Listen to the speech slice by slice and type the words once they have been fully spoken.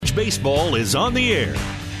College baseball is on the air.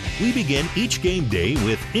 We begin each game day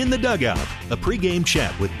with In the Dugout, a pregame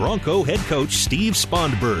chat with Bronco head coach Steve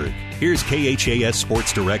Spondberg. Here's KHAS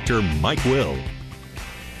Sports Director Mike Will.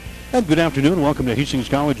 And good afternoon. Welcome to Hastings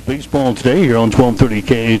College baseball today here on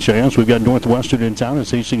 1230 KHAS. We've got Northwestern in town as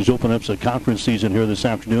Hastings open up the conference season here this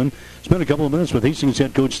afternoon. Spent a couple of minutes with Hastings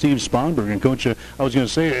head coach Steve Spondberg. And, Coach, I was going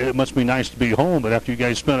to say it must be nice to be home, but after you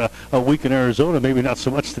guys spent a week in Arizona, maybe not so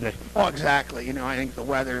much today. Oh, exactly. You know, I think the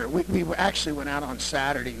weather, we actually went out on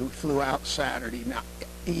Saturday. We flew out Saturday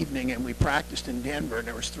evening, and we practiced in Denver, and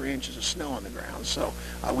there was 3 inches of snow on the ground. So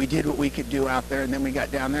we did what we could do out there, and then we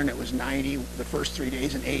got down there, and it was 90 the first 3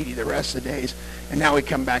 days and 80 the rest of the days. And now we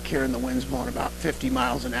come back here, and the wind's blowing about 50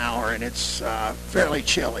 miles an hour, and it's fairly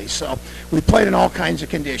chilly. So we played in all kinds of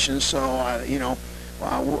conditions. So,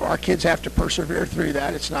 our kids have to persevere through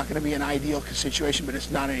that. It's not going to be an ideal situation, but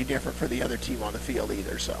it's not any different for the other team on the field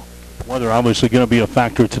either. So. Weather obviously going to be a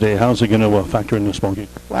factor today. How's it going to factor in this ball game?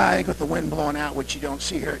 Well, I think with the wind blowing out, which you don't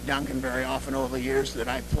see here at Duncan very often over the years that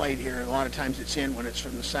I've played here, a lot of times it's in when it's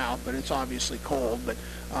from the south, but it's obviously cold. But,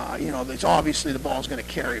 it's obviously the ball's going to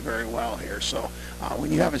carry very well here. So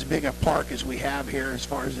when you have as big a park as we have here as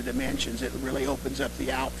far as the dimensions, it really opens up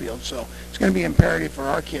the outfield. So it's going to be imperative for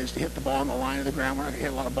our kids to hit the ball on the line of the ground. We're not going to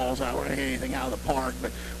hit a lot of balls out. We're not going to hit anything out of the park.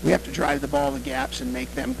 But we have to drive the ball in the gaps and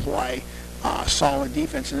make them play. Solid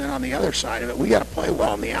defense, and then on the other side of it, we got to play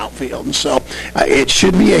well in the outfield. And so it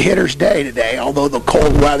should be a hitter's day today, although the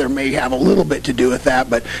cold weather may have a little bit to do with that.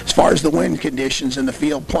 But as far as the wind conditions and the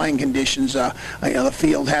field playing conditions, the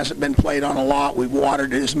field hasn't been played on a lot. We've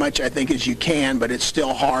watered it as much, I think, as you can, but it's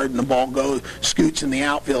still hard, and the ball scoots in the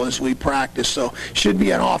outfield as we practice. So should be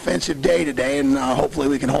an offensive day today, and hopefully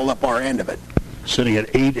we can hold up our end of it. Sitting at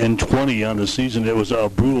 8-20 on the season, it was a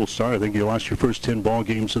brutal start. I think you lost your first 10 ball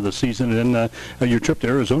games of the season, and then your trip to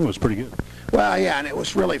Arizona was pretty good. Well, yeah, and it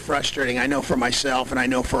was really frustrating. I know for myself, and I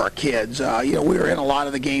know for our kids. We were in a lot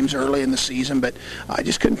of the games early in the season, but I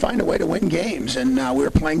just couldn't find a way to win games. And we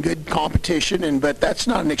were playing good competition, but that's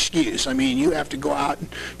not an excuse. I mean, you have to go out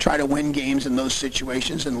and try to win games in those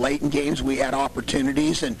situations. And late in games, we had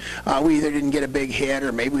opportunities, and we either didn't get a big hit,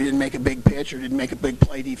 or maybe we didn't make a big pitch, or didn't make a big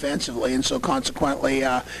play defensively. And so consequently,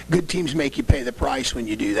 good teams make you pay the price when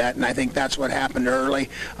you do that. And I think that's what happened early.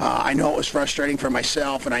 I know it was frustrating for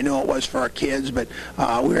myself, and I know it was for our kids, but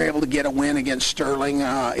we were able to get a win against Sterling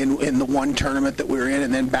in the one tournament that we were in,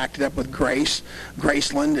 and then backed it up with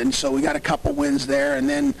Graceland, and so we got a couple wins there, and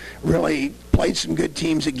then really played some good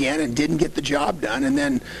teams again and didn't get the job done, and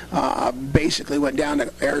then basically went down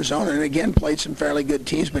to Arizona and again played some fairly good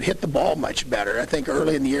teams, but hit the ball much better. I think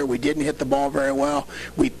early in the year we didn't hit the ball very well.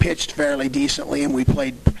 We pitched fairly decently, and we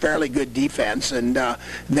played fairly good defense, and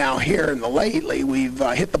now here in the lately we've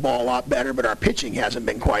hit the ball a lot better, but our pitching hasn't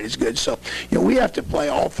been quite as good. So we have to play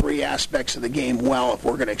all three aspects of the game well if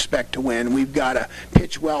we're going to expect to win. We've got to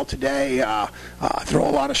pitch well today, throw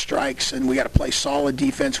a lot of strikes, and we got to play solid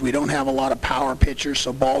defense. We don't have a lot of power pitchers,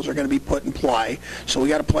 so balls are going to be put in play. So we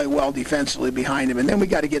got to play well defensively behind them, and then we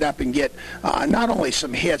got to get up and get not only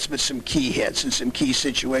some hits, but some key hits in some key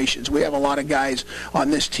situations. We have a lot of guys on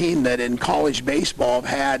this team that in college baseball have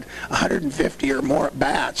had 150 or more at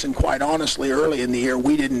bats, and quite honestly, early in the year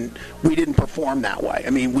we didn't perform that way. I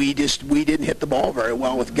mean, we didn't hit the ball very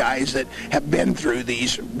well with guys that have been through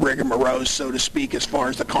these rigmaroles, so to speak, as far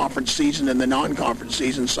as the conference season and the non-conference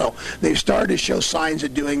season. So they've started to show signs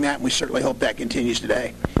of doing that, and we certainly hope that continues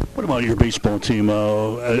today. What about your baseball team?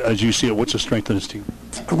 As you see it, what's the strength of this team?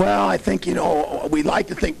 Well, I think, we like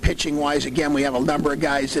to think pitching-wise, again, we have a number of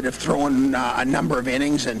guys that have thrown a number of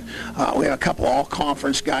innings, and we have a couple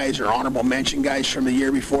all-conference guys or honorable mention guys from the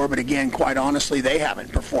year before, but again, quite honestly, they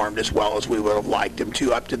haven't performed as well as we would have liked them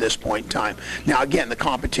to up to this point in time. Now, again, the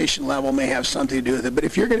competition level may have something to do with it, but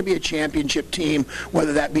if you're going to be a championship team,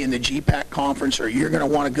 whether that be in the GPAC conference or you're going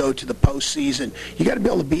to want to go to the postseason, you got to be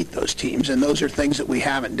able to beat those teams, and those are things that we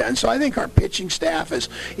haven't done. So I think our pitching staff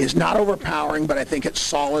is not overpowering, but I think it's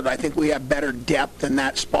solid. I think we have better depth in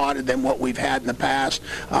that spot than what we've had in the past.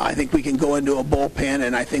 I think we can go into a bullpen,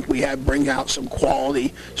 and I think we bring out some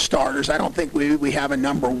quality starters. I don't think we have a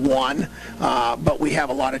number one, but we have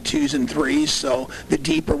a lot of twos and threes. So the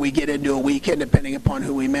deeper we get into a weekend, depending upon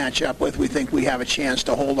who we match up with, we think we have a chance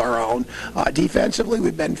to hold our own. Defensively,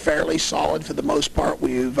 we've been fairly solid for the most part.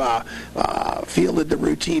 We've fielded the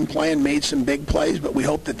routine plan, made some big plays, but we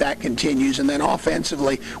hope that continues. And then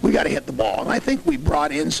offensively, we got to hit the ball. And I think we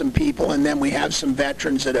brought in some people, and then we have some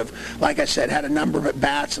veterans that have, like I said, had a number of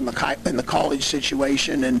at-bats in the college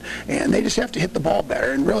situation, and they just have to hit the ball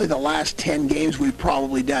better. And really the last 10 games, we've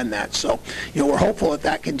probably done that. So, we're hopeful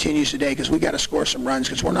that continues today, because we got to score some runs,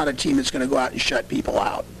 because we're not a team that's going to go out and shut people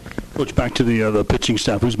out. Coach, back to the pitching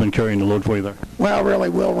staff. Who's been carrying the load for you there? Well, really,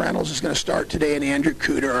 Will Reynolds is going to start today, and Andrew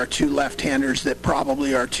Cooter are two left-handers that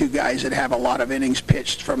probably are two guys that have a lot of innings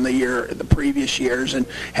pitched from the previous years, and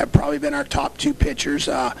have probably been our top two pitchers.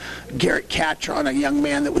 Garrett Catron, a young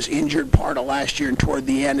man that was injured part of last year and toward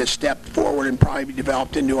the end, has stepped forward and probably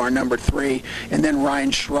developed into our number 3. And then Ryan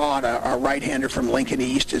Schrod, our right-hander from Lincoln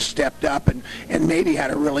East, has stepped up and maybe had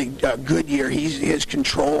a really good year. His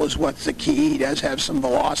control is what's the key. He does have some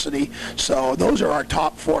velocity. So those are our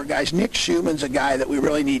top 4 guys. Nick Schumann's a guy that we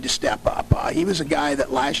really need to step up. He was a guy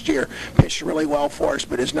that last year pitched really well for us,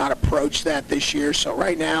 but has not approached that this year. So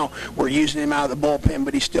right now we're using him out of the bullpen,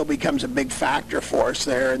 but he still becomes a big factor for us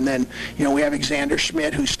there. And then, we have Xander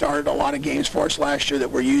Schmidt, who started a lot of games for us last year that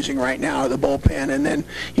we're using right now out of the bullpen. And then,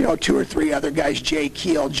 2 or 3 other guys, Jay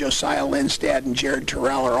Keel, Josiah Lindstad, and Jared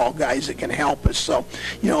Terrell are all guys that can help us. So,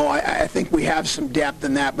 I think we have some depth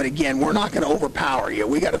in that. But again, we're not going to overpower you.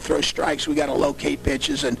 We got to throw strikes. We got to locate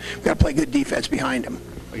pitches, and we got to play good defense behind them.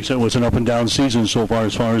 Like you said, it was an up-and-down season so far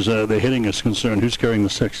as the hitting is concerned. Who's carrying the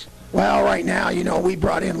 6? Well, right now, we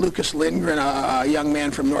brought in Lucas Lindgren, a young man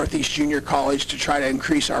from Northeast Junior College, to try to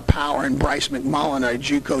increase our power, and Bryce McMullen, a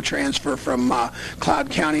JUCO transfer from Cloud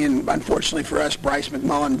County. And unfortunately for us, Bryce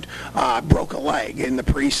McMullen broke a leg in the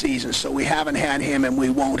preseason, so we haven't had him, and we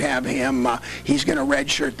won't have him. He's going to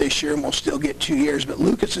redshirt this year, and we'll still get 2 years. But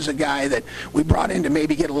Lucas is a guy that we brought in to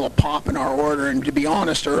maybe get a little pop in our order. And to be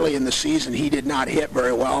honest, early in the season, he did not hit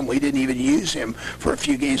very well, and we didn't even use him for a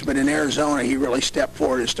few games. But in Arizona, he really stepped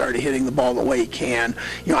forward and started hitting the ball the way he can.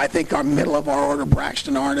 I think our middle of our order,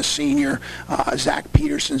 Braxton Arna, senior, Zach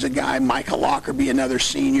Peterson's a guy, Micah Lockerbie, another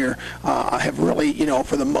senior, have really,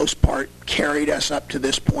 for the most part, carried us up to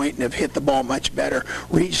this point and have hit the ball much better.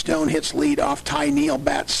 Reed Stone hits leadoff. Ty Neal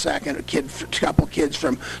bats second. A couple kids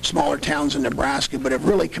from smaller towns in Nebraska, but have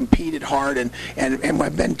really competed hard and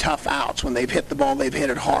have been tough outs. When they've hit the ball, they've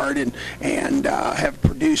hit it hard and have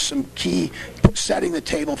produced some key, setting the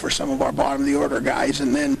table for some of our bottom of the order guys.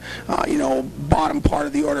 And then, bottom part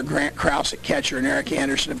of the order, Grant Krause at catcher and Eric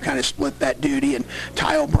Anderson have kind of split that duty, and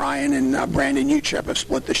Ty O'Brien and Brandon Utrep have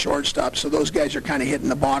split the shortstop. So those guys are kind of hitting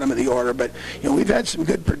the bottom of the order. But, we've had some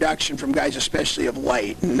good production from guys, especially of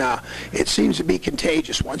late, and it seems to be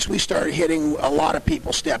contagious. Once we started hitting, a lot of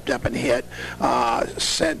people stepped up and hit.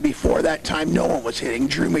 Before that time, no one was hitting.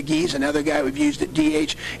 Drew McGee's another guy we've used at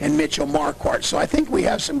DH, and Mitchell Marquardt. So I think we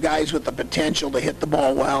have some guys with the potential to hit the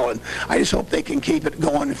ball well, and I just hope they can keep it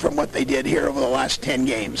going from what they did here over the last 10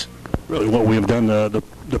 games. Really, what we have done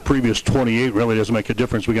the previous 28 really doesn't make a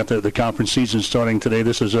difference. We got the conference season starting today.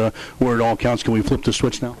 This is where it all counts. Can we flip the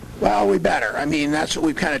switch now? Well, we better. I mean, that's what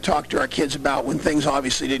we've kind of talked to our kids about when things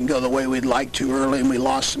obviously didn't go the way we'd like to early, and we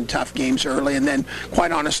lost some tough games early, and then,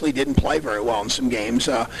 quite honestly, didn't play very well in some games.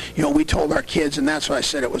 We told our kids, and that's what I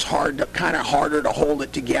said, it was kind of harder to hold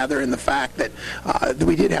it together in the fact that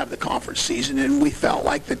we did have the conference season, and we felt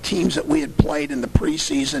like the teams that we had played in the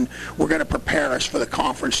preseason were going to prepare us for the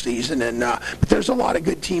conference season. And but there's a lot of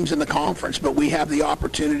good teams in the conference, but we have the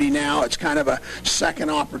opportunity now. It's kind of a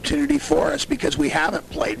second opportunity for us because we haven't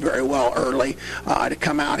played very well early to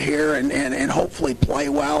come out here and hopefully play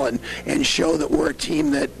well and show that we're a team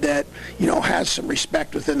that has some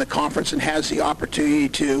respect within the conference and has the opportunity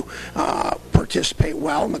to participate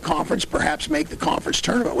well in the conference, perhaps make the conference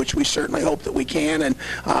tournament, which we certainly hope that we can. And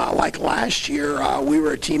like last year, we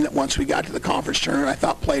were a team that once we got to the conference tournament, I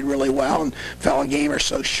thought played really well and fell a game or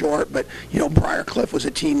so short. But, Briar Cliff was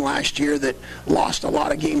a team last year that lost a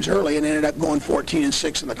lot of games early and ended up going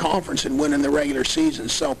 14-6 in the conference and winning the regular season.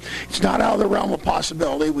 So it's not out of the realm of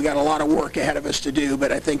possibility. We got a lot of work ahead of us to do,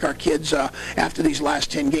 but I think our kids, after these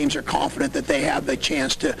last 10 games, are confident that they have the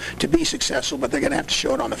chance to be successful, but they're going to have to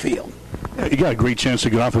show it on the field. Yeah, you got a great chance to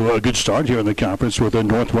get off a good start here in the conference with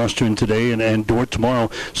Northwestern today and Dordt tomorrow.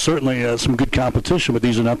 Certainly some good competition, but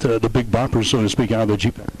these are not the big boppers, so to speak, out of the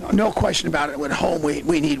GPAC. No question about it. At home,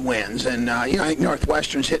 we need wins. And, I think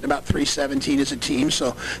Northwestern's hitting about .317 as a team,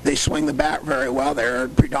 so they swing the bat very well.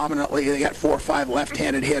 They got 4 or 5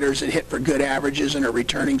 left-handed hitters that hit for good averages and are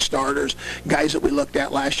returning starters, guys that we looked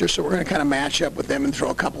at last year. So we're going to kind of match up with them and throw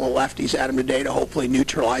a couple of lefties at them today to hopefully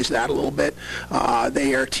neutralize that a little bit.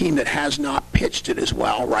 They are a team that has not pitched it as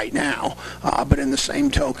well right now, but in the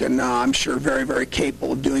same token, I'm sure very, very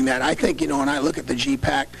capable of doing that. I think, when I look at the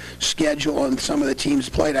GPAC schedule and some of the teams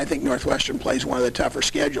played, I think Northwestern plays one of the tougher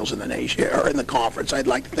schedules in the nation or in the conference. I'd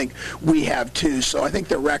like to think we have too. So I think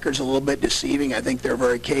their record's a little bit deceiving. I think they're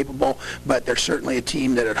very capable, but they're certainly a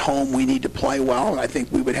team that at home we need to play well, and I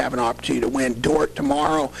think we would have an opportunity to win. Dordt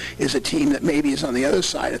tomorrow is a team that maybe is on the other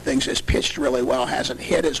side of things, has pitched really well, hasn't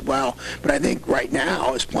hit as well, but I think right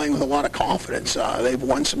now is playing with a lot of of confidence. They've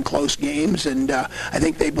won some close games, and I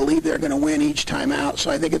think they believe they're going to win each time out.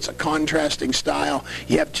 So I think it's a contrasting style.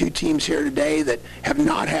 You have two teams here today that have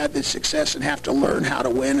not had the success and have to learn how to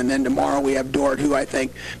win, and then tomorrow we have Dort, who I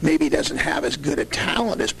think maybe doesn't have as good a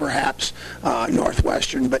talent as perhaps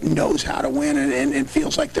Northwestern, but knows how to win and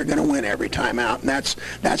feels like they're going to win every time out. And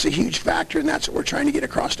that's a huge factor, and that's what we're trying to get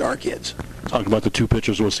across to our kids. Talk about the two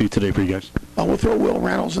pitchers we'll see today for you guys. We'll throw Will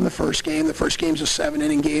Reynolds in the first game. The first game's a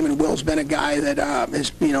 7-inning game, and Will's been a guy that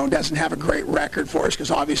doesn't have a great record for us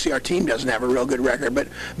because obviously our team doesn't have a real good record, but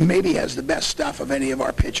maybe has the best stuff of any of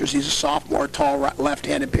our pitchers. He's a sophomore, tall,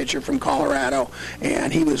 left-handed pitcher from Colorado,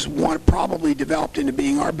 and he was probably developed into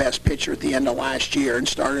being our best pitcher at the end of last year and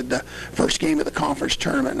started the first game of the conference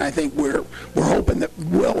tournament. And I think we're hoping that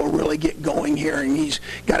Will really get going here, and he's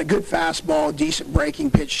got a good fastball, decent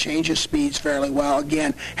breaking pitch, changes speeds fairly well.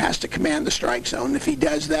 Again, has to command the strike zone. If he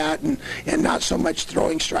does that, and not so much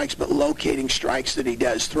throwing strikes, but locating strikes that he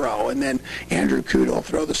does throw. And then Andrew Kudo will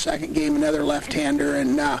throw the second game, another left-hander,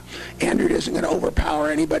 and Andrew isn't going to overpower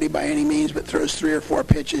anybody by any means, but throws 3 or 4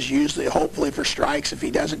 pitches, usually, hopefully for strikes. If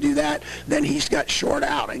he doesn't do that, then he's got short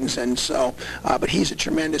outings. And so, but he's a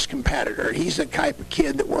tremendous competitor. He's the type of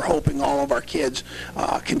kid that we're hoping all of our kids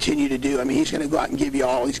continue to do. I mean, he's going to go out and give you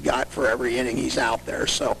all he's got for every inning he's out there.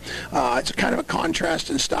 So it's kind of a contrast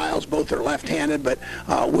in styles. Both are left-handed, but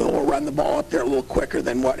Will run the ball up there a little quicker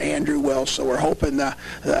than what Andrew will. So we're hoping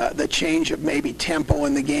the change of maybe tempo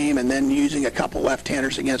in the game and then using a couple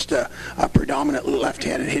left-handers against a predominantly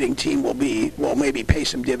left-handed hitting team will maybe pay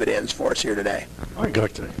some dividends for us here today. All right, good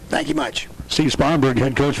luck today. Thank you much. Steve Sponberg,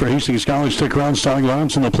 head coach for Hastings College. Stick around, starting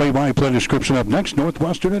lines and the play-by-play description up next.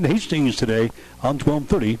 Northwestern and Hastings today on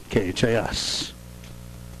 1230 KHAS.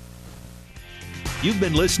 You've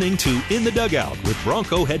been listening to In the Dugout with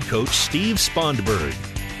Bronco head coach Steve Spondberg.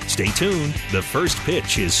 Stay tuned. The first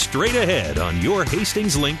pitch is straight ahead on your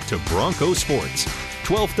Hastings link to Bronco Sports.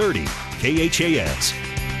 1230 KHAS.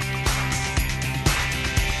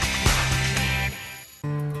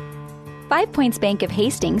 Five Points Bank of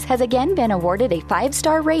Hastings has again been awarded a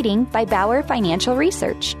 5-star rating by Bauer Financial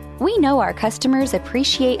Research. We know our customers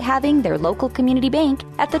appreciate having their local community bank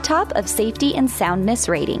at the top of safety and soundness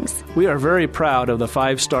ratings. We are very proud of the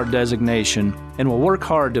 5-star designation and will work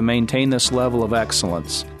hard to maintain this level of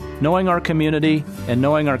excellence. Knowing our community and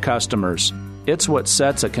knowing our customers, it's what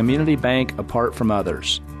sets a community bank apart from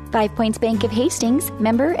others. 5 Points Bank of Hastings,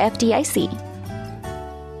 member FDIC.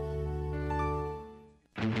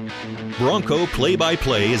 Bronco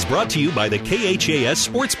Play-by-Play is brought to you by the KHAS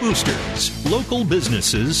Sports Boosters, local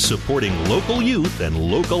businesses supporting local youth and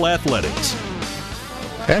local athletics.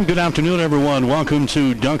 And good afternoon, everyone. Welcome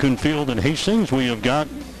to Duncan Field in Hastings. We have got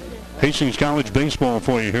Hastings College baseball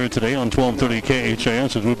for you here today on 1230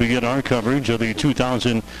 KHAS as we begin our coverage of the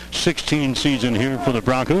 2016 season here for the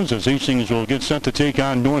Broncos, as Hastings will get set to take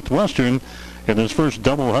on Northwestern in this first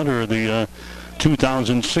doubleheader of the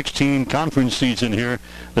 2016 conference season here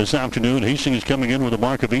this afternoon. Hastings coming in with a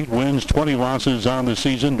mark of 8 wins, 20 losses on the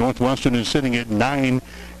season. Northwestern is sitting at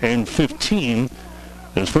 9-15.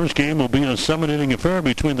 This first game will be a 7-inning affair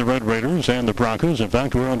between the Red Raiders and the Broncos. In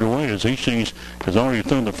fact, we're underway as Hastings has already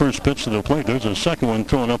thrown the first pitch to the plate. There's a second one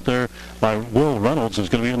thrown up there by Will Reynolds. Is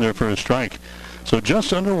going to be in there for a strike. So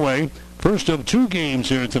just underway, first of 2 games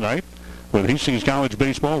here tonight with Hastings College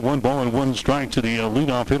baseball. 1 ball and 1 strike to the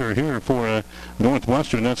leadoff hitter here for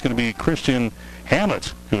Northwestern. That's going to be Christian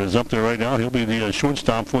Hammett, who is up there right now. He'll be the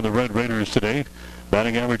shortstop for the Red Raiders today.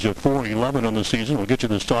 Batting average of .411 on the season. We'll get you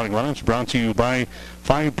the starting lineups. Brought to you by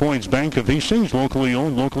 5 Points Bank of Hastings, locally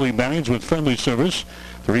owned, locally managed with friendly service.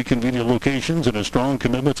 3 convenient locations and a strong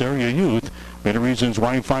commitment to area youth. Many reasons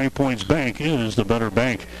why 5 Points Bank is the better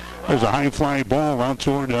bank. There's a high fly ball out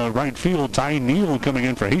toward right field. Ty Neal coming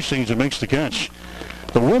in for Hastings and makes the catch.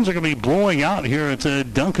 The winds are going to be blowing out here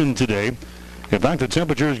at Duncan today. In fact, the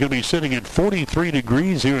temperature is going to be sitting at 43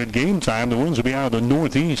 degrees here at game time. The winds will be out of the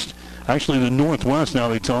northeast. Actually, the northwest now,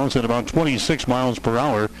 they tell us, at about 26 miles per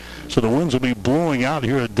hour. So the winds will be blowing out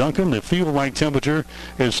here at Duncan. The field-like temperature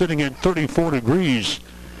is sitting at 34 degrees.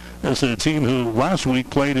 That's a team who last week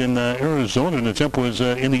played in Arizona, and the temp was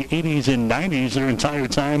in the 80s and 90s their entire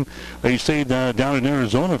time. They stayed down in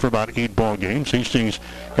Arizona for about 8 ball games. Hastings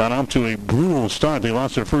got off to a brutal start. They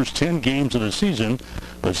lost their first 10 games of the season,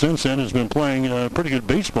 but since then has been playing pretty good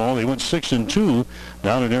baseball. They went 6-2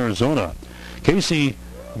 down in Arizona. Casey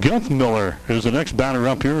Guthmiller is the next batter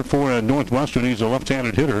up here for Northwestern. He's a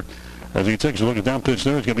left-handed hitter. As he takes a look at that pitch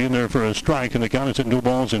there, it's going to be in there for a strike, and the count is at 2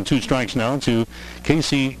 balls and 2 strikes now to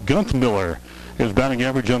Casey Guthmiller. His batting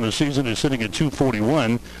average on the season is sitting at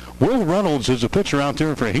 .241. Will Reynolds is a pitcher out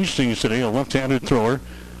there for Hastings today, a left-handed thrower.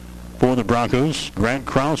 for the Broncos. Grant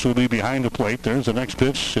Krause will be behind the plate. There's the next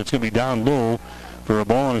pitch. It's going to be down low for a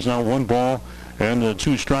ball, and it's now 1 ball and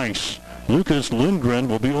 2 strikes. Lucas Lindgren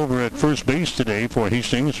will be over at first base today for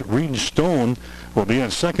Hastings. Reed Stone will be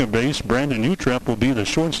at second base. Brandon Utrep will be the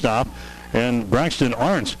shortstop, and Braxton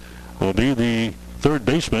Arndt will be the third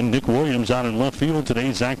baseman. Nick Williams out in left field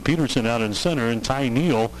today. Zach Peterson out in center, and Ty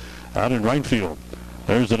Neal out in right field.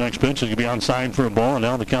 There's the next pitch. It's going to be onside for a ball, and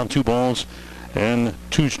now the count 2 balls and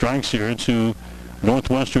 2 strikes here to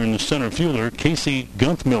Northwestern center fielder Casey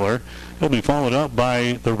Guntmiller. He'll be followed up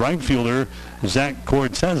by the right fielder Zach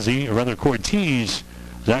Cortez.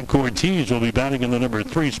 Zach Cortez will be batting in the number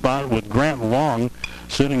 3 spot with Grant Long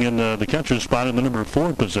sitting in the catcher's spot in the number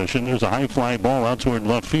 4 position. There's a high fly ball out toward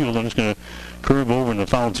left field, and it's going to curve over in the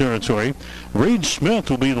foul territory. Reed Smith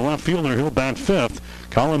will be the left fielder. He'll bat 5th.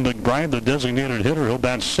 Colin McBride, the designated hitter, he'll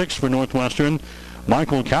bat 6th for Northwestern.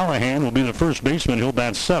 Michael Callahan will be the first baseman. He'll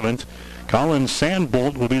bat 7th. Colin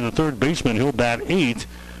Sandbolt will be the third baseman. He'll bat 8th.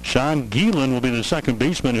 Sean Geelan will be the second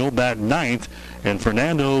baseman. He'll bat 9th. And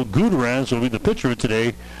Fernando Gutierrez will be the pitcher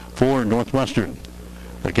today for Northwestern.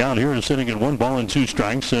 The count here is sitting at 1 ball and 2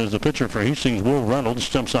 strikes as the pitcher for Hastings, Will Reynolds,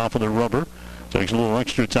 steps off of the rubber. Takes a little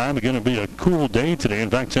extra time. It's going to be a cool day today.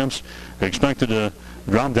 In fact, temps expected to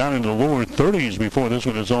drop down into the lower 30s before this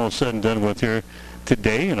one is all said and done with here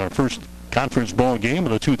today in our first conference ball game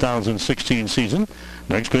of the 2016 season.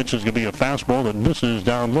 Next pitch is going to be a fastball that misses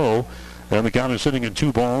down low, and the count is sitting at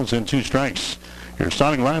 2 balls and 2 strikes. Your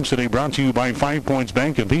starting lineup today brought to you by 5 Points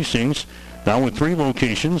Bank of Hastings. Now with 3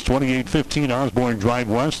 locations, 2815 Osborne Drive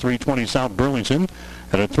West, 320 South Burlington,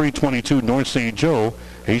 and at 322 North St. Joe.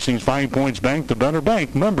 Hastings 5 Points Bank, the better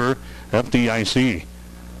bank, member FDIC.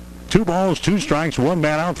 2 balls, 2 strikes, 1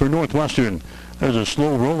 man out for Northwestern. There's a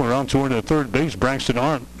slow roller out toward the third base. Braxton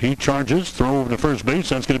Arndt, he charges, throw over to first base.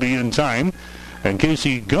 That's going to be in time. And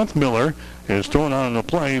Casey Guntmiller is thrown on the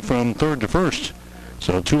play from third to first.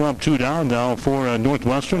 So 2 up, 2 down now for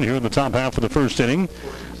Northwestern here in the top half of the first inning.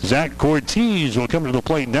 Zach Cortez will come to the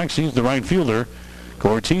plate next. He's the right fielder.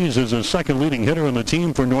 Cortez is the second leading hitter on the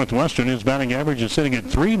team for Northwestern. His batting average is sitting at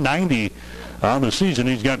 .390 on the season.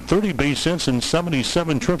 He's got 30 base hits and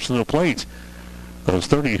 77 trips to the plate. Those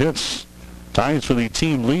 30 hits ties for the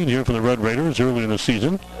team lead here for the Red Raiders early in the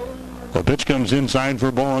season. The pitch comes inside for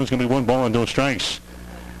a ball, and it's going to be 1 ball and no strikes.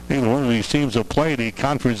 Neither one of these teams have played a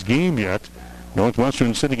conference game yet.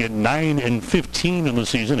 Northwestern sitting at 9-15 in the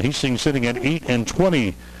season. Hastings sitting at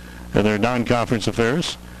 8-20 in their non-conference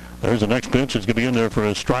affairs. There's the next pitch. It's going to be in there for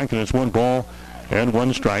a strike, and it's 1 ball and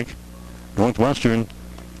 1 strike. Northwestern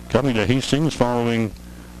coming to Hastings following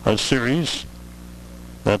a series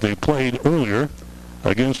that they played earlier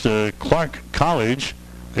against Clark College.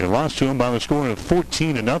 They lost to them by the score of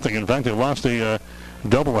 14-0. In fact, they lost a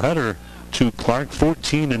doubleheader to Clark,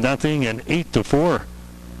 14-0 and 8-4.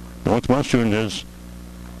 Northwestern has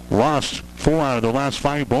lost 4 out of the last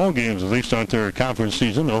 5 ball games as they start their conference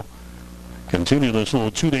season. They'll continue this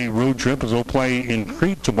little 2-day road trip as they'll play in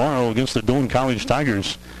Crete tomorrow against the Doane College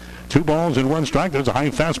Tigers. 2 balls and 1 strike. There's a high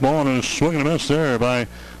fastball and a swing and a miss there by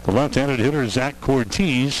the left-handed hitter Zach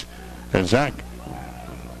Cortez. And Zach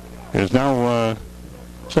is now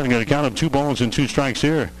setting at a count of 2 balls and 2 strikes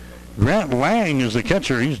here. Grant Lang is the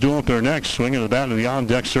catcher. He's due up there next, swinging the bat in the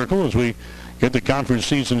on-deck circle as we get the conference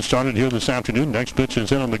season started here this afternoon. Next pitch is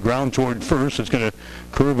hit on the ground toward first. It's going to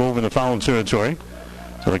curve over the foul territory.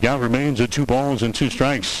 So the count remains at 2 balls and 2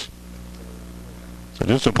 strikes. So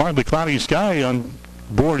just a partly cloudy sky on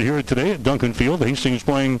board here today at Duncan Field. Hastings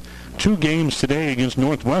playing 2 games today against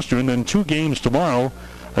Northwestern, then 2 games tomorrow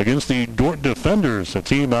against the Dort Defenders. A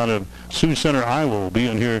team out of Sioux Center, Iowa, will be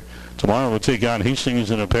in here tomorrow to take on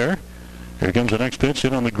Hastings in a pair. Here comes the next pitch,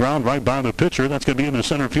 hit on the ground right by the pitcher. That's going to be in the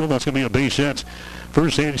center field. That's going to be a base hit.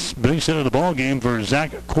 First base hit of the ball game for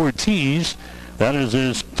Zach Cortez. That is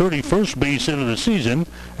his 31st base hit of the season.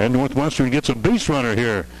 And Northwestern gets a base runner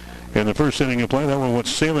here in the first inning of play. That one went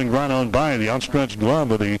sailing right on by the outstretched glove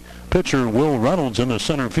of the pitcher, Will Reynolds, in the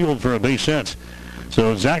center field for a base hit.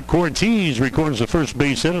 So Zach Cortez records the first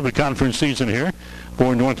base hit of the conference season here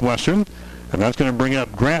for Northwestern. And that's going to bring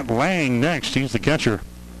up Grant Lang next. He's the catcher.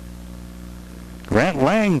 Grant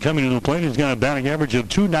Lang coming to the plate. He's got a batting average of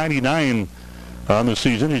 .299 on the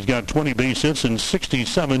season. He's got 20 base hits and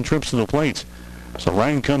 67 trips to the plate. So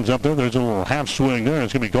Lang comes up there. There's a little half swing there.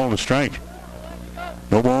 It's going to be called a strike.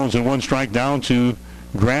 No balls and 1 strike down to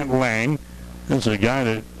Grant Lang. This is a guy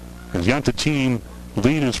that has got the team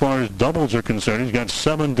lead as far as doubles are concerned. He's got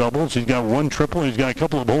 7 doubles. He's got 1 triple. He's got a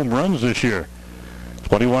couple of home runs this year.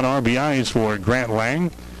 21 RBIs for Grant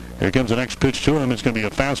Lang. Here comes the next pitch to him. It's going to be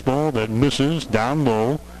a fastball that misses down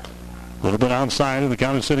low. A little bit outside, and the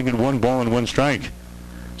count is sitting at 1 ball and 1 strike.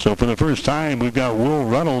 So for the first time, we've got Will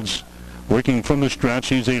Reynolds working from the stretch.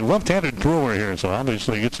 He's a left-handed thrower here, so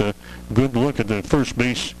obviously gets a good look at the first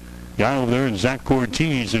base guy over there, and Zach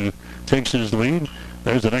Cortez, who takes his lead.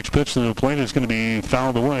 There's the next pitch to the plate. It's going to be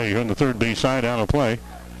fouled away here on the third base side, out of play.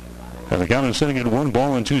 And the count is sitting at 1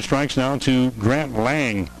 ball and 2 strikes now to Grant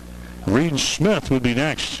Lang. Reed Smith would be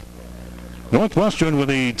next. Northwestern with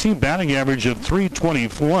a team batting average of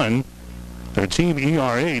 .321. Their team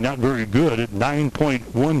ERA not very good at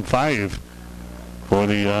 9.15 for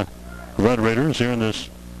the Red Raiders here in this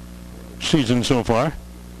season so far.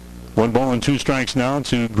 1 ball and 2 strikes now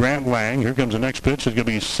to Grant Lang. Here comes the next pitch. It's going to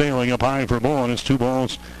be sailing up high for a ball, and it's 2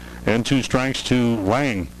 balls and 2 strikes to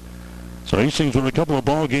Lang. So Hastings with a couple of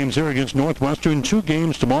ball games here against Northwestern. 2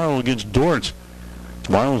 games tomorrow against Dort.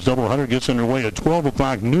 Tomorrow's doubleheader gets underway at 12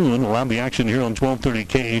 o'clock noon. We'll have the action here on 1230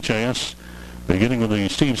 KHIS, beginning with the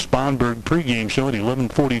Steve Sponberg pregame show at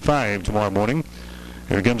 11:45 tomorrow morning.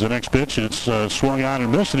 Here comes the next pitch. It's swung on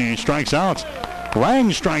and missed, and he strikes out.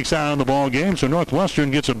 Lang strikes out on the ball game, so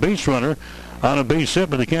Northwestern gets a base runner on a base hit,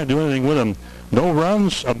 but they can't do anything with him. No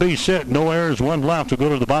runs, a base hit, no errors, 1 left to go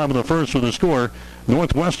to the bottom of the first with a score.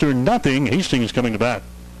 Northwestern nothing. Hastings coming to bat.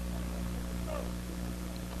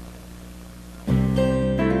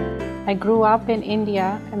 I grew up in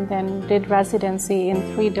India and then did residency in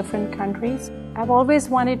 3 different countries. I've always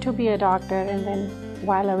wanted to be a doctor, and then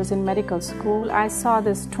while I was in medical school, I saw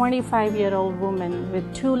this 25-year-old woman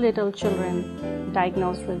with 2 little children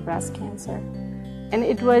diagnosed with breast cancer. And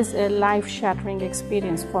it was a life-shattering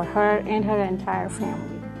experience for her and her entire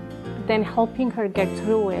family. Then helping her get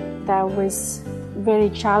through it, that was very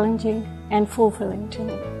challenging and fulfilling to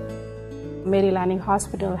me. Mary Lanning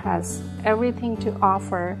Hospital has everything to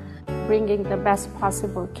offer, bringing the best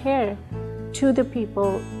possible care to the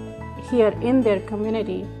people here in their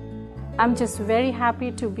community. I'm just very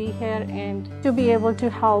happy to be here and to be able to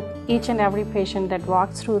help each and every patient that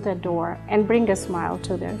walks through the door and bring a smile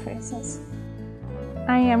to their faces.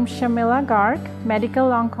 I am Shamila Garg, medical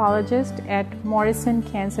oncologist at Morrison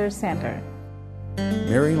Cancer Center.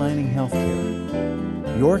 Mary Lanning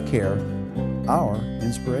Healthcare. Your care, our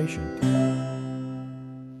inspiration.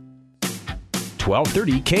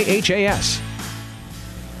 1230 KHAS.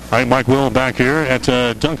 All right, Mike Will back here at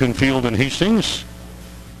Duncan Field in Hastings.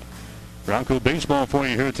 Bronco baseball for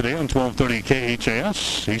you here today on 1230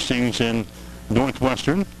 KHAS. Hastings and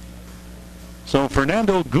Northwestern. So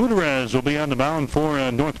Fernando Gutierrez will be on the mound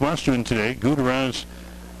for Northwestern today. Gutierrez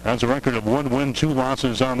has a record of 1 win, 2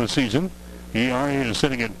 losses on the season. ERA is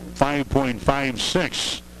sitting at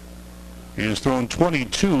 5.56. He has thrown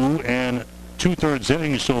 22 and 2/3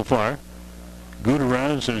 innings so far.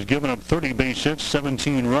 Gutierrez has given up 30 base hits,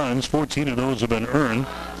 17 runs. 14 of those have been earned.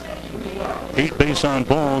 8 base on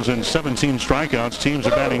balls and 17 strikeouts. Teams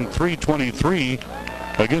are batting .323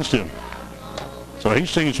 against him. So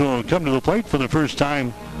Hastings will come to the plate for the first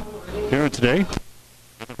time here today.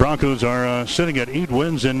 The Broncos are sitting at 8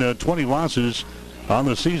 wins and 20 losses on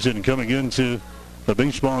the season coming into the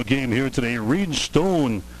baseball game here today. Reed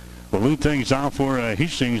Stone will lead things out for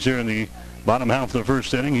Hastings here in the bottom half of the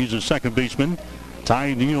first inning. He's a second baseman.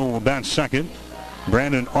 Ty Neal will bat second.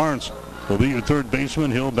 Brandon Arntz will be your third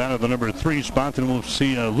baseman. He'll bat at the number 3 spot. Then we'll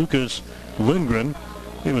see Lucas Lindgren.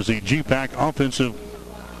 He was the GPAC Offensive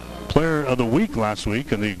Player of the Week last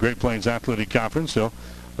week in the Great Plains Athletic Conference. He'll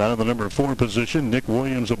bat at the number 4 position. Nick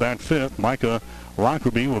Williams will bat 5th. Micah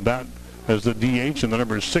Lockerbie will bat as the DH in the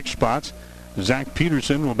number 6 spots. Zach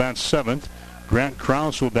Peterson will bat 7th. Grant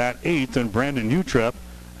Krause will bat 8th. And Brandon Utrep.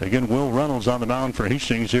 Again, Will Reynolds on the mound for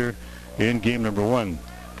Hastings here in game number 1.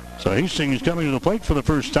 So Hastings coming to the plate for the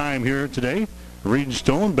first time here today. Reed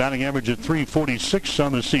Stone, batting average at .346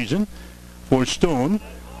 on the season. For Stone,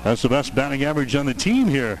 that's the best batting average on the team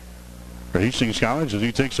here for Hastings College as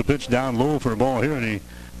he takes a pitch down low for a ball here, and he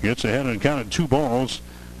gets ahead and counted 2 balls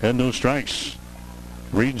and no strikes.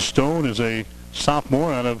 Reed Stone is a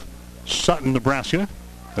sophomore out of Sutton, Nebraska.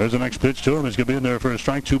 There's the next pitch to him. He's going to be in there for a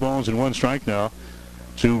strike. 2 balls and 1 strike now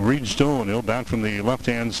to Reed Stone. He'll bat from the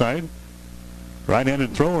left-hand side.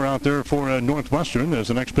 Right-handed thrower out there for Northwestern as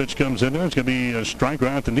the next pitch comes in there. It's going to be a strike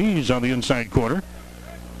right at the knees on the inside corner.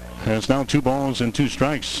 And it's now 2 balls and 2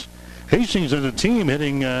 strikes. Hastings as a team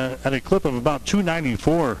hitting at a clip of about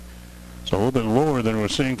 .294. So a little bit lower than we're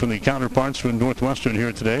seeing from the counterparts from Northwestern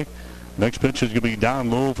here today. Next pitch is going to be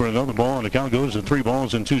down low for another ball, and the count goes to 3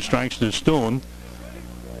 balls and 2 strikes to Stone.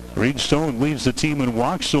 Reed Stone leads the team in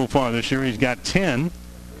walks so far this year. He's got 10.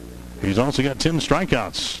 He's also got 10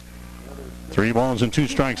 strikeouts. 3 balls and 2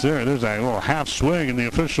 strikes there. There's a little half swing, and the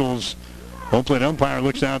officials Home plate umpire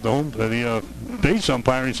looks out the base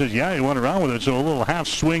umpire. He says, yeah, he went around with it. So a little half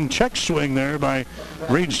swing, check swing there by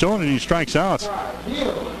Reed Stone, and he strikes out.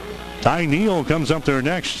 Ty Neal comes up there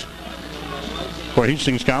next for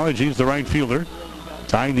Hastings College. He's the right fielder.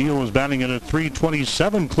 Ty Neal is batting at a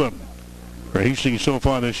 .327 clip for Hastings so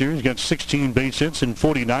far this year. He's got 16 base hits and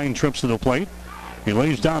 49 trips to the plate. He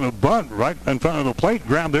lays down a bunt right in front of the plate.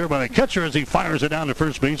 Grabbed there by the catcher as he fires it down to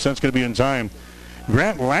first base. That's going to be in time.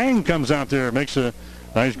 Grant Lang comes out there, makes a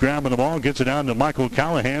nice grab on the ball, gets it down to Michael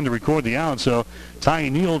Callahan to record the out. So Ty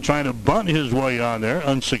Neal trying to bunt his way on there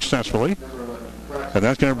unsuccessfully. And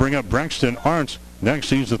that's going to bring up Braxton Arndt. Next,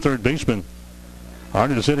 he's the third baseman.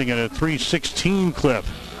 Arndt is hitting at a .316 clip.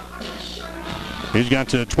 He's got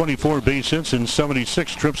 24 base hits and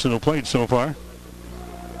 76 trips to the plate so far.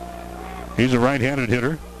 He's a right-handed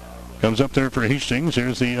hitter. Comes up there for Hastings.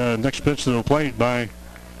 Here's the next pitch to the plate by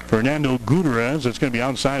Fernando Gutierrez. It's going to be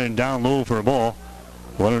outside and down low for a ball.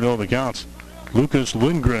 1-0 the count. Lucas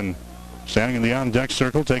Lindgren standing in the on-deck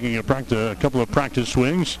circle, taking a couple of practice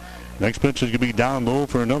swings. Next pitch is going to be down low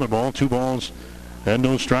for another ball. 2 balls and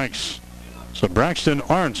no strikes. So Braxton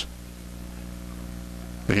Arndt,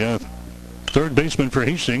 the third baseman for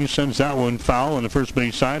Hastings, sends that one foul on the first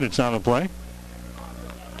base side. It's out of play.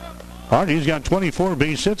 Arndt, he's got 24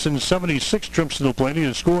 base hits and 76 trips to the plate. He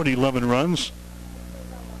has scored 11 runs,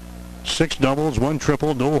 6 doubles, 1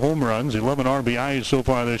 triple, no home runs, 11 RBIs so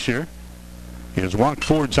far this year. He has walked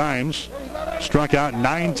 4 times, struck out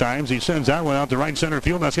 9 times. He sends that one out to right center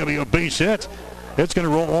field. That's going to be a base hit. It's going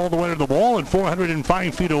to roll all the way to the wall, and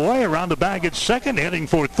 405 feet away around the bag at second, heading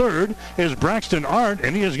for third is Braxton Arndt,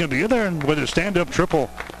 and he is going to be in there with a stand-up triple.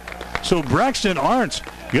 So Braxton Arndt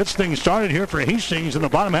gets things started here for Hastings in the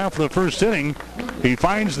bottom half of the first inning. He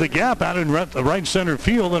finds the gap out in right center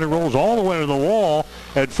field, and it rolls all the way to the wall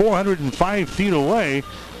at 405 feet away.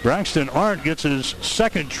 Braxton Arndt gets his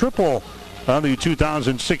second triple of the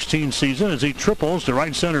 2016 season as he triples to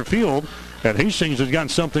right center field. And Hastings has got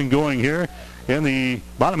something going here in the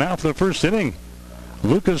bottom half of the first inning.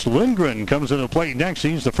 Lucas Lindgren comes to the plate next.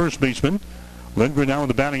 He's the first baseman. Lindgren now with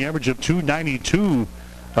a batting average of .292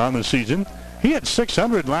 on the season. He had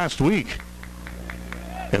 600 last week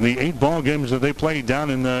in the 8 ball games that they played down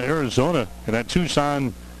in Arizona in that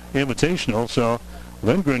Tucson Invitational. So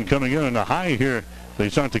Lindgren coming in on a high here. They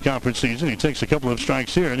start the conference season. He takes a couple of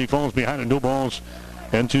strikes here, and he falls behind at 2 balls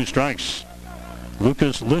and 2 strikes.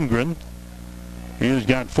 Lucas Lindgren, he has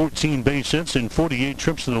got 14 base hits and 48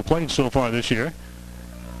 trips to the plate so far this year.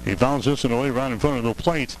 He fouls this one away right in front of the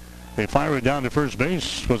plate. They fire it down to first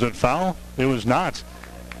base. Was it foul? It was not.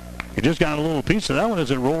 He just got a little piece of that one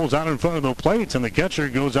as it rolls out in front of the plate, and the catcher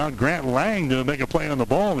goes out, Grant Lang, to make a play on the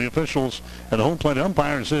ball. The officials and the home plate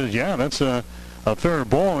umpire says, yeah, that's a fair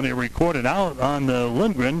ball, and they recorded out on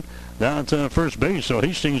Lindgren down to first base. So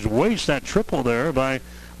Hastings wastes that triple there by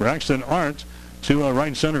Braxton Arndt to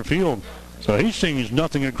right center field. So Hastings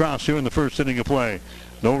nothing across here in the first inning of play.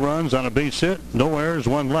 No runs on a base hit, no errors,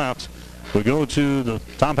 1 left. We go to the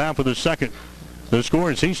top half of the second. The score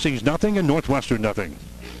is Hastings nothing and Northwestern nothing.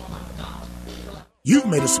 You've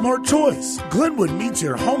made a smart choice. Glenwood meets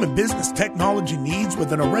your home and business technology needs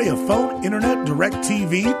with an array of phone, internet, direct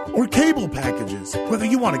TV, or cable packages. Whether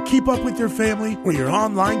you want to keep up with your family or your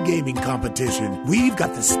online gaming competition, we've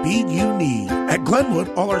got the speed you need. At Glenwood,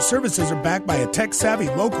 all our services are backed by a tech-savvy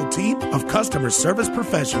local team of customer service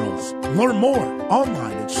professionals. Learn more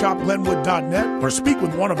online at shopglenwood.net or speak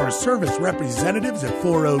with one of our service representatives at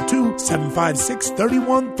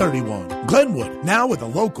 402-756-3131. Glenwood, now with a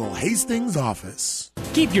local Hastings office.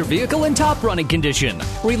 Keep your vehicle in top running condition.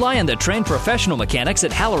 Rely on the trained professional mechanics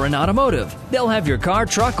at Halloran Automotive. They'll have your car,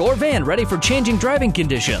 truck, or van ready for changing driving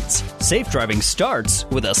conditions. Safe driving starts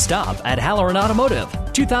with a stop at Halloran Automotive,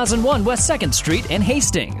 2001 West 2nd Street in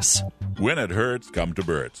Hastings. When it hurts, come to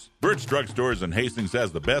Burt's. Burt's Drug Stores in Hastings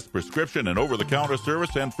has the best prescription and over-the-counter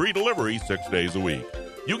service and free delivery 6 days a week.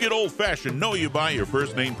 You get old-fashioned know-you-by your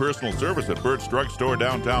first-name personal service at Burt's Drug Store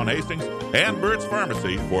downtown Hastings and Burt's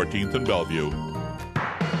Pharmacy, 14th and Bellevue.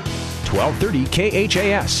 1230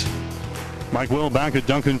 KHAS. Mike Will back at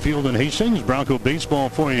Duncan Field in Hastings. Bronco baseball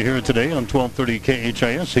for you here today on 1230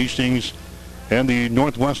 KHAS. Hastings and the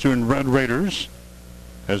Northwestern Red Raiders.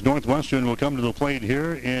 As Northwestern will come to the plate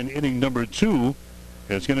here in inning number 2.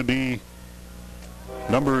 It's going to be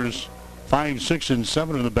numbers 5, 6, and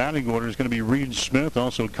 7 of the batting order. Is going to be Reed Smith,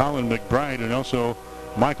 also Colin McBride, and also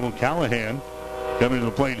Michael Callahan coming to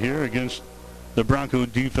the plate here against the Bronco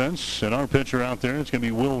defense. And our pitcher out there, it's going to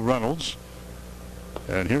be Will Reynolds.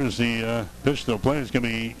 And here's the pitch to the plate. It's going to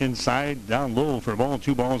be inside, down low for a ball.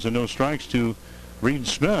 2 balls and no strikes to Reed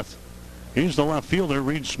Smith. He's the left fielder,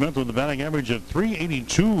 Reed Smith, with a batting average of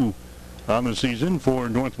 .382 on the season for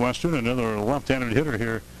Northwestern. Another left-handed hitter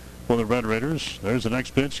here for the Red Raiders. There's the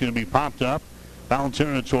next pitch, going to be popped up. Foul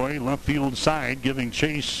territory, left field side, giving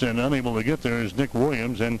chase, and unable to get there is Nick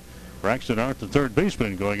Williams. And Braxton Hart, the third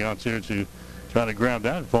baseman, going out there to try to grab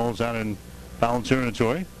that. Falls out in foul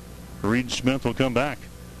territory. Reed Smith will come back.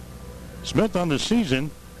 Smith on the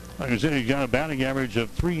season, like I said, he's got a batting average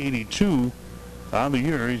of .382 on the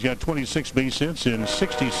year. He's got 26 base hits and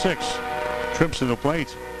 66 trips to the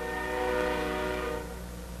plate.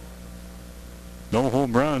 No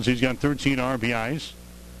home runs. He's got 13 RBIs.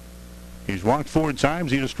 He's walked 4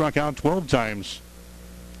 times. He has struck out 12 times.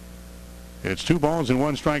 It's 2 balls and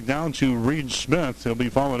 1 strike down to Reed Smith. He'll be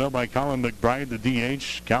followed up by Colin McBride, the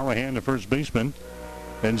DH, Callahan, the first baseman,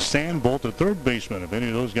 and Sandbolt, the third baseman. If any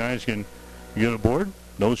of those guys can get aboard.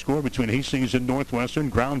 No score between Hastings and Northwestern.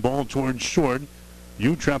 Ground ball towards short.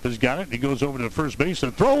 Utrep has got it. He goes over to first base.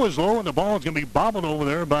 The throw is low, and the ball is going to be bobbled over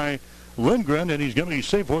there by Lindgren, and he's going to be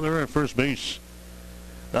safe over there at first base.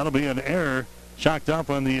 That'll be an error chalked up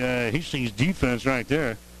on the Hastings defense right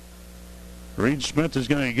there. Reed Smith is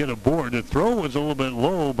going to get aboard. The throw was a little bit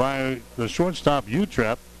low by the shortstop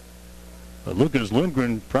Utrep. But Lucas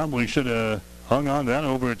Lindgren probably should have hung on that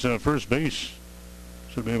over at first base.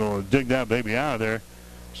 Should be able to dig that baby out of there.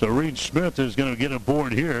 So Reed Smith is going to get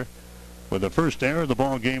aboard here with the first error of the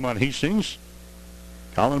ball game on Hastings.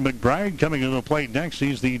 Colin McBride coming to the plate next.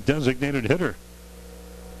 He's the designated hitter.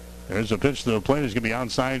 There's a pitch to the plate. It's going to be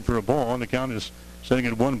outside for a ball, and the count is sitting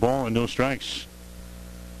at 1 ball and no strikes.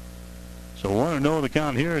 So 1-0 the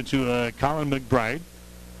count here to Colin McBride.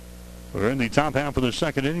 We're in the top half of the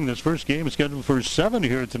second inning. This first game is scheduled for 7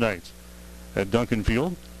 here tonight at Duncan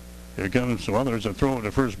Field. Here comes some others. A throw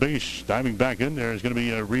to first base. Diving back in there is going to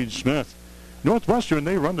be Reed Smith. Northwestern,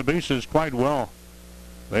 they run the bases quite well.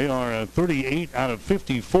 They are 38 out of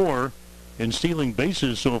 54 in stealing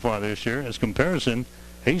bases so far this year. As comparison,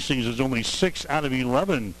 Hastings is only 6 out of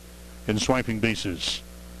 11 in swiping bases.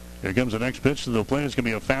 Here comes the next pitch to the plate. It's going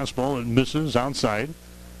to be a fastball. It misses outside.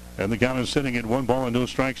 And the count is sitting at 1 ball and no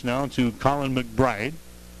strikes now to Colin McBride.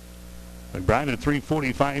 McBride, a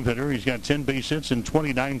 .345 hitter. He's got 10 base hits and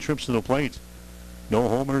 29 trips to the plate. No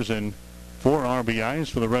homers and 4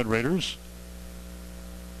 RBIs for the Red Raiders.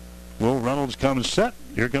 Will Reynolds comes set.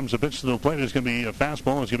 Here comes the pitch to the plate. It's going to be a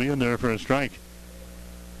fastball. It's going to be in there for a strike.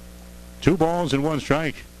 2 balls and 1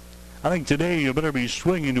 strike. I think today you better be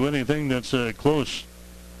swinging to anything that's close.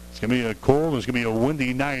 It's going to be a cold. It's going to be a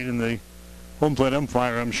windy night, and the home plate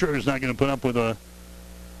umpire, I'm sure, is not going to put up with a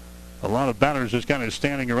lot of batters just kind of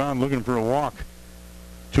standing around looking for a walk.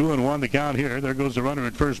 2-1 the count here. There goes the runner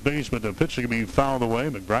at first base, but the pitch is going to be fouled away.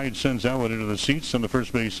 McBride sends that one into the seats on the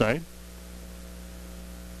first base side.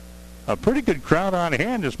 A pretty good crowd on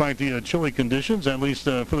hand despite the chilly conditions, at least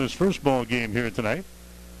for this first ball game here tonight.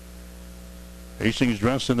 Hastings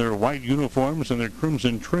dressed in their white uniforms and their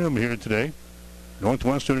crimson trim here today.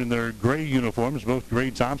 Northwestern in their gray uniforms, both gray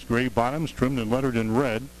tops, gray bottoms, trimmed and lettered in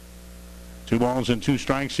red. 2 balls and 2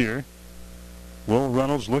 strikes here. Will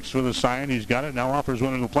Reynolds looks for the sign. He's got it. Now offers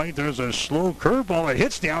one to the plate. There's a slow curveball. It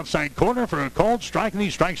hits the outside corner for a called strike, and he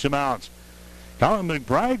strikes him out. Colin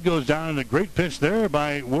McBride goes down in a great pitch there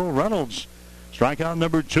by Will Reynolds. Strikeout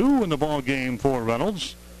number 2 in the ball game for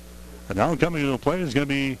Reynolds. And now coming to the plate is going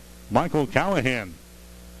to be Michael Callahan.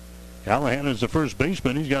 Callahan is the first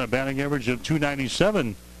baseman. He's got a batting average of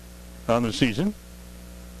 .297 on the season.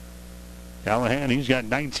 Callahan, he's got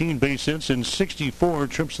 19 base hits and 64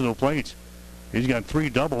 trips to the plate. He's got 3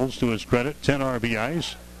 doubles to his credit, 10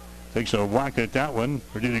 RBIs. Takes a whack at that one.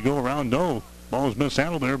 Or did he go around? No. Ball is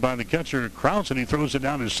mishandled there by the catcher, Krause, and he throws it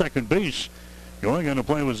down to second base. Going on to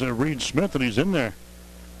play was Reed Smith, and he's in there.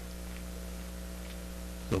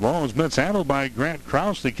 The ball is mishandled by Grant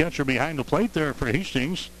Krause, the catcher behind the plate there for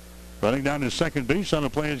Hastings. Running down to second base on the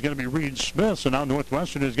play is going to be Reed Smith. So now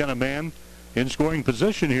Northwestern has got a man in scoring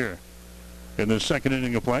position here. In the second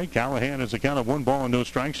inning of play, Callahan has a count of 1 ball and no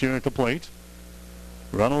strikes here at the plate.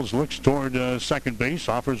 Reynolds looks toward second base,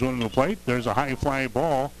 offers one to the plate. There's a high fly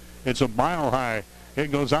ball. It's a mile high.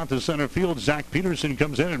 It goes out to center field. Zach Peterson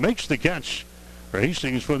comes in and makes the catch for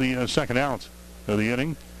Hastings for the second out of the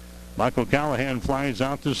inning. Michael Callahan flies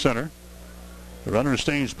out to center. The runner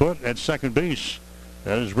stays put at second base.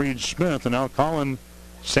 That is Reed Smith, and now Colin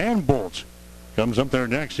Sandbolt comes up there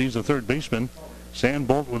next. He's the third baseman.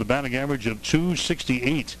 Sandbolt with a batting average of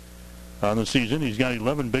 .268 on the season. He's got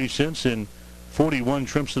 11 base hits and 41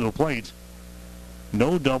 trips to the plate.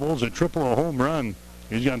 No doubles, a triple, a home run.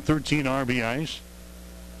 He's got 13 RBIs.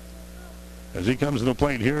 As he comes to the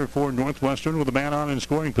plate here for Northwestern with a man on in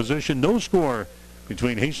scoring position. No score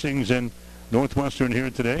between Hastings and Northwestern here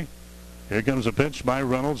today. Here comes a pitch by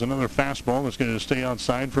Reynolds. Another fastball that's going to stay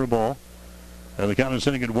outside for a ball. And the count is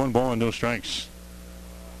sitting at 1 ball and no strikes.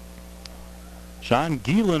 Sean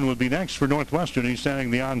Gielen would be next for Northwestern. He's standing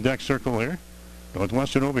in the on-deck circle here.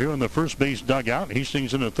 Northwestern over here on the first base dugout.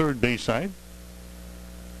 Hastings in the third base side.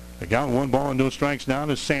 The count 1 ball and no strikes now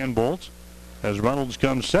to Sandbolt. As Reynolds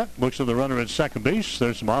comes set, looks at the runner at second base.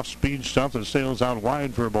 There's some off-speed stuff that sails out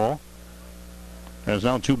wide for a ball. There's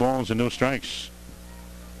now 2 balls and no strikes.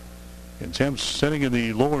 Attempts sitting in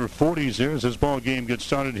the lower 40s here as this ball game gets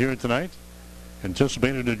started here tonight.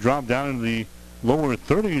 Anticipated to drop down into the lower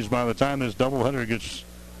 30s by the time this doubleheader gets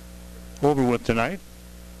over with tonight.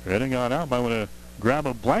 Heading on out, might want to grab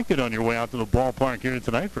a blanket on your way out to the ballpark here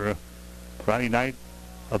tonight for a Friday night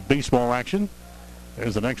of baseball action.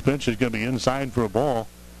 There's the next pitch. Is going to be inside for a ball.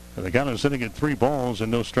 And the count is sitting at 3 balls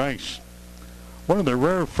and no strikes. One of the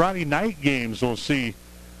rare Friday night games we'll see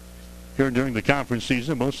here during the conference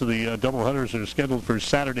season. Most of the doubleheaders are scheduled for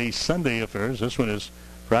Saturday, Sunday affairs. This one is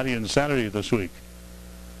Friday and Saturday this week.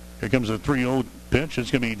 Here comes a 3-0 pitch.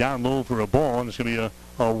 It's going to be down low for a ball, and it's going to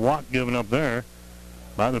be a walk given up there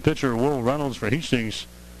by the pitcher, Will Reynolds, for Hastings.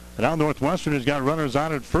 And now Northwestern has got runners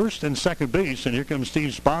on at first and second base, and here comes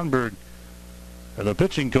Steve Sponberg, the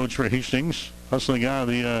pitching coach for Hastings, hustling out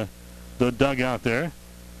of the dugout there.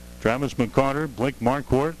 Travis McCarter, Blake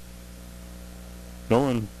Marquardt,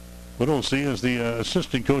 Nolan Whittlesey as the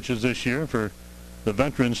assistant coaches this year for the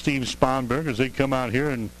veteran Steve Sponberg as they come out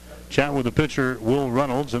here and chat with the pitcher Will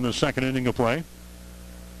Reynolds in the second inning of play.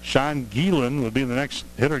 Sean Gielen would be the next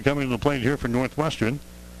hitter coming to the plate here for Northwestern.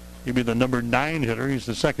 He'd be the number 9 hitter. He's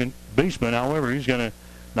the second baseman. However, he's got a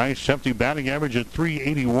nice hefty batting average at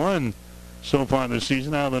 .381 so far this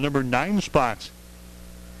season out of the number 9 spot.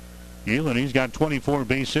 Gielen, he's got 24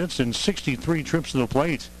 base hits and 63 trips to the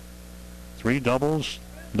plate. 3 doubles,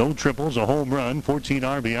 no triples, a home run, 14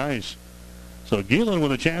 RBIs. So Gielen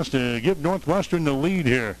with a chance to give Northwestern the lead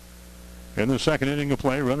here in the second inning of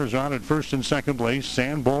play. Runners on at first and second base.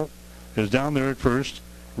 Sandbolt is down there at first.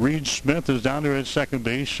 Reed Smith is down there at second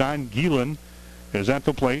base. Sean Gielen is at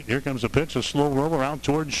the plate. Here comes a pitch, a slow roller out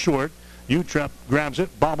towards short. Utrep grabs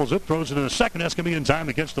it, bobbles it, throws it to the second. That's going to be in time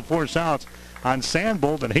to catch the force out on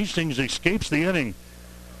Sandbolt, and Hastings escapes the inning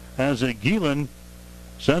as Gielen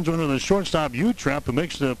sends one to the shortstop, Utrep, who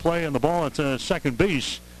makes the play on the ball at second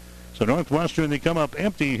base. So Northwestern, they come up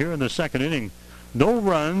empty here in the second inning. No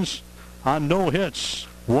runs on no hits.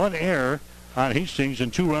 1 error on Hastings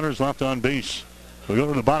and 2 runners left on base. We go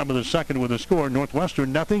to the bottom of the second with a score.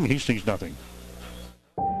 Northwestern nothing, Hastings nothing.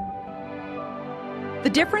 The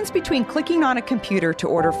difference between clicking on a computer to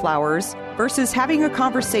order flowers versus having a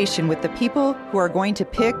conversation with the people who are going to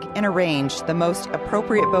pick and arrange the most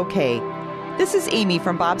appropriate bouquet. This is Amy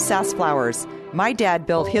from Bob Sass Flowers. My dad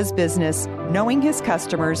built his business knowing his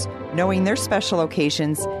customers, knowing their special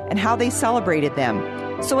occasions, and how they celebrated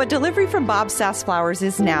them. So a delivery from Bob Sass Flowers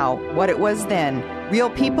is now what it was then. Real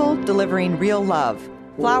people delivering real love.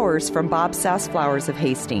 Flowers from Bob Sass Flowers of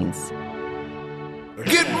Hastings.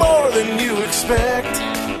 Get more than you expect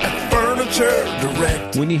at Furniture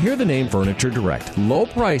Direct. When you hear the name Furniture Direct, low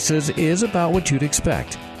prices is about what you'd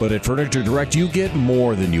expect. But at Furniture Direct, you get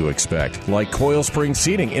more than you expect, like coil spring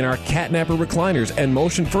seating in our catnapper recliners and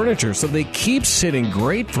motion furniture, so they keep sitting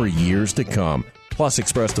great for years to come. Plus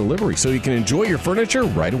express delivery, so you can enjoy your furniture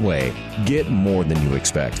right away. Get more than you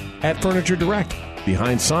expect at Furniture Direct,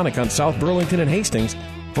 behind Sonic on South Burlington and Hastings,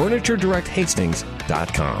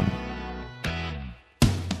 FurnitureDirectHastings.com.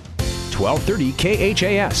 1230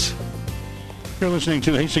 KHAS. You're listening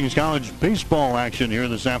to Hastings College baseball action here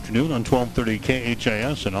this afternoon on 1230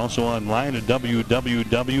 KHAS and also online at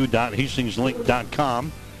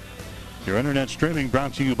www.hastingslink.com. Your internet streaming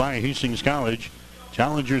brought to you by Hastings College.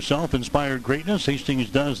 Challenge yourself, inspire greatness.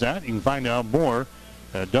 Hastings does that. You can find out more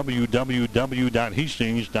at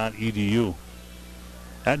www.hastings.edu.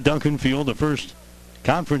 At Duncan Field, the first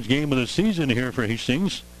conference game of the season here for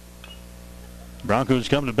Hastings. Broncos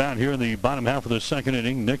come to bat here in the bottom half of the second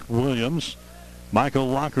inning. Nick Williams, Michael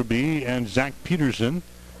Lockerbie, and Zach Peterson,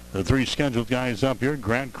 the 3 scheduled guys up here.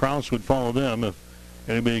 Grant Krause would follow them if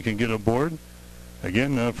anybody can get aboard.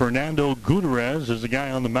 Again, Fernando Gutierrez is the guy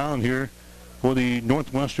on the mound here for the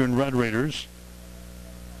Northwestern Red Raiders.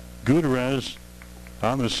 Gutierrez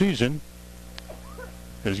on the season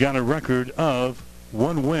has got a record of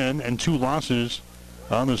 1 win and 2 losses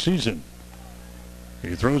on the season.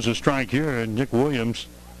 He throws a strike here, and Nick Williams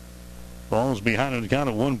falls behind on the count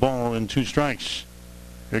of 1 ball and 2 strikes.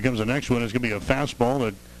 Here comes the next one. It's going to be a fastball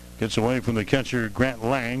that gets away from the catcher, Grant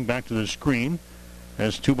Lang, back to the screen.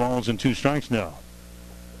 Has 2 balls and 2 strikes now.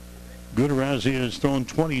 Gutierrez, he has thrown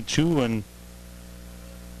 22 and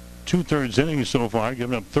 2/3 innings so far,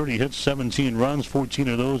 giving up 30 hits, 17 runs. 14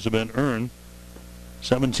 of those have been earned.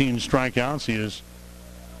 17 strikeouts. He has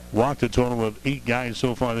walked a total of 8 guys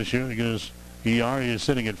so far this year. His ERA is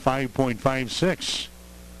sitting at 5.56.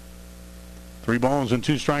 3 balls and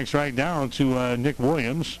 2 strikes right now to Nick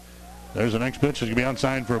Williams. There's the next pitch. He's going to be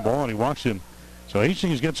outside for a ball, and he walks him. So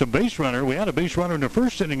Hastings gets a base runner. We had a base runner in the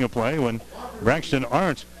first inning of play when Braxton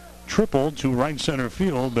Arndt tripled to right center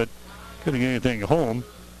field, but couldn't get anything home.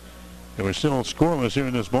 And we're still scoreless here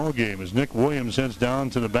in this ball game as Nick Williams heads down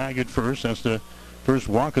to the bag at first. That's the first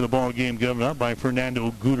walk of the ball game given up by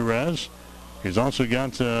Fernando Gutierrez. He's also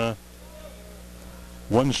got 1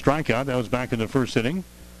 strikeout. That was back in the first inning.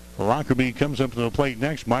 Lockerbie comes up to the plate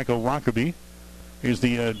next. Michael Lockerbie is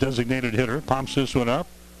the designated hitter. Pops this one up.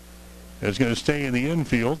 It's going to stay in the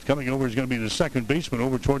infield. Coming over is going to be the second baseman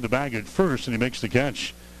over toward the bag at first, and he makes the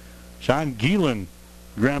catch. Sean Geelan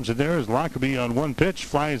grabs it there as Lockerbie on 1 pitch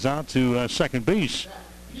flies out to second base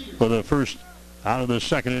for the first out of the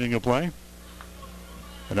second inning of play.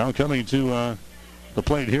 And now coming to the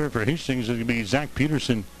plate here for Hastings is going to be Zach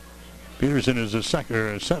Peterson. Peterson is a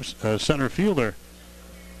center fielder.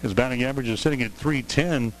 His batting average is sitting at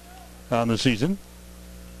 .310 on the season.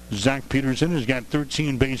 Zach Peterson has got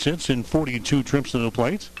 13 base hits and 42 trips to the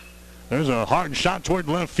plate. There's a hard shot toward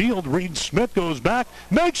left field. Reed Smith goes back,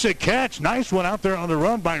 makes a catch. Nice one out there on the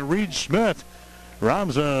run by Reed Smith.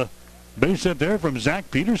 Robs a base hit there from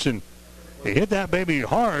Zach Peterson. He hit that baby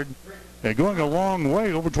hard. And going a long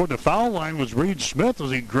way over toward the foul line was Reed Smith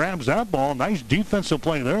as he grabs that ball. Nice defensive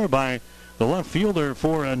play there by the left fielder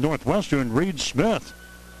for Northwestern, Reed Smith.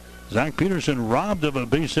 Zach Peterson robbed of a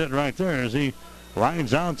base hit right there as he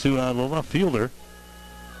lines out to the left fielder,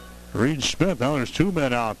 Reed Smith. Now there's 2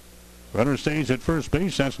 men out. Runner stays at first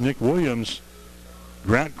base. That's Nick Williams.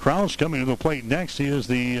 Grant Krause coming to the plate next. He is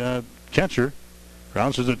the catcher.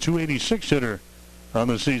 Krause is a .286 hitter on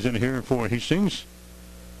the season here for Hastings.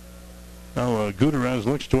 Now Gutierrez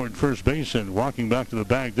looks toward first base, and walking back to the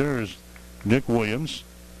bag there is Nick Williams.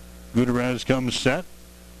 Gutierrez comes set,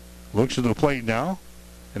 looks at the plate now,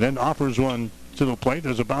 and then offers one to the plate.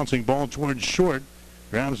 There's a bouncing ball towards short.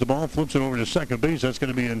 Grabs the ball, flips it over to second base. That's going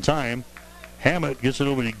to be in time. Hammett gets it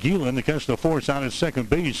over to Geelan to catch the force out at second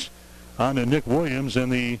base on to Nick Williams, and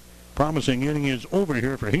the promising inning is over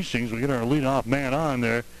here for Hastings. We get our leadoff man on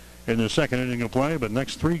there in the second inning of play, but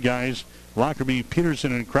next 3 guys, Lockerbie,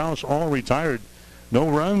 Peterson, and Krause, all retired. No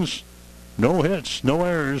runs, no hits, no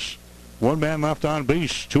errors. 1 man left on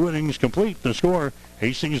base. 2 innings complete. The score,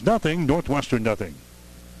 Hastings nothing, Northwestern nothing.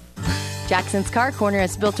 Jackson's Car Corner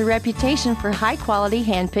has built a reputation for high-quality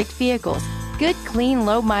hand-picked vehicles. Good, clean,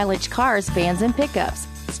 low-mileage cars, vans, and pickups.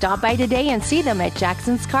 Stop by today and see them at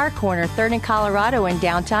Jackson's Car Corner, 3rd and Colorado in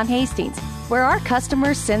downtown Hastings, where our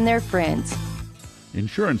customers send their friends.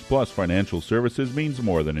 Insurance Plus Financial Services means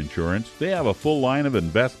more than insurance. They have a full line of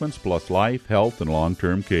investments plus life, health, and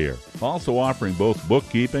long-term care. Also offering both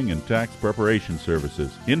bookkeeping and tax preparation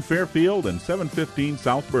services in Fairfield and 715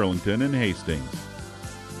 South Burlington in Hastings.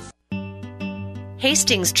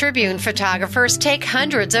 Hastings Tribune photographers take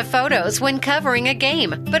hundreds of photos when covering a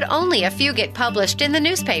game, but only a few get published in the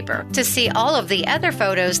newspaper. To see all of the other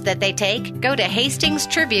photos that they take, go to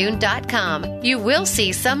hastingstribune.com. You will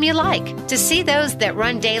see some you like. To see those that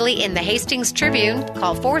run daily in the Hastings Tribune,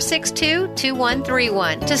 call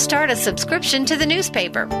 462-2131 to start a subscription to the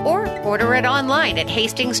newspaper, or order it online at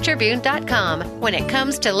hastingstribune.com. When it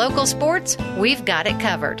comes to local sports, we've got it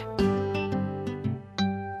covered.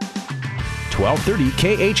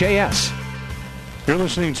 1230 KHAS. You're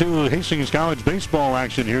listening to Hastings College baseball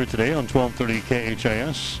action here today on 1230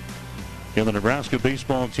 KHAS. In the Nebraska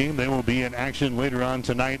baseball team, they will be in action later on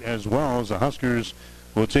tonight as well, as the Huskers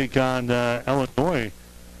will take on Illinois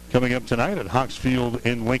coming up tonight at Hawks Field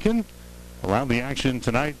in Lincoln. Around the action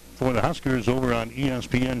tonight for the Huskers over on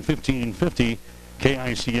ESPN 1550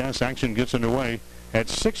 KICS. Action gets underway at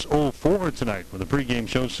 6:04 tonight with a pregame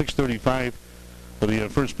show, 6:35 for the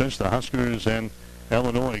first pitch. The Huskers and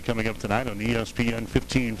Illinois coming up tonight on ESPN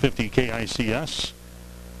 1550 KICS.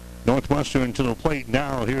 Northwestern to the plate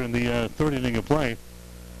now here in the third inning of play.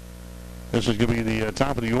 This is going to be the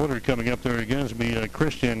top of the order coming up there again. It's going to be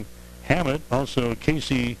Christian Hammett, also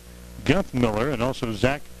Casey Guthmiller, and also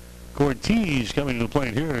Zach Cortez coming to the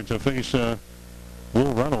plate here to face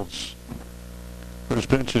Will Reynolds. First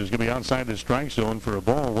pitch is going to be outside the strike zone for a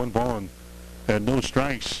ball, 1 ball and no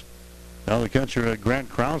strikes. Now the catcher, Grant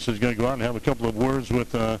Krause, is going to go out and have a couple of words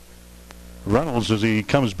with Reynolds as he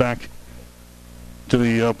comes back to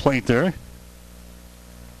the plate there.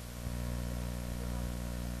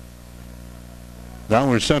 Now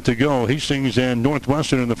we're set to go. Hastings and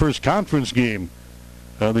Northwestern in the first conference game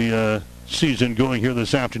of the season going here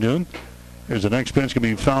this afternoon. There's the next pitch going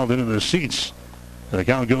to be fouled into the seats. And the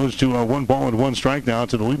count goes to 1 ball and 1 strike now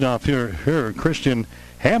to the leadoff here, Christian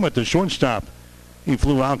Hammett, the shortstop. He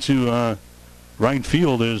flew out to right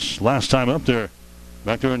field his last time up there.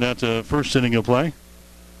 Back there in that first inning of play.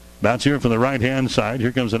 Bats here from the right-hand side.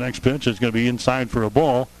 Here comes the next pitch. It's going to be inside for a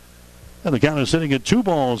ball. And the count is sitting at 2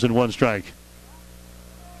 balls and 1 strike.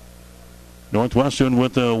 Northwestern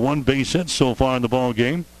with 1 base hit so far in the ball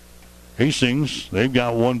game. Hastings, they've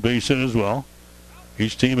got 1 base hit as well.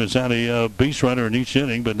 Each team has had a base runner in each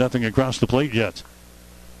inning, but nothing across the plate yet.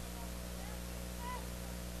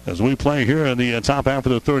 As we play here in the top half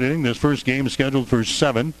of the 3rd inning, this first game is scheduled for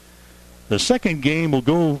 7. The second game will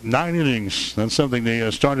go 9 innings. That's something they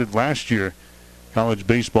started last year, college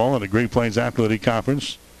baseball at the Great Plains Athletic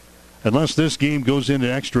Conference. Unless this game goes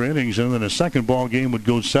into extra innings, and then the second ball game would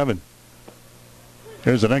go 7.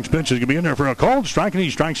 There's the next pitch. It's going to be in there for a called strike, and he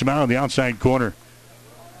strikes him out on the outside corner.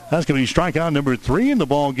 That's going to be strikeout number 3 in the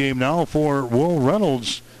ball game now for Will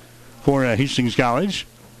Reynolds for Hastings College.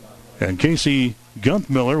 And Casey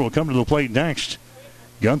Guntmiller will come to the plate next.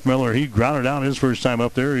 Guntmiller, he grounded out his first time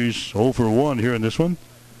up there. He's 0 for 1 here in this one.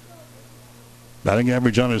 Batting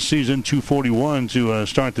average on his season, .241 to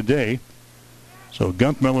start the day. So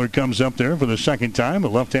Guntmiller comes up there for the second time. A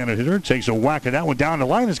left-handed hitter takes a whack at that one down the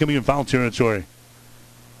line. It's going to be in foul territory.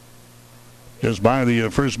 Just by the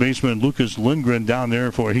first baseman, Lucas Lindgren, down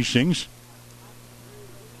there for Hastings.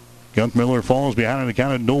 Guntmiller falls behind on the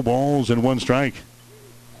count of no balls and 1 strike.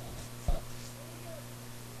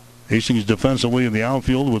 Hastings defensively in the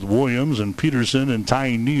outfield with Williams and Peterson and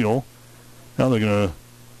Ty Neal. Now they're going to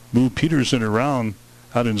move Peterson around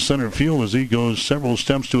out in center field as he goes several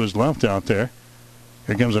steps to his left out there.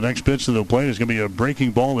 Here comes the next pitch to the plate. It's going to be a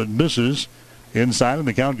breaking ball that misses inside, and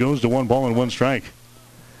the count goes to 1 ball and 1 strike.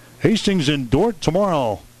 Hastings in Dordt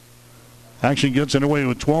tomorrow. Action gets underway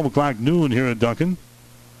with 12 o'clock noon here at Duncan.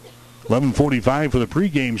 11:45 for the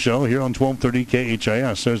pregame show here on 1230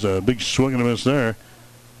 KHIS. There's a big swing and a miss there.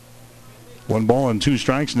 1 ball and 2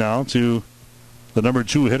 strikes now to the number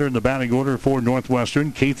 2 hitter in the batting order for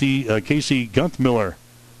Northwestern, Casey Guntmiller.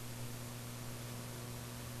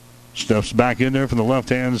 Steps back in there from the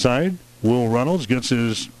left-hand side. Will Reynolds gets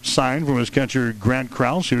his sign from his catcher, Grant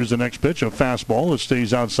Krause. Here's the next pitch, a fastball. It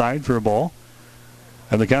stays outside for a ball.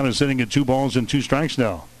 And the count is sitting at 2 balls and 2 strikes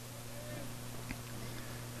now.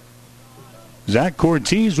 Zach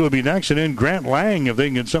Cortez will be next, and then Grant Lang if they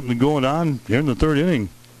can get something going on here in the 3rd inning.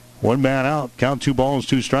 1 man out, count 2 balls,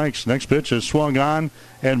 2 strikes. Next pitch is swung on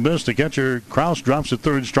and missed. The catcher, Krause, drops the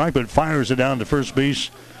 3rd strike, but fires it down to first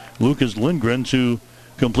base. Lucas Lindgren to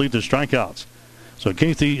complete the strikeouts. So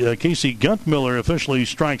Casey Guntmiller officially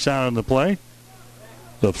strikes out in the play.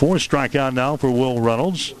 The 4th strikeout now for Will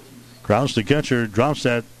Reynolds. Krause, the catcher, drops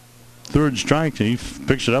that 3rd strike. He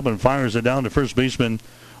picks it up and fires it down to first baseman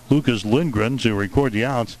Lucas Lindgren to record the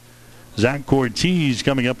out. Zach Cortez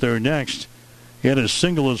coming up there next. He had a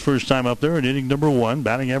single his first time up there in inning number 1.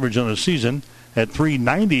 Batting average on the season at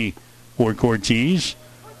 .390 for Cortez.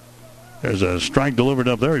 There's a strike delivered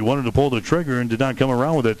up there. He wanted to pull the trigger and did not come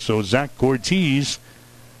around with it. So Zach Cortez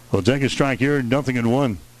will take a strike here,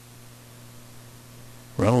 0-1.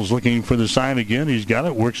 Reynolds looking for the sign again. He's got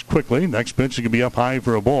it. Works quickly. Next pitch is going to be up high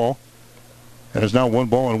for a ball. And it's now 1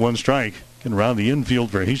 ball and 1 strike. Getting around the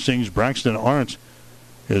infield for Hastings. Braxton Arndt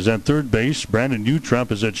is at 3rd base. Brandon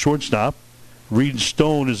Utrep is at shortstop. Reed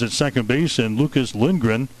Stone is at second base. And Lucas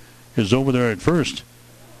Lindgren is over there at first.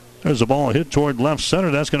 There's a ball hit toward left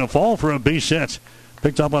center. That's going to fall for a base hit.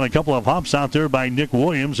 Picked up on a couple of hops out there by Nick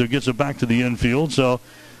Williams, who gets it back to the infield. So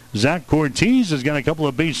Zach Cortez has got a couple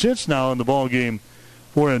of base hits now in the ball game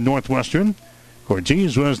for Northwestern.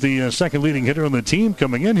 Cortez was the second leading hitter on the team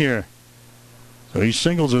coming in here. So he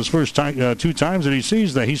singles his first time, 2 times that he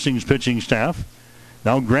sees the Hastings pitching staff.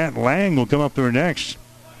 Now Grant Lang will come up there next.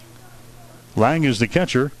 Lang is the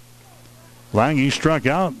catcher. Lang, he struck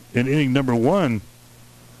out in inning number 1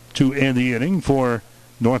 to end the inning for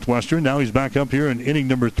Northwestern. Now he's back up here in inning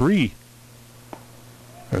number 3.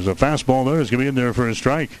 There's a fastball there. It's going to be in there for a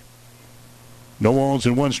strike. No balls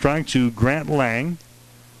and 1 strike to Grant Lang.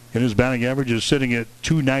 And his batting average is sitting at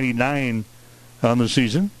 .299 on the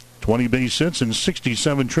season. 20 base hits and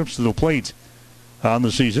 67 trips to the plate on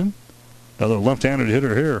the season. Another left-handed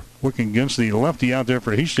hitter here working against the lefty out there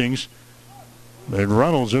for Hastings. And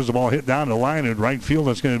Reynolds, there's the ball hit down the line in right field.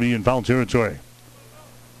 That's going to be in foul territory.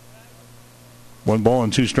 1 ball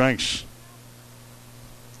and 2 strikes.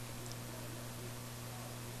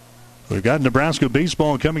 We've got Nebraska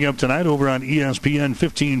baseball coming up tonight over on ESPN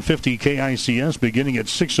 1550 KICS beginning at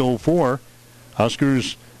 6:04.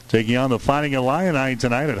 Huskers taking on the Fighting Illini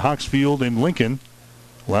tonight at Hawks Field in Lincoln.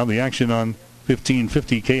 We'll have the action on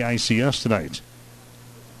 1550 KICS tonight.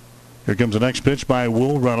 Here comes the next pitch by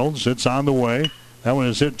Will Reynolds. It's on the way. That one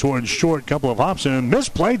is hit towards short. Couple of hops and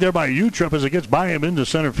misplayed there by Utrip as it gets by him into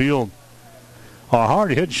center field. A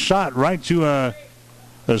hard hit shot right to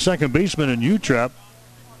the second baseman in Utrip.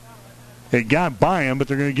 It got by him, but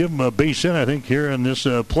they're going to give him a base hit, I think, here in this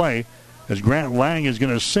play, as Grant Lang is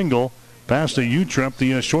going to single past the Utrip,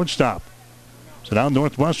 the shortstop. So now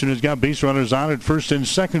Northwestern has got base runners on at first and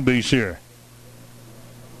second base here.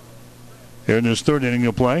 Here in this third inning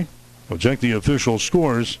of play, we'll check the official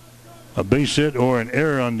scores. A base hit or an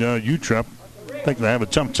error on Utrip. I think they have a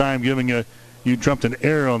tough time giving Utrip an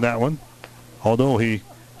error on that one. Although he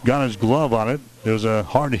got his glove on it, it was a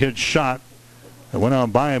hard hit shot that went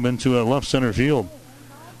on by him into left center field.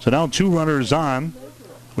 So now 2 runners on.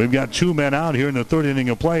 We've got 2 men out here in the third inning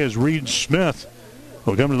of play as Reed Smith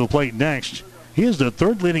will come to the plate next. He is the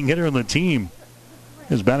third leading hitter on the team.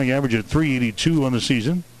 His batting average at .382 on the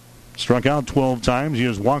season. Struck out 12 times. He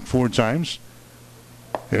has walked 4 times.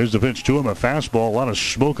 Here's the pitch to him, a fastball. A lot of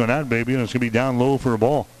smoke on that baby, and it's going to be down low for a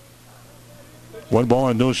ball. 1 ball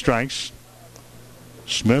and no strikes.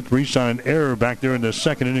 Smith reached on an error back there in the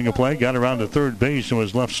second inning of play. Got around to third base and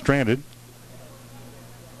was left stranded.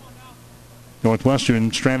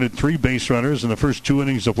 Northwestern stranded 3 base runners in the first 2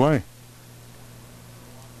 innings of play.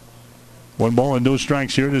 1 ball and no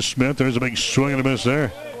strikes here to Smith. There's a big swing and a miss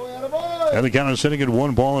there. And the count is sitting at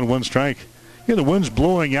 1 ball and 1 strike. Yeah, the wind's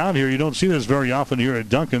blowing out here. You don't see this very often here at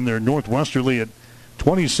Duncan. They're northwesterly at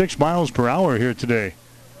 26 miles per hour here today.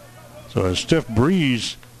 So a stiff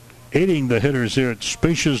breeze aiding the hitters here at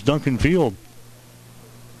spacious Duncan Field.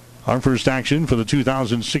 Our first action for the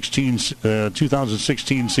 2016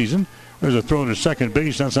 season. There's a throw to second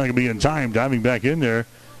base. That's not going to be in time. Diving back in there,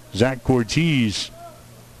 Zach Cortez.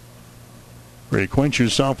 Reacquaint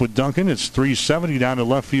yourself with Duncan. It's 370 down the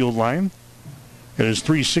left field line. It is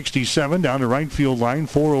 367 down the right field line.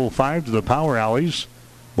 405 to the power alleys,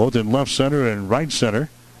 both in left center and right center.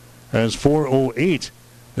 As 408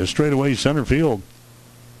 the straightaway center field.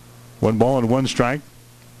 1 ball and 1 strike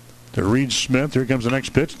to Reed Smith. Here comes the next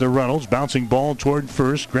pitch to Reynolds. Bouncing ball toward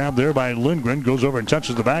first. Grabbed there by Lindgren. Goes over and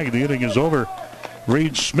touches the bag. The inning is over.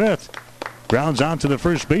 Reed Smith grounds out to the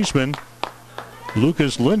first baseman,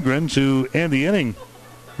 Lucas Lindgren, to end the inning.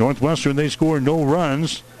 Northwestern, they score no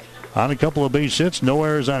runs on a couple of base hits. No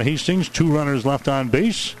errors on Hastings. 2 runners left on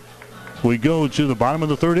base. We go to the bottom of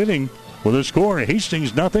the third inning with a score: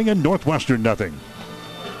 Hastings nothing and Northwestern nothing.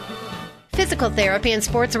 Physical Therapy and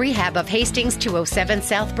Sports Rehab of Hastings, 207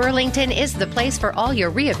 South Burlington, is the place for all your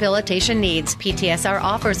rehabilitation needs. PTSR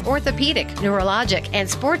offers orthopedic, neurologic, and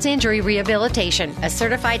sports injury rehabilitation. A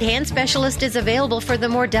certified hand specialist is available for the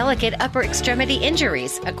more delicate upper extremity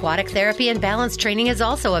injuries. Aquatic therapy and balance training is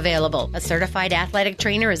also available. A certified athletic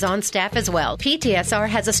trainer is on staff as well. PTSR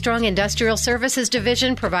has a strong industrial services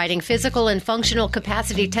division providing physical and functional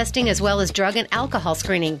capacity testing as well as drug and alcohol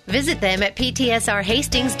screening. Visit them at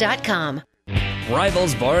ptsrhastings.com.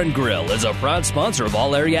 Rivals Bar and Grill is a proud sponsor of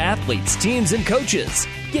all area athletes, teams, and coaches.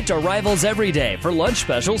 Get to Rivals every day for lunch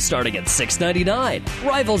specials starting at $6.99.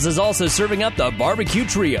 Rivals is also serving up the barbecue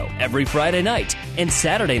trio every Friday night, and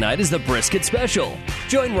Saturday night is the brisket special.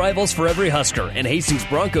 Join Rivals for every Husker and Hastings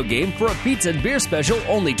Bronco game for a pizza and beer special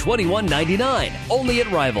only $21.99. Only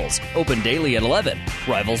at Rivals. Open daily at 11.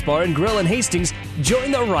 Rivals Bar and Grill in Hastings.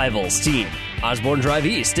 Join the Rivals team. Osborne Drive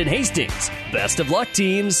East in Hastings. Best of luck,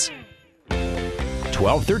 teams.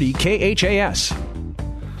 1230 KHAS.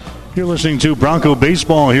 You're listening to Bronco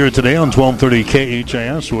Baseball here today on 1230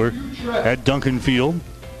 KHAS. We're at Duncan Field.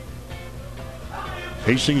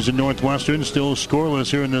 Hastings and Northwestern still scoreless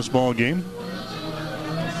here in this ball game.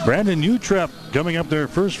 Brandon Utrep coming up there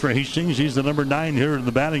first for Hastings. He's the number 9 hitter in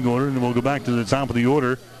the batting order, and we'll go back to the top of the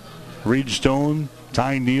order. Reed Stone,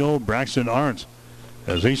 Ty Neal, Braxton Arndt.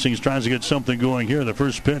 As Hastings tries to get something going here, the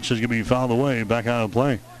first pitch is going to be fouled away, back out of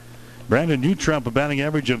play. Brandon Utrep, a batting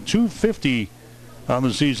average of .250 on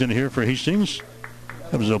the season here for Hastings.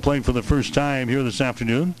 That was playing for the first time here this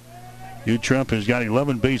afternoon. Utrep has got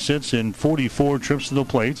 11 base hits in 44 trips to the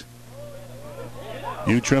plate.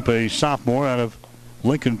 Utrep, a sophomore out of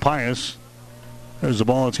Lincoln Pius. There's the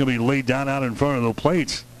ball that's going to be laid down out in front of the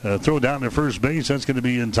plate. Throw down to first base. That's going to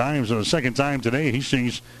be in time. So the second time today,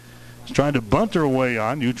 Hastings is trying to bunt her way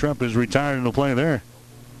on. Utrep is retired in the play there.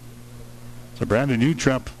 So Brandon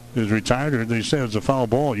Utrep is retired, or they say it's a foul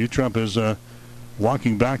ball. Utrep is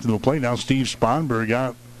walking back to the plate. Now Steve Sponberg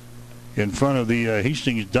out in front of the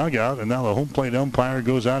Hastings dugout, and now the home plate umpire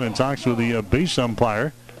goes out and talks with the base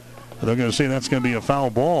umpire. They're going to say that's going to be a foul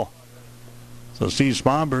ball. So Steve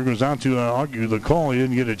Sponberg was out to argue the call. He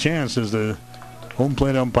didn't get a chance as the home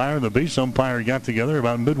plate umpire and the base umpire got together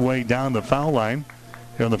about midway down the foul line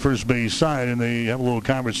here on the first base side, and they have a little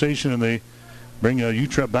conversation, and they bring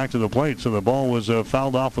Utrep back to the plate. So the ball was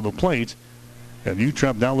fouled off of the plate, and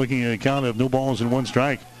Utrep now looking at a count of no balls and 1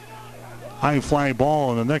 strike. High fly ball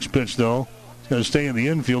on the next pitch, though. It's going to stay in the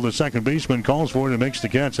infield. The second baseman calls for it and makes the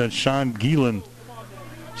catch. That's Sean Gielan.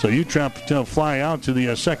 So Utrep to fly out to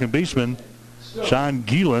the second baseman, Sean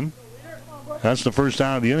Gielan. That's the first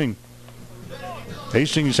out of the inning.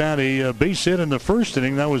 Hastings had a base hit in the first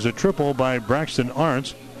inning. That was a triple by Braxton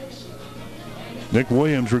Arndt. Nick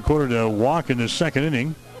Williams recorded a walk in the second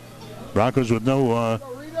inning. Broncos with no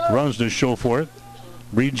runs to show for it.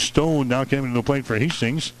 Reed Stone now coming to the plate for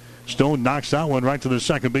Hastings. Stone knocks that one right to the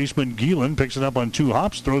second baseman. Gielan picks it up on 2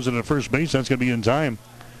 hops, throws it at first base. That's going to be in time.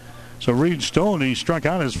 So Reed Stone, he struck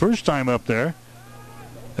out his first time up there.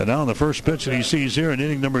 And now the first pitch that he sees here in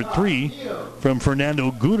inning number 3 from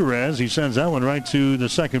Fernando Gutierrez. He sends that one right to the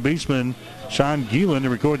second baseman, Sean Gielan, to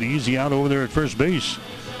record the easy out over there at first base.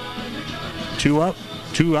 2 up,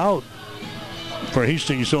 2 out for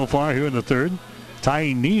Hastings so far here in the third.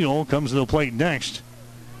 Ty Neal comes to the plate next.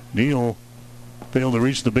 Neal failed to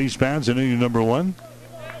reach the base paths in inning number 1.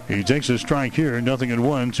 He takes a strike here,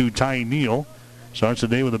 0-1 to Ty Neal. Starts the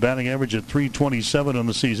day with a batting average at .327 on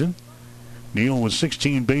the season. Neal with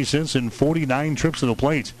 16 base hits and 49 trips to the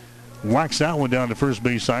plate. Whacks that one down to first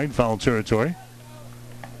base side, foul territory.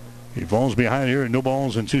 He falls behind here, no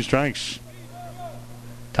balls and 2 strikes.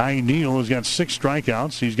 Ty Neal has got 6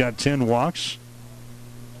 strikeouts. He's got 10 walks,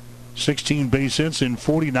 16 base hits and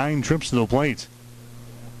 49 trips to the plate.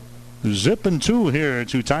 Zip and 2 here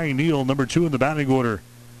to Ty Neal, number 2 in the batting order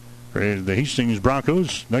for the Hastings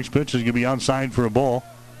Broncos. Next pitch is going to be outside for a ball.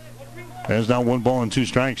 There's now 1 ball and 2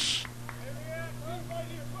 strikes.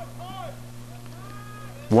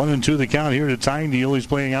 1-2 the count here to Ty Neal. He's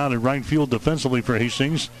playing out in right field defensively for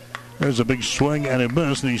Hastings. There's a big swing and a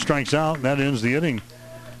miss, and he strikes out, and that ends the inning.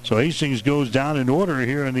 So Hastings goes down in order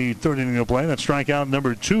here in the third inning of play. That's strikeout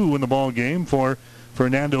number 2 in the ball game for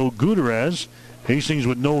Fernando Gutierrez. Hastings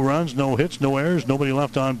with no runs, no hits, no errors, nobody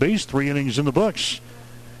left on base. 3 innings in the books.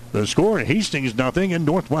 The score, Hastings nothing and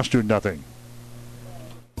Northwestern nothing.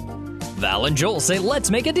 Val and Joel say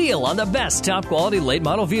let's make a deal on the best top-quality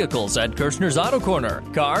late-model vehicles at Kirshner's Auto Corner.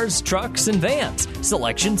 Cars, trucks, and vans.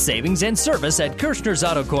 Selection, savings, and service at Kirshner's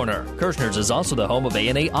Auto Corner. Kirshner's is also the home of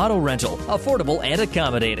A&A Auto Rental, affordable and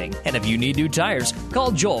accommodating. And if you need new tires,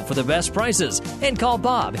 call Joel for the best prices. And call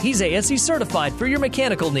Bob. He's ASE certified for your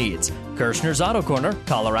mechanical needs. Kirshner's Auto Corner,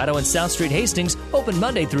 Colorado and South Street, Hastings, open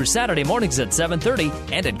Monday through Saturday mornings at 7:30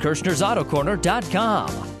 and at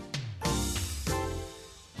Kirshner'sAutoCorner.com.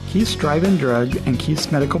 Keith's Drive-In Drug and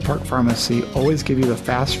Keith's Medical Park Pharmacy always give you the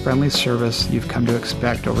fast, friendly service you've come to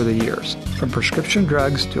expect over the years. From prescription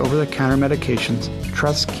drugs to over-the-counter medications,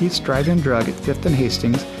 trust Keith's Drive-In Drug at 5th and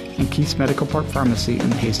Hastings and Keith's Medical Park Pharmacy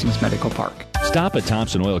in Hastings Medical Park. Stop at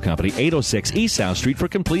Thompson Oil Company, 806 East South Street for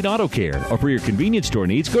complete auto care. Or for your convenience store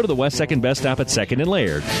needs, go to the West 2nd Best Stop at 2nd and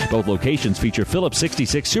Laird. Both locations feature Phillips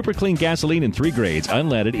 66 Super Clean gasoline in 3 grades,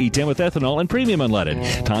 unleaded, E10 with ethanol, and premium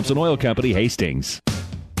unleaded. Thompson Oil Company, Hastings.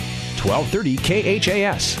 1230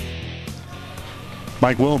 KHAS.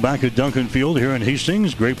 Mike Will back at Duncan Field here in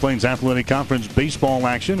Hastings. Great Plains Athletic Conference baseball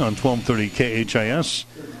action on 1230 KHAS.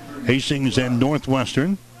 Hastings and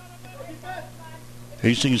Northwestern.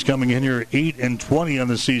 Hastings coming in here 8-20 on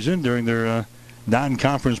the season during their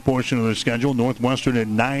non-conference portion of their schedule. Northwestern at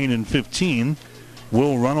 9-15.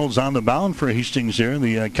 Will Reynolds on the mound for Hastings here in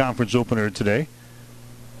the conference opener today.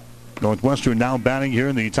 Northwestern now batting here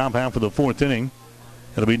in the top half of the 4th inning.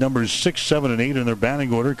 It'll be numbers 6, 7, and 8 in their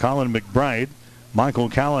batting order. Colin McBride, Michael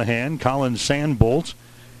Callahan, Colin Sandbolt.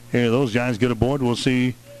 Here, those guys get aboard. We'll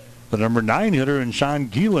see the number 9 hitter and Sean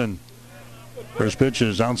Gielan. First pitch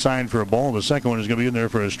is outside for a ball. The second one is going to be in there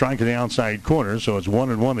for a strike in the outside corner. So it's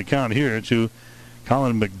 1-1 the count here to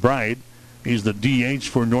Colin McBride. He's the DH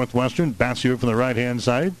for Northwestern. Bats here from the right-hand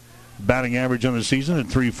side. Batting average on the season at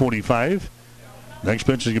 .345. Next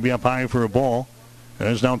pitch is going to be up high for a ball.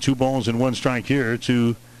 There's now 2 balls and 1 strike here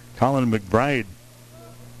to Colin McBride.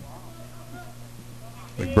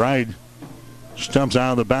 McBride stumps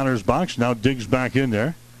out of the batter's box, now digs back in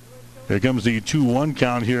there. Here comes the 2-1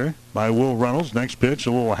 count here by Will Reynolds. Next pitch,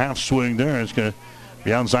 a little half swing there. It's going to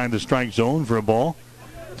be outside the strike zone for a ball.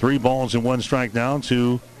 3 balls and 1 strike now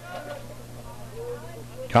to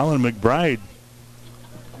Colin McBride.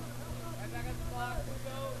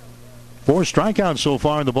 4 strikeouts so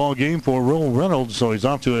far in the ball game for Will Reynolds, so he's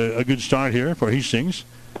off to a good start here for Hastings.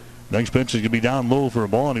 Next pitch is going to be down low for a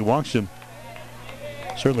ball, and he walks him.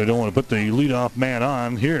 Certainly don't want to put the leadoff man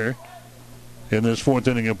on here in this fourth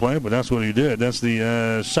inning of play, but that's what he did. That's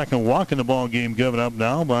the second walk in the ball game given up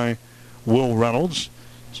now by Will Reynolds.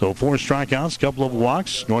 So 4 strikeouts, couple of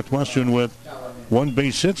walks. Northwestern with 1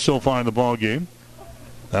 base hit so far in the ball game.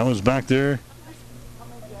 That was back there.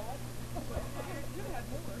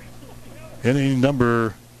 Inning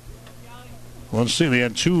number, let's see, they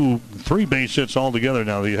had 3 base hits altogether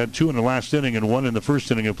now. They had 2 in the last inning and 1 in the first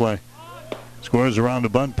inning of play. Squares around the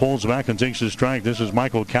bunt, pulls back and takes a strike. This is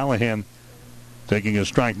Michael Callahan taking a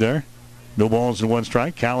strike there. No balls and 1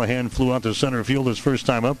 strike. Callahan flew out to center field his first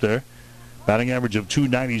time up there. Batting average of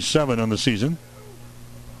 .297 on the season.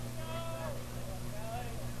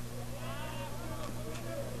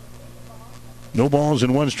 No balls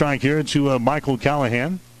and 1 strike here to Michael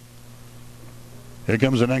Callahan. Here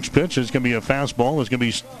comes the next pitch. It's going to be a fastball. It's going to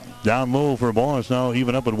be down low for a ball. It's now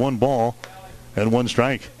even up at 1 ball and 1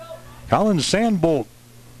 strike. Colin Sandbolt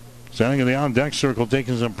standing in the on-deck circle,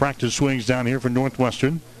 taking some practice swings down here for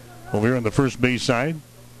Northwestern. Over here on the first base side.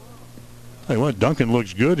 Tell you what, Duncan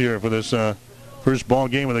looks good here for this first ball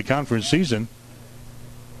game of the conference season.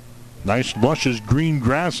 Nice luscious green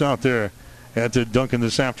grass out there at Duncan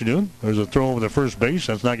this afternoon. There's a throw over the first base.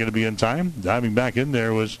 That's not going to be in time. Diving back in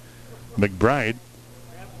there was McBride.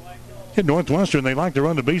 At Northwestern, they like to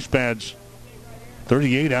run the base pads.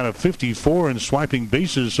 38 out of 54 in swiping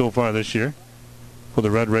bases so far this year for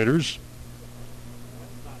the Red Raiders.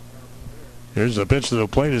 Here's the pitch to the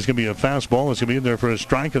plate. It's going to be a fastball. It's going to be in there for a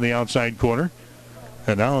strike in the outside corner.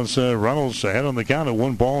 And now it's Reynolds ahead on the count at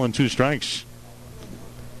 1 ball and 2 strikes.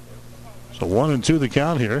 So 1-2 the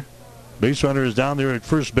count here. Base runner is down there at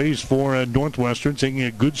first base for Northwestern, taking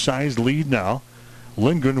a good-sized lead now.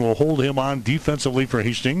 Lindgren will hold him on defensively for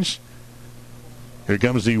Hastings. Here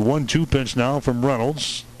comes the 1-2 pitch now from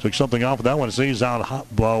Reynolds. Took something off of that one. It stays out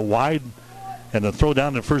wide. And the throw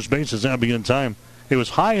down to first base is going to be in time. It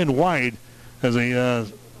was high and wide as a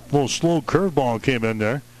little slow curveball came in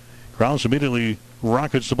there. Krause immediately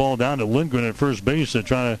rockets the ball down to Lindgren at first base to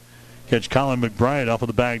try to catch Colin McBride off of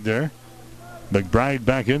the bag there. McBride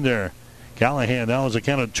back in there. Callahan now has a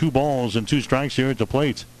count of 2 balls and 2 strikes here at the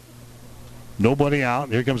plate. Nobody out.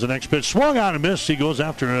 Here comes the next pitch. Swung out and missed. He goes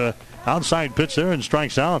after an outside pitch there and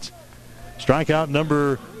strikes out. Strikeout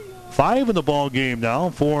number 5 in the ball game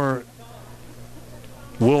now for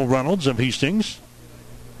Will Reynolds of Hastings.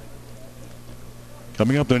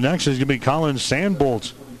 Coming up there next is going to be Colin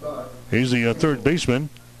Sandbolt. He's the third baseman.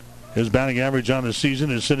 His batting average on the season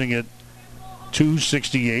is sitting at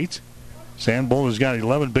 .268. Sandbolt has got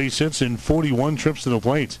 11 base hits and 41 trips to the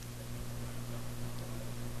plate.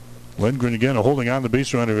 Lindgren again holding on the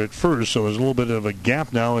base runner at first, so there's a little bit of a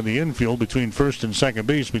gap now in the infield between first and second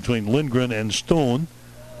base between Lindgren and Stone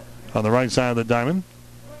on the right side of the diamond.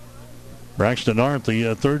 Braxton Arndt,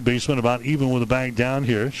 the third baseman, about even with the bag down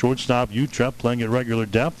here. Shortstop Utrecht playing at regular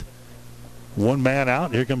depth. 1 man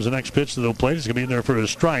out. Here comes the next pitch to the plate. It's going to be in there for a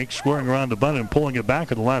strike. Squaring around the bunt and pulling it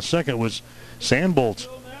back at the last second was Sandbolt.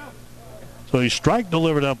 So a strike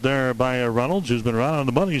delivered up there by Reynolds, who's been right on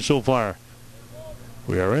the money so far.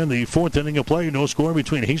 We are in the 4th inning of play. No score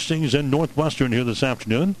between Hastings and Northwestern here this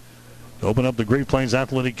afternoon to open up the Great Plains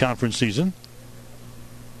Athletic Conference season.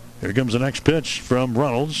 Here comes the next pitch from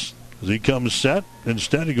Reynolds. As he comes set,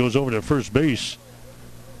 instead he goes over to first base.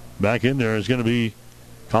 Back in there is going to be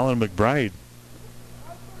Colin McBride.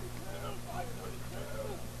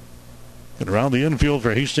 And around the infield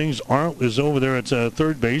for Hastings, Arndt is over there at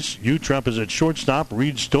third base. Utrecht is at shortstop.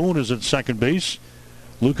 Reed Stone is at second base.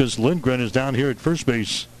 Lucas Lindgren is down here at first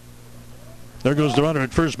base. There goes the runner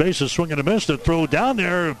at first base. A swing and a miss. To throw down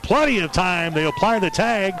there. Plenty of time. They apply the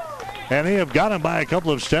tag, and they have got him by a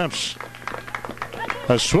couple of steps.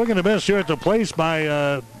 A swing and a miss here at the place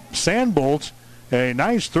by Sandbolt. A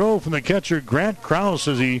nice throw from the catcher, Grant Krause,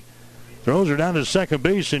 as he throws her down to second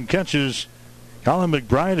base and catches Colin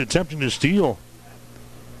McBride attempting to steal.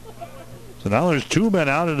 So now there's 2 men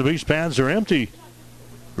out and the base pads are empty.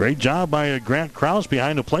 Great job by Grant Krause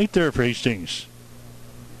behind the plate there for Hastings.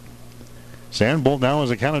 Sandbolt now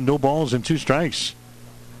has a count of no balls and 2 strikes.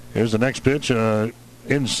 Here's the next pitch.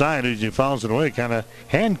 Inside as he fouls it away. Kind of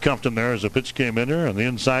handcuffed him there as the pitch came in there on the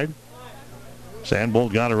inside.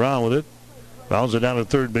 Sandbolt got around with it. Fouls it down to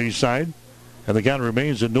third base side. And the count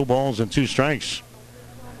remains at no balls and 2 strikes.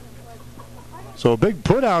 So a big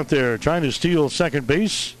put out there trying to steal second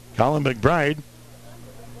base. Colin McBride.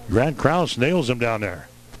 Grant Krause nails him down there.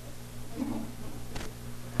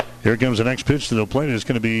 Here comes the next pitch to the plate. It's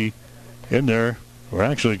going to be in there. Or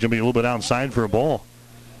actually it's going to be a little bit outside for a ball.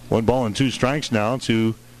 1 ball and 2 strikes now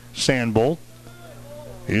to Sandbolt.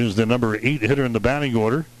 He is the number 8 hitter in the batting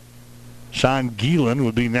order. Sean Gielan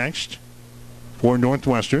would be next for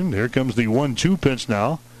Northwestern. Here comes the 1-2 pitch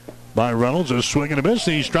now by Reynolds. A swing and a miss,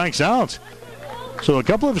 and he strikes out. So a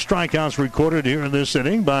couple of strikeouts recorded here in this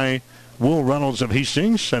inning by Will Reynolds of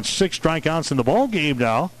Hastings. That's 6 strikeouts in the ball game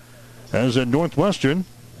now, as Northwestern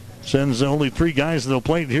sends only 3 guys to the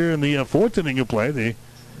plate here in the 4th inning of play. They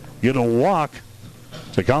get a walk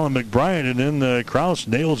to Colin McBride, and then Krause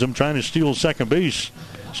nails him trying to steal second base.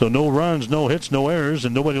 So no runs, no hits, no errors,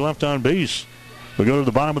 and nobody left on base. We go to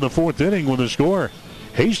the bottom of the 4th inning with a score.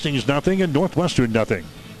 Hastings nothing and Northwestern nothing.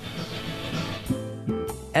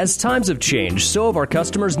 As times have changed, so have our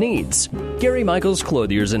customers' needs. Gary Michaels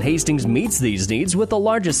Clothiers in Hastings meets these needs with the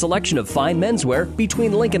largest selection of fine menswear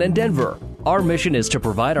between Lincoln and Denver. Our mission is to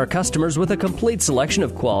provide our customers with a complete selection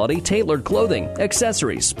of quality, tailored clothing,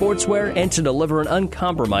 accessories, sportswear, and to deliver an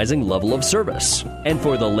uncompromising level of service. And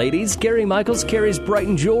for the ladies, Gary Michaels carries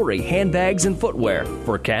Brighton jewelry, handbags, and footwear.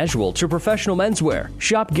 For casual to professional menswear,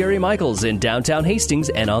 shop Gary Michaels in downtown Hastings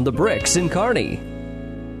and on the Bricks in Kearney.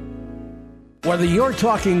 Whether you're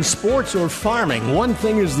talking sports or farming, one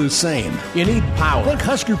thing is the same. You need power. Think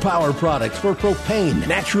Husker Power products for propane,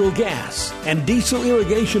 natural gas, and diesel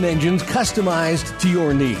irrigation engines customized to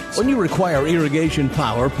your needs. When you require irrigation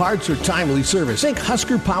power, parts, or timely service, think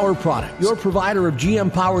Husker Power products, your provider of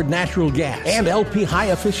GM-powered natural gas and LP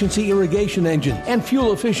high-efficiency irrigation engine and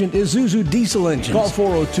fuel-efficient Isuzu diesel engines. Call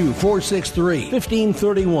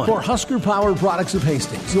 402-463-1531 for Husker Power products of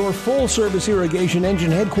Hastings, your full-service irrigation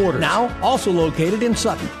engine headquarters. Now, also located in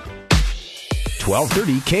Sutton.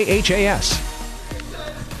 1230 KHAS.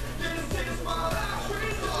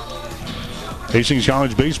 Hastings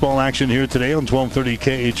College baseball action here today on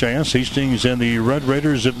 1230 KHAS. Hastings and the Red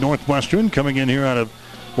Raiders of Northwestern coming in here out of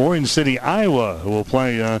Orange City, Iowa, who will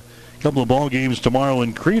play a couple of ball games tomorrow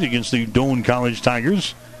in Crete against the Doane College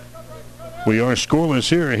Tigers. We are scoreless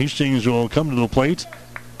here. Hastings will come to the plate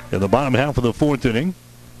in the bottom half of the 4th inning.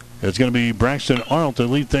 It's going to be Braxton Arnold to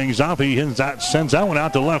lead things off. He sends that one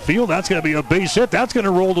out to left field. That's going to be a base hit. That's going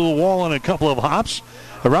to roll to the wall on a couple of hops.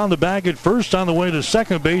 Around the bag at first, on the way to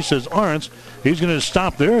second base is Arntz. He's going to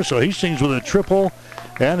stop there. So Hastings with a triple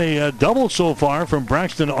and a double so far from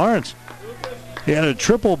Braxton Arntz. He had a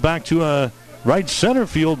triple back to right center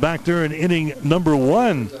field back there in inning number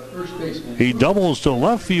 1. He doubles to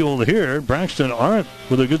left field here. Braxton Arntz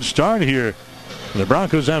with a good start here. The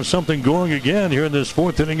Broncos have something going again here in this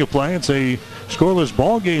 4th inning of play. It's a scoreless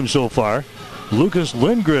ball game so far. Lucas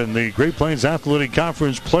Lindgren, the Great Plains Athletic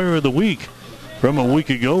Conference Player of the Week from a week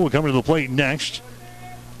ago, will come to the plate next.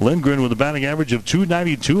 Lindgren with a batting average of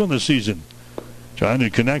 .292 on the season. Trying to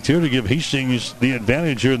connect here to give Hastings the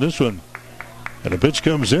advantage here in this one. And a pitch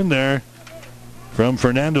comes in there from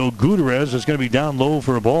Fernando Gutierrez. It's going to be down low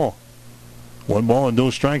for a ball. 1 ball and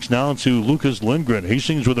no strikes now to Lucas Lindgren.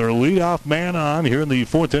 Hastings with their leadoff man on here in the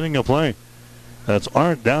 4th inning of play. That's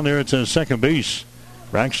Arndt down there at second base.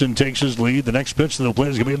 Braxton takes his lead. The next pitch to the plate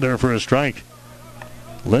is going to be in there for a strike.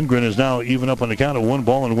 Lindgren is now even up on the count of 1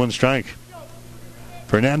 ball and 1 strike.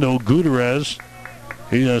 Fernando Gutierrez,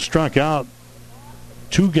 he has struck out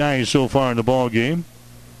 2 guys so far in the ball game.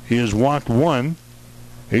 He has walked 1.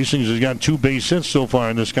 Hastings has got 2 base hits so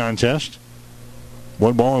far in this contest.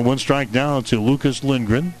 1 ball and 1 strike now to Lucas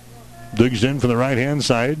Lindgren. Digs in for the right-hand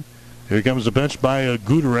side. Here comes the pitch by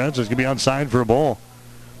Gutierrez. It's going to be outside for a ball.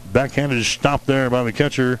 Backhand is stopped there by the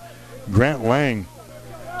catcher, Grant Lang.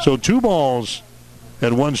 So 2 balls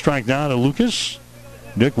and 1 strike now to Lucas.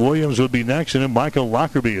 Nick Williams would be next, and then Michael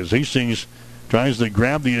Lockerbie as Hastings tries to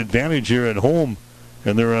grab the advantage here at home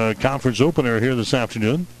in their conference opener here this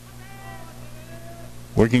afternoon.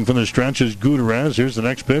 Working from the stretch is Gutierrez. Here's the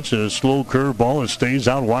next pitch. A slow curve ball. It stays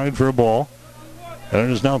out wide for a ball. And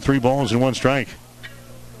it is now 3 balls and 1 strike.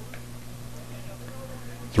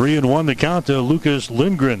 3-1 the count to Lucas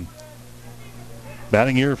Lindgren.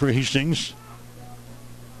 Batting here for Hastings.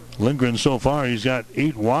 Lindgren so far, he's got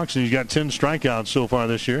 8 walks and he's got 10 strikeouts so far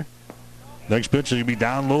this year. Next pitch is going to be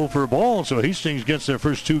down low for a ball. So Hastings gets their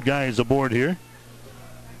first 2 guys aboard here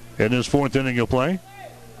in this 4th inning of play.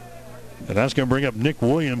 And that's going to bring up Nick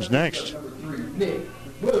Williams next.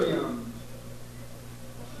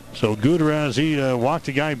 So Gutierrez, he walked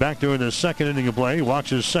a guy back there in the 2nd inning of play. He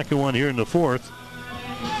walks his 2nd one here in the 4th.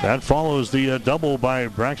 That follows the double by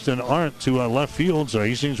Braxton Arndt to left field. So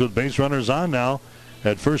Hastings with base runners on now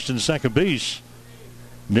at 1st and 2nd base.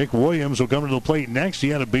 Nick Williams will come to the plate next. He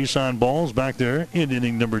had a base on balls back there in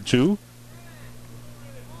inning number 2.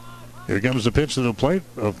 Here comes the pitch to the plate.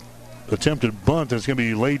 Attempted bunt that's going to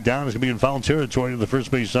be laid down. It's going to be in foul territory to the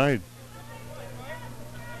first base side.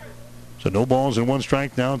 So no balls and 1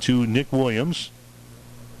 strike now to Nick Williams.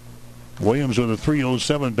 Williams with a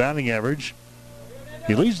 .307 batting average.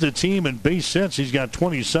 He leads the team in base hits. He's got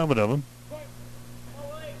 27 of them.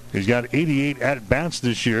 He's got 88 at-bats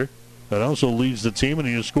this year. That also leads the team, and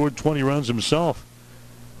he has scored 20 runs himself,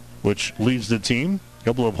 which leads the team. A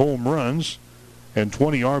couple of home runs and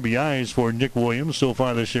 20 RBIs for Nick Williams so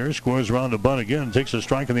far this year. Scores around the bunt again, takes a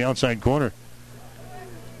strike in the outside corner.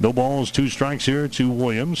 No balls, 2 strikes here to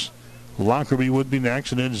Williams. Lockerbie would be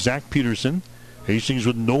next, and then Zach Peterson. Hastings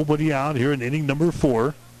with nobody out here in inning number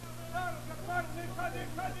 4.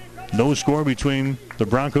 No score between the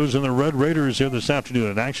Broncos and the Red Raiders here this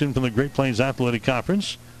afternoon. In action from the Great Plains Athletic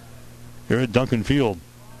Conference here at Duncan Field.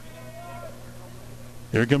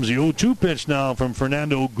 Here comes the 0-2 pitch now from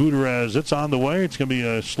Fernando Gutierrez. It's on the way. It's going to be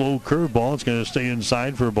a slow curveball. It's going to stay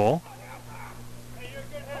inside for a ball.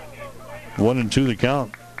 1-2 the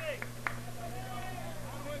count.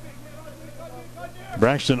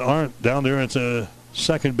 Braxton Arndt down there at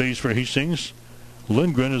second base for Hastings.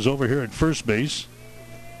 Lindgren is over here at first base.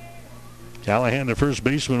 Callahan, the first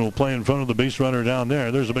baseman, will play in front of the base runner down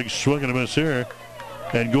there. There's a big swing and a miss here.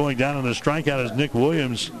 And going down on the strikeout is Nick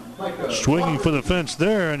Williams, swinging for the fence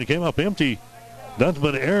there, and it came up empty. Nothing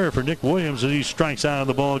but error for Nick Williams as he strikes out of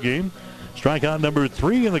the ball game. Strikeout number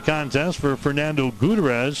 3 in the contest for Fernando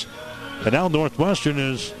Gutierrez. And now Northwestern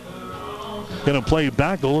is going to play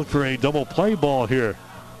back to look for a double play ball here.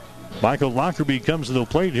 Michael Lockerbie comes to the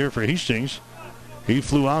plate here for Hastings. He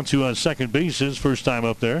flew out to second base his first time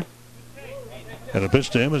up there. And a pitch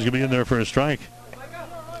to him is going to be in there for a strike.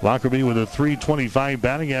 Lockerbie with a .325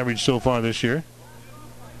 batting average so far this year.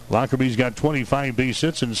 Lockerbie's got 25 base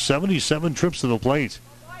hits and 77 trips to the plate.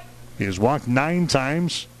 He has walked 9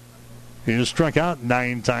 times. He has struck out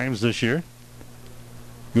 9 times this year.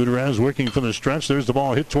 Gutierrez working for the stretch. There's the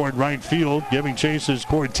ball hit toward right field. Giving chase is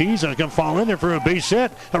Cortez. And it's going to fall in there for a base hit.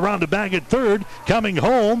 Around the bag at third. Coming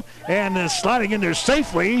home. And sliding in there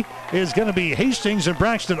safely is going to be Hastings and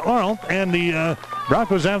Braxton Arnold. And the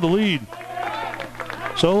Broncos have the lead.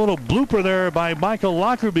 So a little blooper there by Michael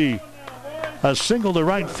Lockerbie. A single to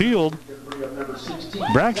right field.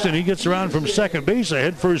 Braxton, he gets around from second base. A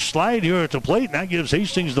head first slide here at the plate. And that gives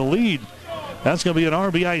Hastings the lead. That's going to be an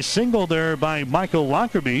RBI single there by Michael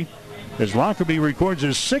Lockerbie, as Lockerbie records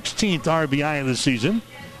his 16th RBI of the season,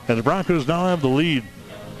 and the Broncos now have the lead.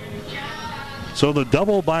 So the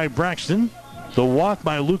double by Braxton, the walk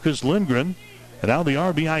by Lucas Lindgren, and now the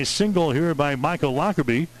RBI single here by Michael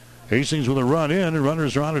Lockerbie. Hastings with a run in, and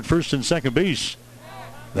runners are on at first and second base.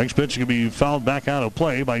 Next pitch can be fouled back out of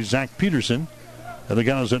play by Zach Peterson, and the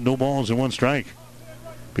count is at no balls and 1 strike.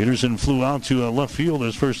 Peterson flew out to left field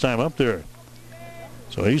his first time up there.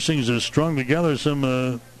 So Hastings has strung together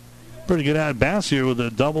some pretty good at-bats here with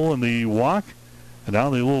the double and the walk. And now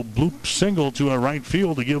the little bloop single to right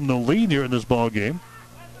field to give them the lead here in this ball game.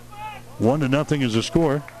 1-0 is the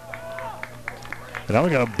score. And now we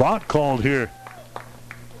got a balk called here.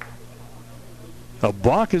 A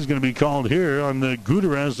balk is going to be called here on the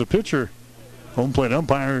Gutierrez, the pitcher. Home plate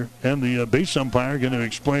umpire and the base umpire going to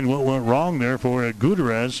explain what went wrong there for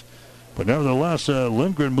Gutierrez. But nevertheless,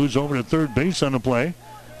 Lindgren moves over to third base on the play.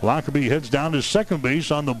 Lockerbie heads down to second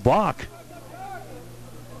base on the balk.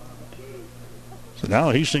 So now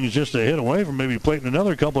Hastings is just a hit away from maybe plating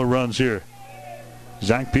another couple of runs here.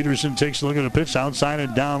 Zach Peterson takes a look at the pitch outside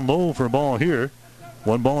and down low for a ball here.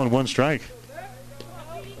 1 ball and 1 strike.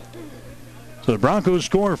 So the Broncos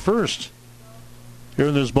score first here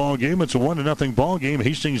in this ball game. It's a 1-0 ball game.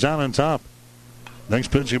 Hastings out on top. Next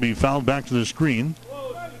pitch going to be fouled back to the screen.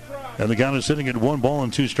 And the count is sitting at 1 ball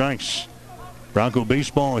and 2 strikes. Bronco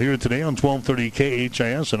baseball here today on 1230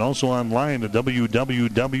 KHIS and also online at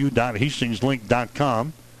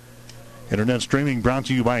www.hastingslink.com. Internet streaming brought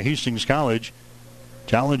to you by Hastings College.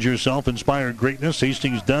 Challenge yourself, inspire greatness.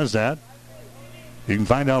 Hastings does that. You can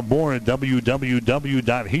find out more at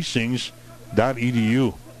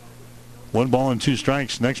www.hastings.edu. 1 ball and 2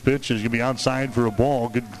 strikes. Next pitch is going to be outside for a ball.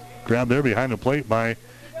 Good grab there behind the plate by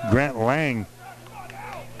Grant Lang.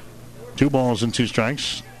 2 balls and 2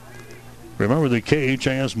 strikes. Remember the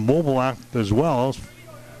KHIS mobile app as well.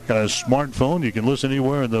 Got a smartphone. You can listen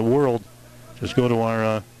anywhere in the world. Just go to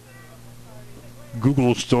our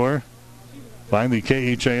Google store. Find the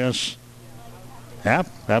KHIS app.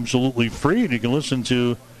 Absolutely free. And you can listen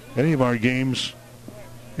to any of our games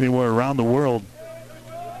anywhere around the world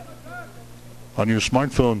on your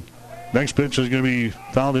smartphone. Next pitch is going to be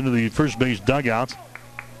fouled into the first base dugout.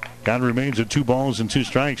 Count remains at 2 balls and 2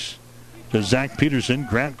 strikes. To Zach Peterson.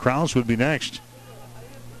 Grant Krause would be next.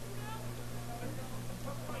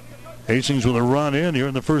 Hastings with a run in here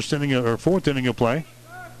in the first inning or 4th inning of play.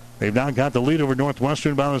 They've now got the lead over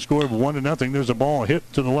Northwestern by the score of 1-0. There's a ball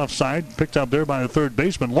hit to the left side, picked up there by the third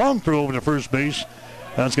baseman. Long throw over to first base.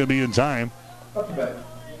 That's going to be in time.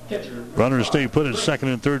 Runners stay put at second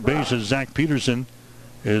and third base as Zach Peterson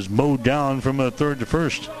is mowed down from third to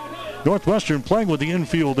first. Northwestern playing with the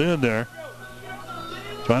infield in there,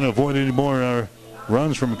 trying to avoid any more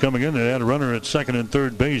runs from coming in. They had a runner at second and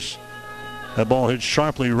third base. That ball hit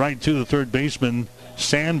sharply right to the third baseman,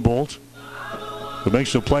 Sandbolt, who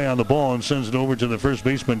makes the play on the ball and sends it over to the first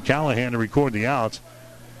baseman, Callahan, to record the out.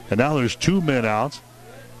 And now there's 2 men out.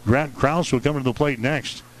 Grant Krause will come to the plate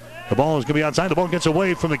next. The ball is going to be outside. The ball gets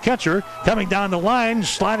away from the catcher. Coming down the line,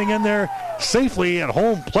 sliding in there safely at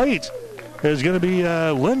home plate is going to be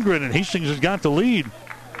Lindgren, and Hastings has got the lead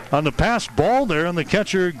on the pass ball there on the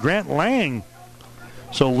catcher, Grant Lang.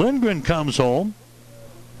 So Lindgren comes home.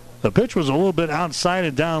 The pitch was a little bit outside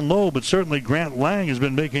and down low, but certainly Grant Lang has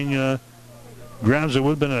been making grabs that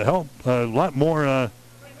would have been a lot more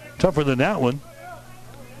tougher than that one.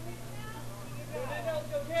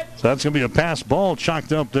 So that's going to be a pass ball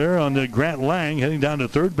chalked up there on the Grant Lang. Heading down to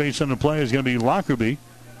third base on the play is going to be Lockerbie.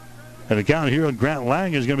 And the count here on Grant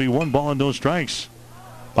Lang is going to be 1 ball and no strikes.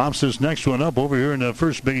 Pops this next one up over here in the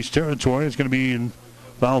first base territory. It's going to be in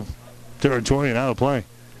foul territory and out of play.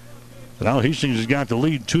 So now Hastings has got the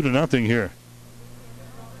lead 2-0 here.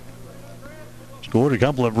 Scored a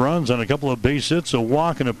couple of runs on a couple of base hits, a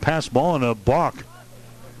walk and a pass ball and a balk.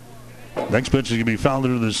 Next pitch is going to be fouled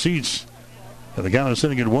into the seats. And the count is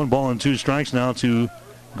sitting at 1 ball and 2 strikes now to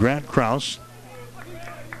Grant Krause.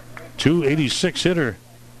 286 hitter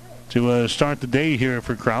to start the day here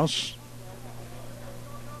for Krause.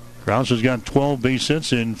 Krause has got 12 base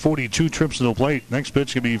hits and 42 trips to the plate. Next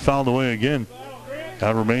pitch can be fouled away again.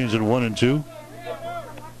 Count remains at 1-2.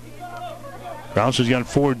 Krause has got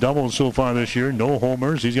 4 doubles so far this year. No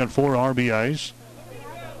homers. He's got 4 RBIs.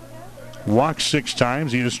 Walked 6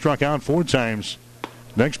 times. He has struck out 4 times.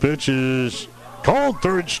 Next pitch is called,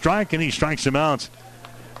 third strike, and he strikes him out.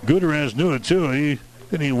 Gutierrez knew it, too. He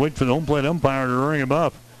didn't even wait for the home plate umpire to ring him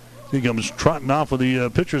up. He comes trotting off with the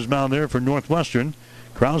pitcher's mound there for Northwestern.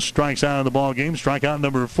 Krause strikes out of the ball game. Strikeout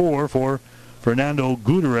number 4 for Fernando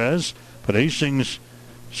Gutierrez. But Hastings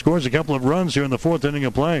scores a couple of runs here in the 4th inning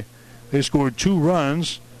of play. They scored 2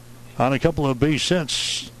 runs on a couple of base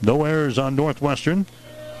hits. No errors on Northwestern.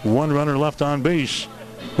 1 runner left on base.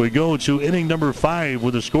 We go to inning number 5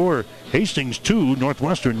 with a score. Hastings 2,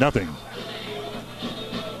 Northwestern nothing.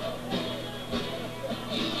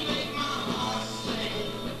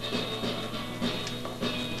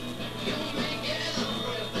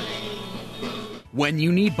 When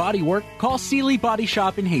you need body work, call Seeley Body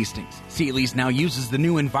Shop in Hastings. Seeley's now uses the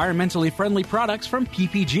new environmentally friendly products from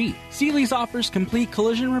PPG. Seeley's offers complete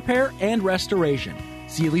collision repair and restoration.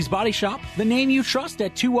 Seeley's Body Shop, the name you trust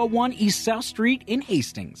at 201 East South Street in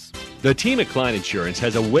Hastings. The team at Klein Insurance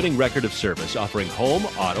has a winning record of service, offering home,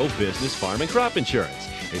 auto, business, farm, and crop insurance.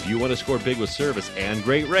 If you want to score big with service and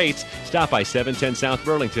great rates, stop by 710 South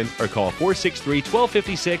Burlington or call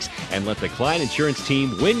 463-1256 and let the Klein Insurance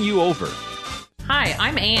team win you over. Hi,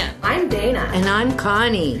 I'm Ann. I'm Dana. And I'm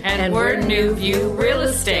Connie. And we're New View Real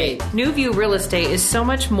Estate. New View Real Estate is so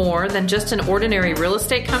much more than just an ordinary real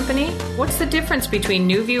estate company. What's the difference between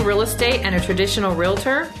New View Real Estate and a traditional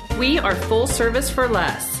realtor? We are full service for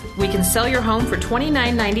less. We can sell your home for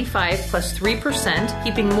 $29.95 plus 3%,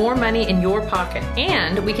 keeping more money in your pocket.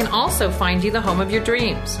 And we can also find you the home of your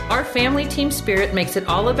dreams. Our family team spirit makes it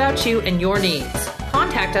all about you and your needs.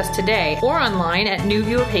 Contact us today or online at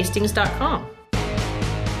newviewofhastings.com.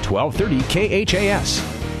 1230 KHAS.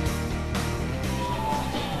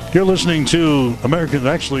 You're listening to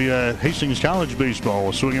Hastings College baseball.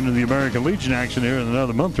 We'll swing into the American Legion action here in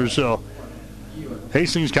another month or so.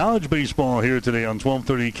 Hastings College baseball here today on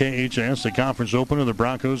 1230 KHAS. The conference opener, the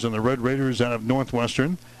Broncos and the Red Raiders out of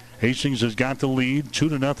Northwestern. Hastings has got the lead.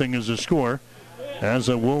 2-0 is the score. As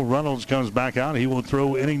Will Reynolds comes back out, he will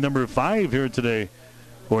throw inning number 5 here today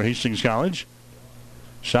for Hastings College.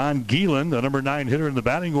 Sean Geelan, the number 9 hitter in the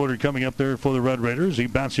batting order, coming up there for the Red Raiders. He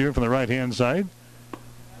bats here from the right-hand side.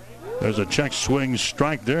 There's a check swing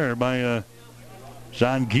strike there by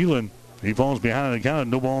Sean Geelan. He falls behind the count,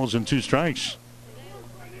 no balls and 2 strikes.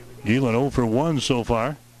 Geelan 0 for 1 so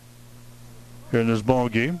far here in this ball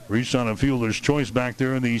game. Reached on a fielder's choice back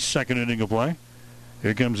there in the 2nd inning of play.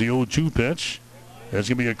 Here comes the 0-2 pitch. That's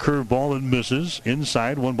going to be a curveball that misses.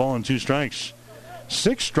 Inside, 1 ball and 2 strikes.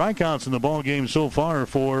 6 strikeouts in the ball game so far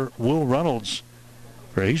for Will Reynolds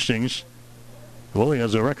for Hastings. Willie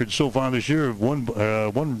has a record so far this year of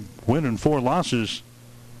 1 win and 4 losses,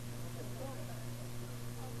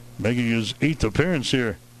 making his 8th appearance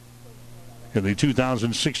here in the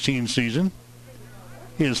 2016 season.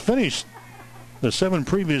 He has finished the 7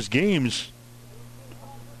 previous games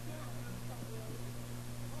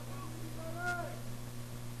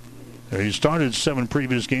He started 7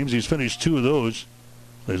 previous games. He's finished 2 of those.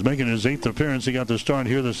 He's making his 8th appearance. He got the start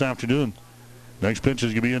here this afternoon. Next pitch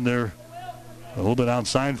is going to be in there a little bit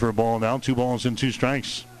outside for a ball now. 2 balls and 2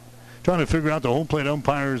 strikes. Trying to figure out the home plate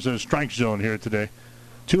umpire's strike zone here today.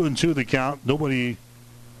 2-2 the count. Nobody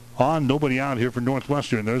on, nobody out here for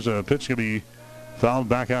Northwestern. There's a pitch going to be fouled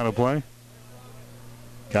back out of play.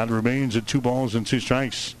 Count remains at 2 balls and 2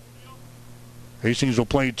 strikes. Hastings will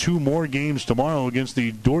play 2 more games tomorrow against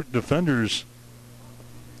the Dordt Defenders.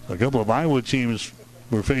 A couple of Iowa teams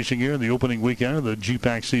we're facing here in the opening weekend of the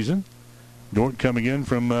GPAC season. Dordt coming in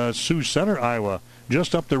from Sioux Center, Iowa,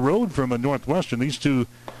 just up the road from Northwestern. These 2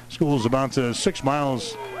 schools about 6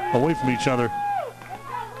 miles away from each other.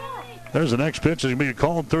 There's the next pitch. There's going to be a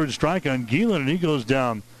called 3rd strike on Gielan, and he goes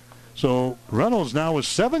down. So Reynolds now with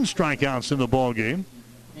 7 strikeouts in the ball game.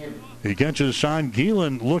 He catches Sean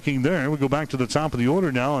Gielan looking there. We go back to the top of the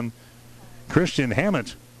order now, and Christian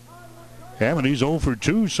Hammett. Hammett, he's 0 for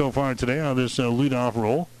 2 so far today on this leadoff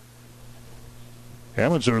roll.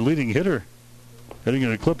 Hammett's our leading hitter, hitting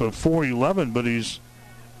at a clip of .411, but he's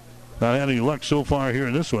not had any luck so far here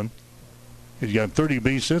in this one. He's got 30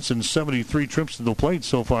 base hits and 73 trips to the plate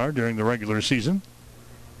so far during the regular season.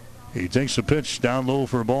 He takes a pitch down low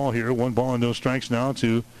for a ball here. 1 ball and no strikes now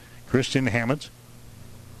to Christian Hammett.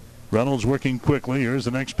 Reynolds working quickly. Here's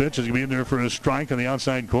the next pitch. It's going to be in there for a strike on the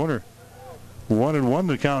outside corner. 1-1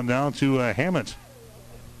 to count down to Hammett.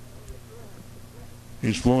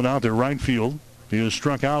 He's flown out to right field. He has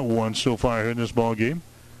struck out once so far here in this ball game.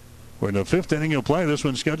 We're in the 5th inning of play. This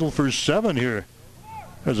one's scheduled for 7 here.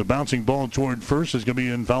 There's a bouncing ball toward first. It's going to be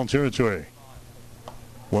in foul territory.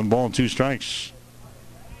 1 ball and 2 strikes.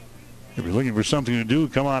 If you're looking for something to do,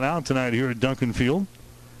 come on out tonight here at Duncan Field.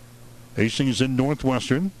 Hastings in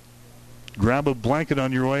Northwestern. Grab a blanket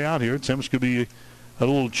on your way out here. Temps could be a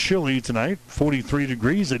little chilly tonight. 43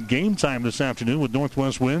 degrees at game time this afternoon with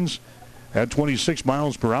northwest winds at 26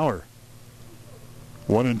 miles per hour.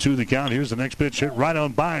 1-2 the count. Here's the next pitch hit right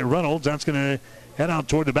on by Reynolds. That's going to head out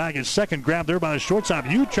toward the bag. His second grab there by the shortstop.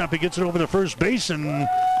 Utrep, he gets it over the first base, and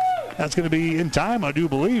that's going to be in time, I do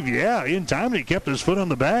believe. Yeah, in time. He kept his foot on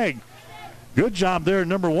the bag. Good job there,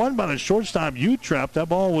 number 1 by the shortstop, Utrep. That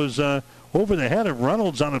ball was over the head of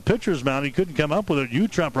Reynolds on the pitcher's mound. He couldn't come up with it.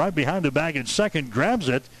 Utrep right behind the bag at second, grabs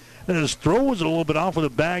it. And his throw was a little bit off with the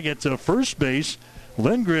bag at first base.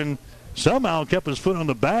 Lindgren somehow kept his foot on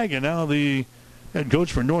the bag, and now the head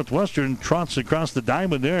coach for Northwestern trots across the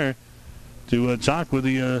diamond there to talk with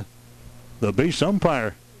the base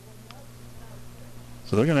umpire.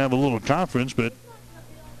 So they're going to have a little conference, but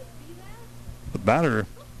the batter,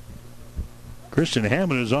 Christian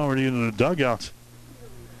Hammett, is already in the dugout.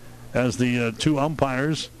 As the 2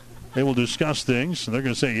 umpires, they will discuss things. And they're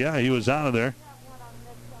going to say, yeah, he was out of there.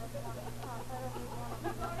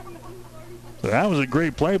 So that was a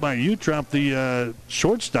great play by Utrep, the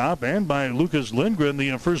shortstop, and by Lucas Lindgren,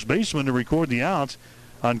 the first baseman, to record the out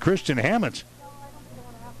on Christian Hammett.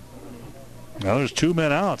 Now there's 2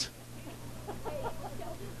 men out.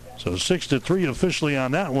 So 6-3 officially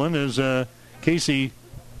on that one as Casey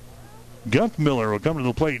Guntmiller will come to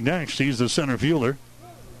the plate next. He's the center fielder.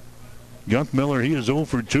 Guntmiller, he is 0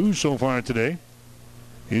 for 2 so far today.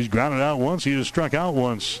 He's grounded out once. He has struck out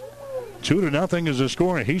once. 2-0 is the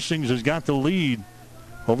score. Hastings has got the lead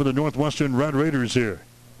over the Northwestern Red Raiders here.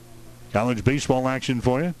 College baseball action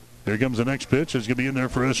for you. Here comes the next pitch. It's going to be in there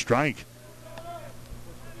for a strike.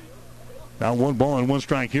 Now 1 ball and 1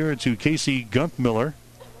 strike here to Casey Guntmiller.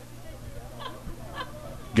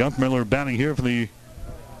 Guntmiller batting here for the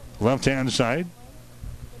left-hand side.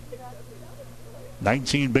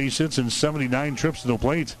 19 base hits and 79 trips to the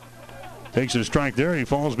plate. Takes a strike there. He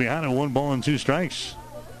falls behind it. 1 ball and 2 strikes.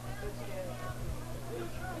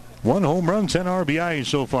 1 home run, 10 RBI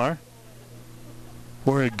so far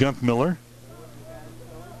for Guntmiller.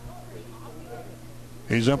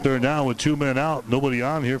 He's up there now with 2 men out. Nobody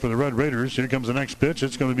on here for the Red Raiders. Here comes the next pitch.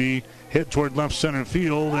 It's going to be hit toward left center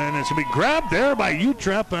field, and it's going to be grabbed there by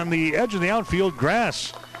Utrep on the edge of the outfield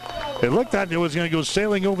grass. It looked like it was going to go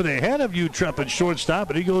sailing over the head of Utrep at shortstop,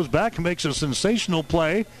 but he goes back and makes a sensational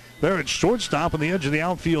play there at shortstop on the edge of the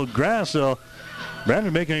outfield grass. So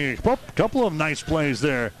Brandon making a couple of nice plays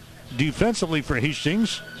there defensively for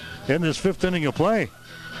Hastings in this 5th inning of play.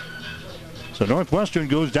 So Northwestern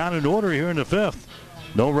goes down in order here in the 5th.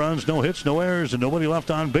 No runs, no hits, no errors, and nobody left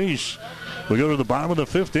on base. We go to the bottom of the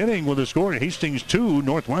 5th inning with a score: Hastings 2,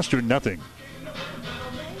 Northwestern 0.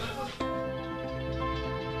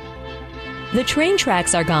 The train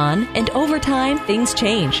tracks are gone, and over time, things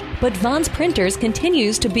change. But Vaughn's Printers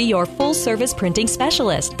continues to be your full-service printing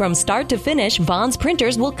specialist. From start to finish, Vaughn's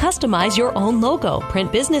Printers will customize your own logo,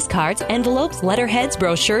 print business cards, envelopes, letterheads,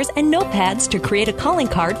 brochures, and notepads to create a calling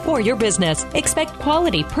card for your business. Expect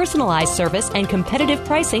quality, personalized service and competitive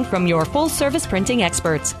pricing from your full-service printing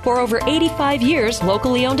experts. For over 85 years,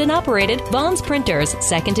 locally owned and operated, Vaughn's Printers,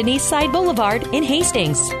 2nd and East Side Boulevard in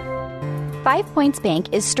Hastings. 5 Points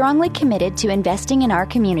Bank is strongly committed to investing in our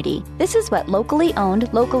community. This is what locally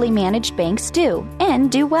owned, locally managed banks do,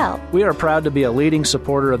 and do well. We are proud to be a leading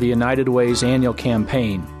supporter of the United Way's annual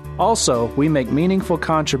campaign. Also, we make meaningful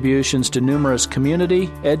contributions to numerous community,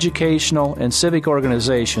 educational, and civic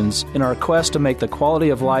organizations in our quest to make the quality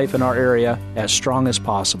of life in our area as strong as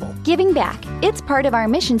possible. Giving back. It's part of our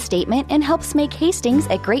mission statement and helps make Hastings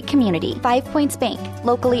a great community. 5 Points Bank.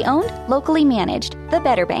 Locally owned, locally managed. The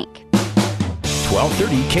better bank.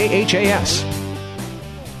 1230 KHAS.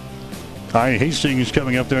 Hi, Hastings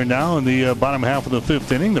coming up there now in the bottom half of the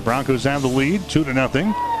 5th inning. The Broncos have the lead,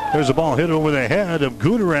 2-0. There's a ball hit over the head of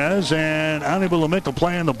Gutierrez, and unable to make the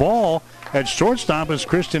play on the ball at shortstop is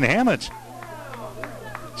Christian Hammett.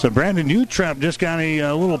 So Brandon Utrep just got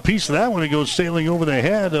a little piece of that when he goes sailing over the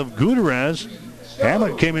head of Gutierrez.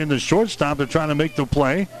 Hammett came in the shortstop to try to make the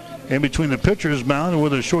play in between the pitcher's mound and where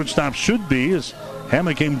the shortstop should be as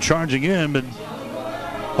Hammett came charging in, but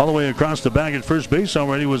all the way across the bag at first base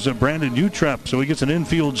already was Brandon Utrep. So he gets an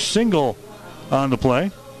infield single on the play.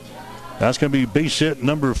 That's going to be base hit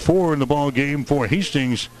number 4 in the ball game for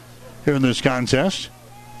Hastings here in this contest.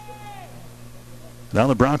 Now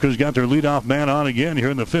the Broncos got their leadoff man on again here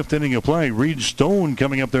in the 5th inning of play. Reed Stone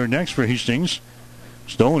coming up there next for Hastings.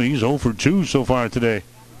 Stone, he's 0 for 2 so far today.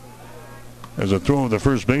 There's a throw of the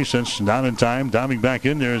first base. That's not in time. Diving back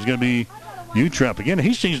in there is going to be Utrep. Again,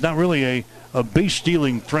 Hastings not really a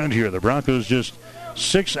base-stealing threat here. The Broncos just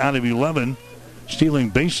 6 out of 11 stealing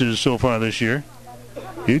bases so far this year.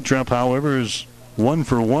 Utrep, however, is 1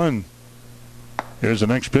 for 1. Here's the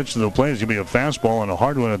next pitch to the plate. It's going to be a fastball and a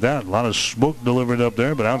hard one at that. A lot of smoke delivered up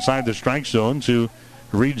there, but outside the strike zone to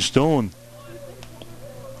Reed Stone.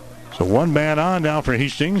 So one man on now for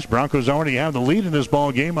Hastings. Broncos already have the lead in this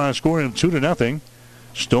ball game by a score of 2-0.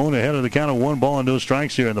 Stone ahead of the count of 1 ball and no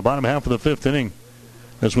strikes here in the bottom half of the 5th inning.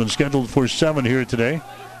 This one's scheduled for 7 here today.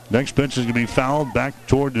 Next pitch is going to be fouled back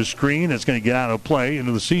toward the screen. It's going to get out of play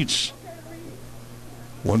into the seats.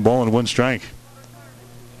 1 ball and 1 strike.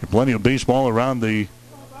 There's plenty of baseball around the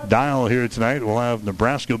dial here tonight. We'll have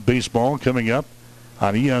Nebraska baseball coming up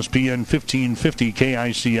on ESPN 1550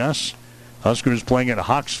 KICS. Huskers playing at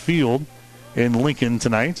Hawks Field in Lincoln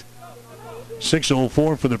tonight.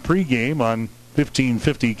 6:04 for the pregame on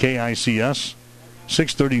 1550 KICS.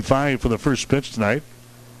 6:35 for the first pitch tonight.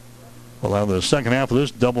 We'll have the second half of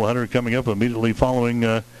this doubleheader coming up immediately following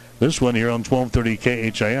this one here on 1230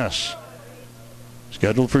 KHIS.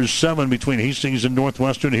 Scheduled for 7 between Hastings and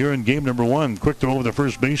Northwestern here in game number 1. Quick throw over the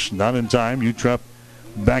first base, not in time. Utrep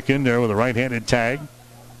back in there with a right-handed tag.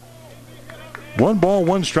 1 ball,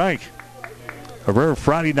 1 strike. A rare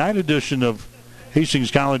Friday night edition of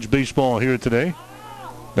Hastings College baseball here today.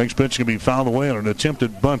 Next pitch can be fouled away on an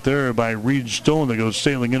attempted bunt there by Reed Stone that goes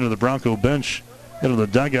sailing into the Bronco bench, into the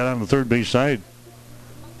dugout on the third base side.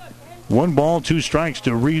 1 ball, 2 strikes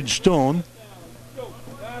to Reed Stone.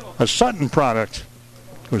 A Sutton product,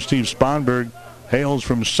 where Steve Sponberg hails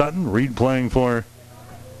from Sutton. Reed playing for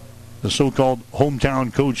the so-called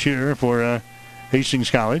hometown coach here for Hastings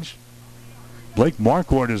College. Blake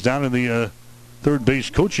Marquardt is down in the third base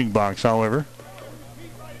coaching box, however.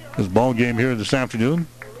 His ball game here this afternoon.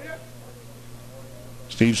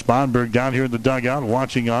 Steve Sponberg down here in the dugout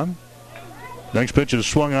watching on. Next pitch is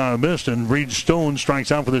swung on and missed, and Reed Stone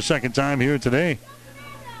strikes out for the second time here today.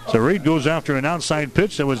 So Reed goes after an outside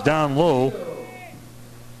pitch that was down low.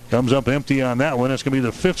 Comes up empty on that one. That's going to be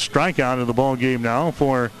the 5th strikeout of the ball game now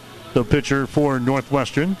for the pitcher for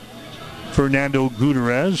Northwestern, Fernando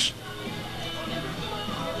Gutierrez.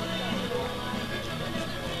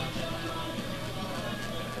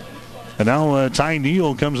 And now Ty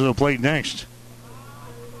Neal comes to the plate next.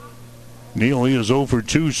 Neal, he is 0 for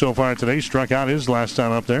 2 so far today. Struck out his last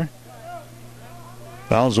time up there.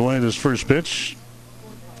 Fouls away this first pitch.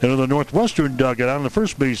 Into the Northwestern dugout on the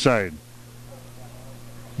first base side.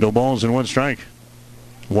 No balls and 1 strike.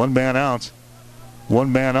 1 man out.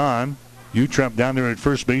 1 man on. Utrep down there at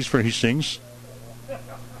first base for Hastings.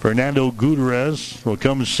 Fernando Gutierrez will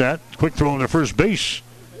come set. Quick throw on the first base.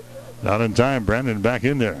 Not in time. Brandon back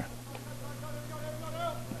in there.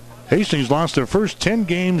 Hastings lost their first 10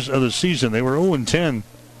 games of the season. They were 0-10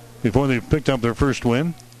 before they picked up their first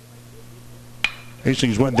win.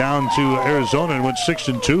 Hastings went down to Arizona and went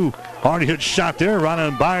 6-2. Hard hit shot there,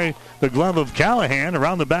 running by the glove of Callahan.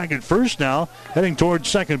 Around the back at first now. Heading towards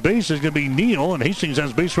second base is going to be Neal, and Hastings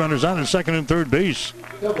has base runners on at second and third base.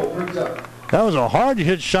 That was a hard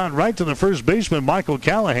hit shot right to the first baseman, Michael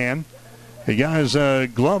Callahan. He got his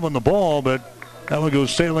glove on the ball, but that one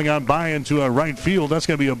goes sailing on by into right field. That's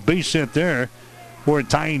going to be a base hit there for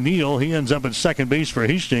Ty Neal. He ends up at second base for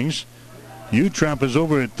Hastings. Utrap is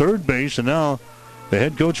over at third base, and now the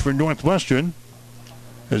head coach for Northwestern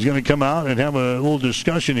is going to come out and have a little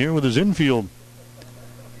discussion here with his infield.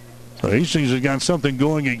 So Hastings has got something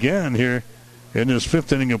going again here in this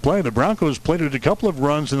fifth inning of play. The Broncos plated a couple of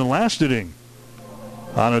runs in the last inning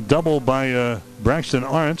on a double by Braxton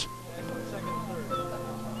Arndt.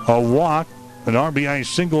 A walk, an RBI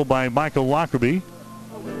single by Michael Lockerbie.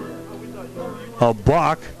 A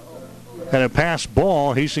balk and a pass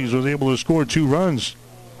ball. Hastings was able to score 2 runs.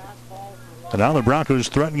 And now the Broncos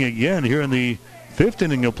threatening again here in the fifth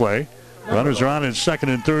inning of play. Runners are on at second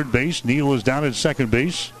and third base. Neal is down at second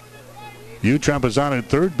base. Utrap is on at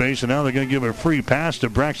third base, and now they're going to give a free pass to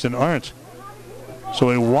Braxton Arndt. So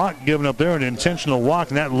a walk given up there, an intentional walk,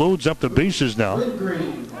 and that loads up the bases now.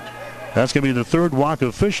 That's going to be the third walk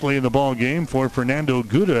officially in the ball game for Fernando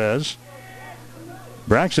Gutierrez.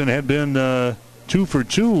 Braxton had been 2 for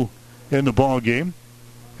 2 in the ball game,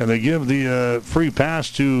 and they give the free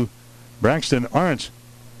pass to Braxton Arndt.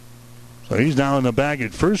 So he's now in the bag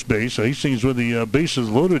at first base. So Hastings with the bases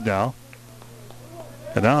loaded now.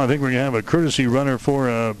 And now I think we're going to have a courtesy runner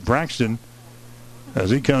for Braxton as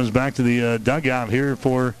he comes back to the dugout here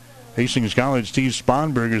for Hastings College. Steve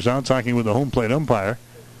Sponberg is out talking with the home plate umpire.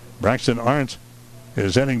 Braxton Arndt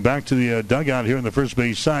is heading back to the dugout here on the first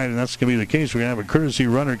base side, and that's going to be the case. We're going to have a courtesy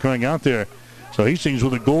runner coming out there. So Hastings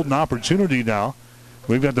with a golden opportunity now.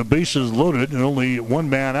 We've got the bases loaded and only one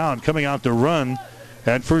man out. Coming out to run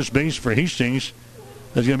at first base for Hastings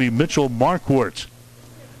is going to be Mitchell Marquardt.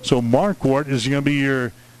 So Marquardt is going to be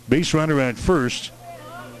your base runner at first.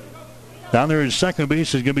 Down there at second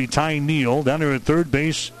base is going to be Ty Neal. Down there at third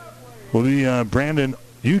base will be Brandon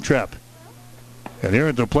Utrep. And here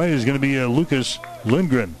at the plate is going to be Lucas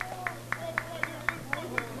Lindgren.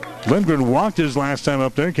 Lindgren walked his last time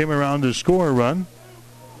up there, came around to score a run.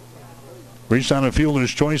 Reached on a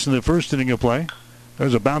fielder's choice in the first inning of play.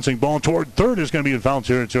 There's a bouncing ball toward third. It's going to be in foul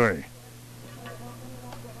territory.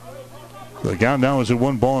 The count now is at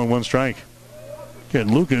 1 ball and 1 strike.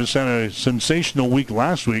 Again, Lucas had a sensational week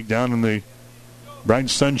last week down in the bright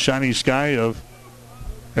sunshiny sky of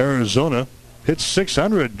Arizona. Hit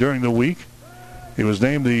 600 during the week. He was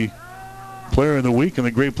named the Player of the Week in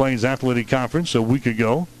the Great Plains Athletic Conference a week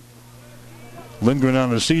ago. Lindgren on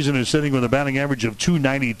the season is sitting with a batting average of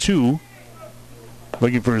 .292.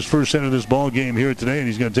 Looking for his first hit of this ball game here today, and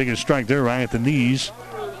he's going to take a strike there right at the knees.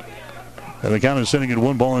 And the count is sitting at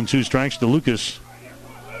 1 ball and 2 strikes to Lucas.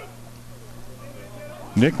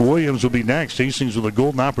 Nick Williams will be next. Hastings with a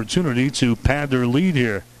golden opportunity to pad their lead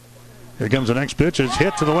here. Here comes the next pitch. It's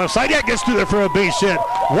hit to the left side. Yeah, gets through there for a base hit.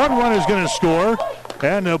 1 run is going to score.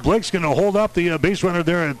 And Blake's going to hold up the base runner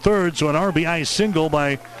there at third. So an RBI single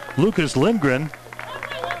by Lucas Lindgren.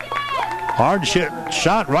 Hard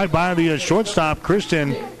shot right by the shortstop,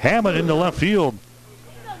 Kristen Hammond, into left field.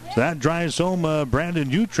 So that drives home Brandon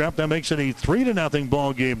Utrep. That makes it a 3-0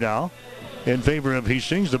 ball game now in favor of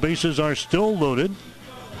Hastings. The bases are still loaded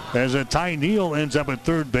as Ty Neal ends up at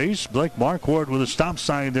third base. Blake Marquardt with a stop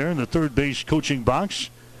sign there in the third base coaching box.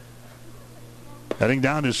 Heading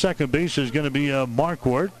down to second base is going to be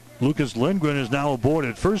Marquardt. Lucas Lindgren is now aboard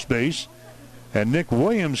at first base. And Nick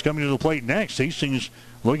Williams coming to the plate next. Hastings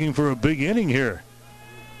looking for a big inning here.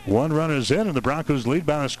 1 run is in, and the Broncos lead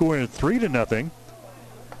by a score of 3-0.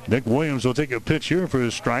 Nick Williams will take a pitch here for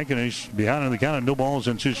his strike, and he's behind on the count of no balls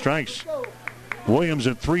and 2 strikes. Williams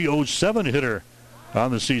a .307 hitter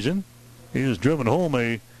on the season. He has driven home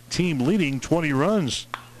a team-leading 20 runs.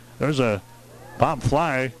 There's a pop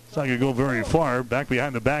fly. It's not going to go very far. Back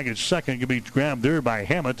behind the bag at second. Can be grabbed there by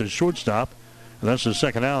Hammett, the shortstop. And that's the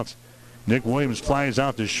second out. Nick Williams flies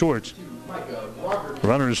out to short.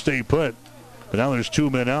 Runners stay put. But now there's 2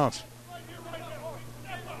 men out.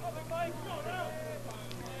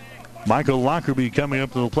 Michael Lockerbie coming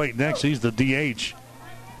up to the plate next. He's the DH.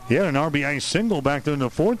 He had an RBI single back there in the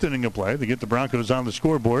 4th inning of play to get the Broncos on the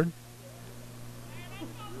scoreboard.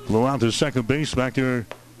 Blow out to second base back there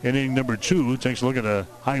in inning number 2. Takes a look at a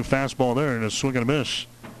high fastball there and a swing and a miss.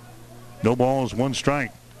 No balls, 1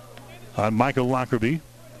 strike on Michael Lockerbie.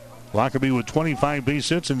 Lockerbie with 25 base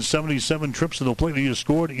hits and 77 trips to the plate. He has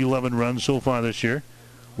scored 11 runs so far this year.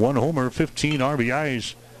 1 homer, 15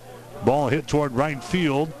 RBIs. Ball hit toward right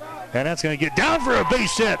field. and that's going to get down for a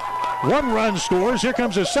base hit. 1 run scores. Here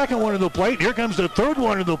comes the second one to the plate. Here comes the third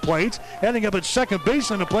one to the plate. Ending up at second base,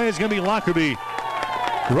 and the play is going to be Lockerbie.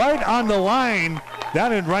 Right on the line,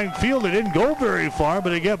 down in right field. It didn't go very far,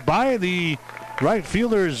 but it got by the right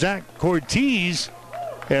fielder, Zach Cortez.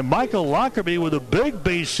 And Michael Lockerbie with a big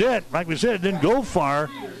base hit. Like we said, it didn't go far,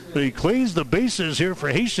 but he cleans the bases here for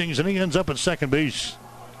Hastings, and he ends up at second base.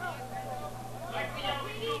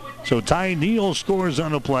 So Ty Neal scores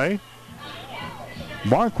on the play.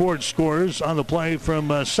 Marquardt scores on the play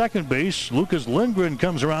from second base. Lucas Lindgren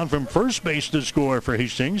comes around from first base to score for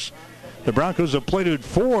Hastings. The Broncos have plated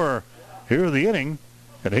 4 here in the inning,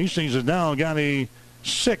 and Hastings has now got a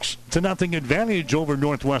 6-0 advantage over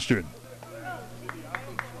Northwestern.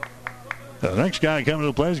 The next guy coming to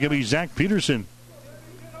the play is going to be Zach Peterson.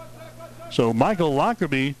 So Michael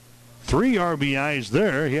Lockerbie, 3 RBIs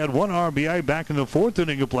there. He had 1 RBI back in the 4th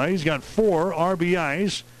inning of play. He's got 4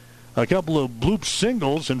 RBIs. A couple of bloop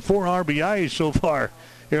singles and 4 RBIs so far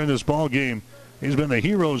here in this ball game. He's been the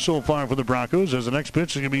hero so far for the Broncos, as the next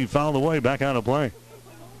pitch is going to be fouled away, back out of play.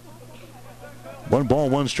 1 ball,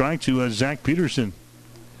 1 strike to Zach Peterson.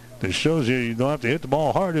 This shows you don't have to hit the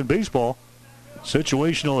ball hard in baseball.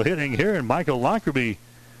 Situational hitting here, and Michael Lockerbie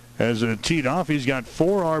has teed off. He's got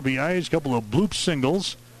 4 RBIs, a couple of bloop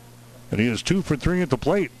singles, and he is 2 for 3 at the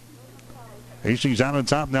plate. Hastings out on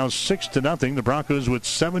top now 6-0. The Broncos with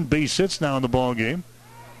 7 base hits now in the ball game.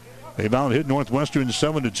 They've out-hit Northwestern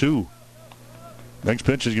 7-2. Next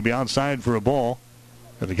pitch is going to be outside for a ball.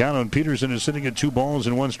 And the count on Peterson is sitting at 2 balls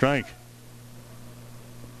and 1 strike.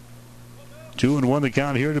 2-1 the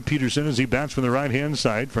count here to Peterson as he bats from the right-hand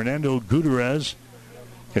side. Fernando Gutierrez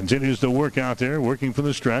continues to work out there, working for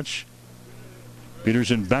the stretch.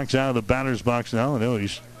 Peterson backs out of the batter's box now. I know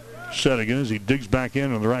he's set again as he digs back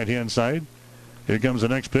in on the right-hand side. Here comes the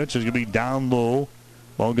next pitch. It's going to be down low.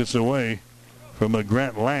 Ball gets away from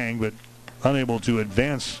Grant Lang, but unable to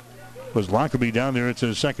advance was Lockerbie down there at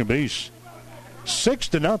the second base.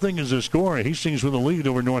 6-0 is the score. Hastings with a lead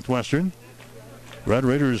over Northwestern. Red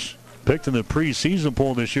Raiders picked in the preseason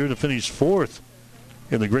poll this year to finish 4th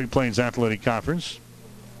in the Great Plains Athletic Conference.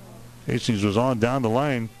 Hastings was on down the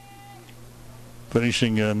line,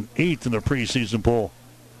 finishing 8th in the preseason poll.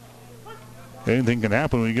 Anything can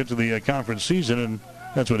happen when you get to the conference season, and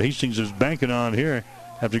that's what Hastings is banking on here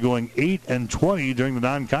after going 8-20 during the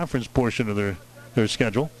non-conference portion of their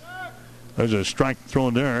schedule. There's a strike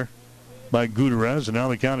thrown there by Gutierrez, and now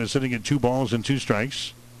the count is sitting at 2 balls and 2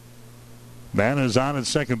 strikes. Man is on at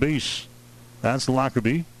second base. That's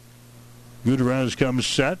Lockerbie. Gutierrez comes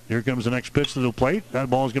set. Here comes the next pitch to the plate.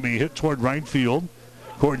 That ball is going to be hit toward right field.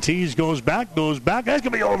 Cortez goes back. That's going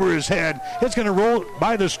to be over his head. It's going to roll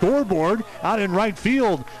by the scoreboard out in right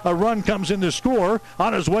field. A run comes in to score.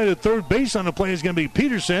 On his way to third base on the play is going to be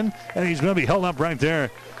Peterson, and he's going to be held up right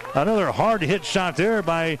there. Another hard hit shot there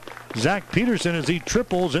by Zach Peterson as he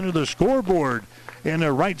triples into the scoreboard in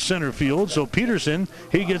the right center field. So Peterson,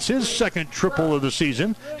 he gets his second triple of the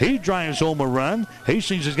season. He drives home a run.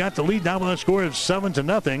 Hastings has got the lead now with a score of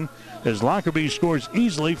 7-0 as Lockerbie scores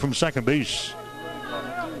easily from second base.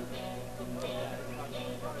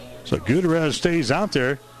 So Gutierrez stays out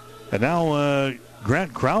there. And now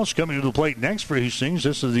Grant Krause coming to the plate next for Hastings.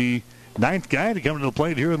 This is the 9th guy to come to the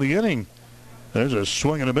plate here in the inning. There's a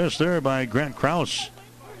swing and a miss there by Grant Krause.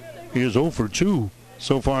 He is 0 for 2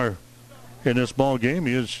 so far in this ball game.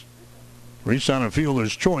 He has reached on a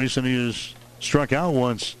fielder's choice, and he has struck out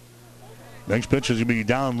once. Next pitch is going to be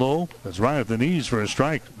down low. That's right at the knees for a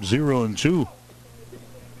strike. 0-2.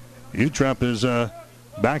 Utrep is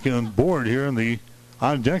back on board here in the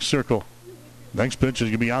on-deck circle. Next pitch is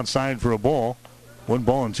going to be outside for a ball. 1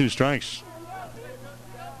 ball and 2 strikes.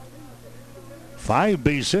 5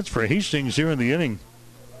 base hits for Hastings here in the inning.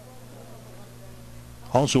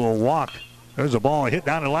 Also a walk. There's a ball hit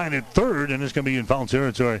down the line at third, and it's going to be in foul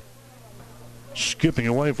territory. Skipping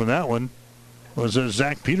away from that one was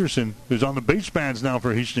Zach Peterson, who's on the base pads now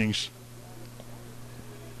for Hastings.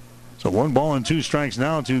 So 1 ball and 2 strikes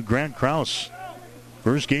now to Grant Krause.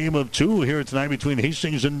 First game of 2 here tonight between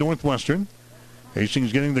Hastings and Northwestern.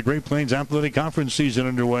 Hastings getting the Great Plains Athletic Conference season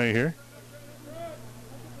underway here.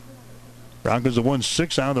 Broncos have won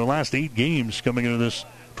 6 out of their last 8 games coming into this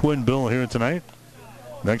twin bill here tonight.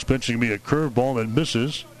 Next pitch is going to be a curveball that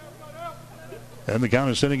misses. And the count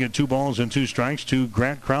is sitting at 2 balls and 2 strikes to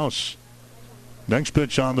Grant Krause. Next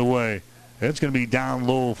pitch on the way. It's going to be down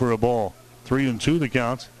low for a ball. 3-2 the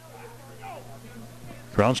count.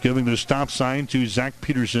 Krause giving the stop sign to Zach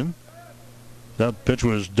Peterson. That pitch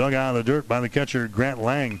was dug out of the dirt by the catcher, Grant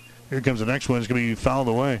Lang. Here comes the next one. It's going to be fouled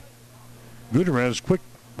away. Gutierrez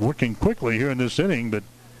working quickly here in this inning, but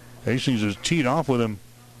Hastings is teed off with him.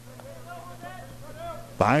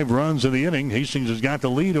 5 runs in the inning. Hastings has got the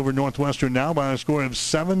lead over Northwestern now by a score of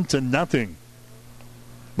 7-0.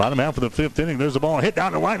 Bottom half of the 5th inning. There's the ball hit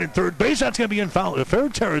down the line at third base. That's going to be in fair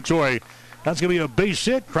territory. That's going to be a base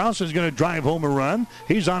hit. Krause is going to drive home a run.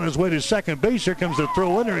 He's on his way to second base. Here comes the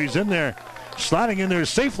throw-in. He's in there. Sliding in there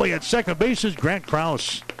safely at second base is Grant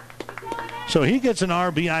Krause. So he gets an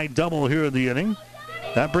RBI double here in the inning.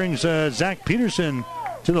 That brings Zach Peterson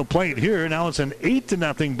to the plate here. Now it's an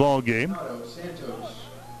 8-0 ball game.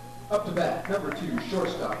 Up to bat, number 2,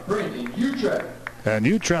 shortstop, Brandon Utrep. And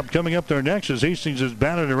Utrep coming up there next as Hastings is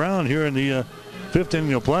batted around here in the 5th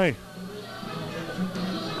inning of play.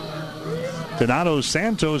 Donato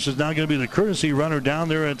Santos is now going to be the courtesy runner down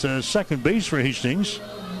there at second base for Hastings.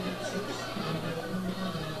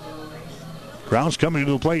 Krause coming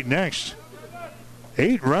to the plate next.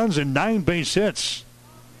 8 runs and 9 base hits.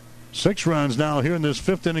 6 runs now here in this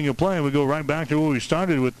 5th inning of play. We go right back to where we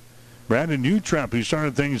started with Brandon Utrep, who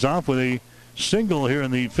started things off with a single here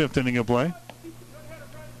in the 5th inning of play.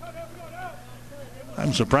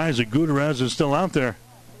 I'm surprised that Gutierrez is still out there.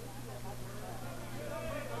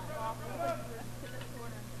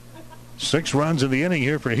 6 runs in the inning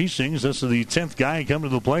here for Hastings. This is the 10th guy coming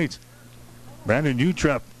to the plate. Brandon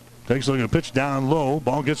Utrep takes a look at a pitch down low.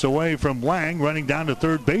 Ball gets away from Lang, running down to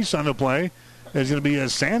third base on the play. There's going to be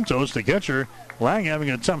Santos, the catcher. Lang having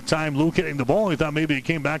a tough time locating the ball. He thought maybe it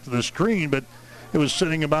came back to the screen, but it was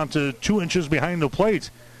sitting about 2 inches behind the plate.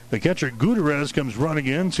 The catcher, Gutierrez, comes running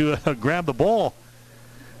in to grab the ball.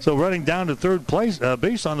 So running down to third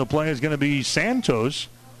base on the play is going to be Santos.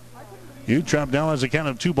 Utrep now has a count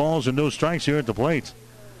of 2 balls and no strikes here at the plate.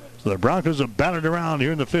 So the Broncos have batted around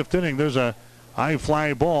here in the 5th inning. There's a high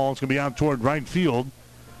fly ball. It's going to be out toward right field.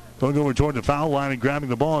 Going over toward the foul line and grabbing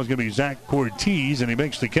the ball is going to be Zach Cortez, and he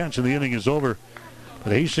makes the catch, and the inning is over.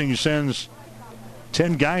 But Hastings sends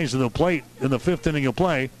 10 guys to the plate in the 5th inning of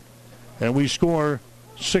play, and we score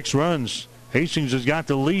 6 runs. Hastings has got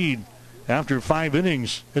the lead after 5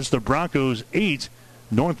 innings. It's the Broncos 8,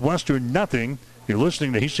 Northwestern nothing. You're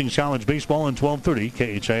listening to Hastings College Baseball on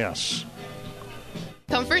 1230 KHAS.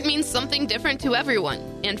 Comfort means something different to everyone,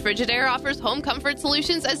 and Frigidaire offers home comfort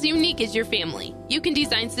solutions as unique as your family. You can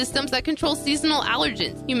design systems that control seasonal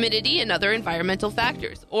allergens, humidity, and other environmental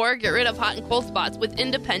factors, or get rid of hot and cold spots with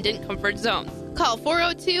independent comfort zones. Call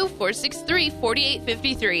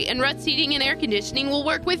 402-463-4853, and Ruts Heating and Air Conditioning will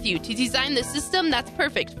work with you to design the system that's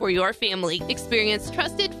perfect for your family. Experience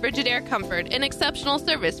trusted Frigidaire comfort and exceptional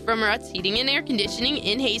service from Ruts Heating and Air Conditioning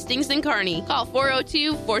in Hastings and Kearney. Call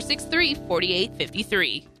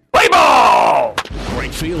 402-463-4853. Play ball!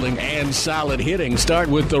 Great fielding and solid hitting start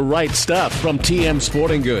with the right stuff from TM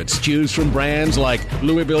Sporting Goods. Choose from brands like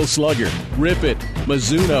Louisville Slugger, Rip It,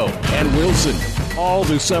 Mizuno, and Wilson. All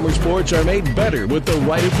the summer sports are made better with the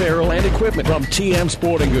right apparel and equipment from TM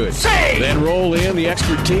Sporting Goods. Say! Then roll in the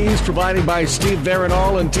expertise provided by Steve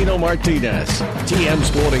Veronal and Tino Martinez. TM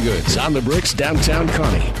Sporting Goods on the Bricks, downtown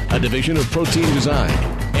Kearney, a division of Protein Design.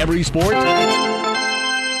 Every sport done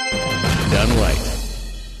right.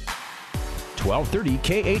 1230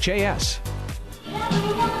 KHAS.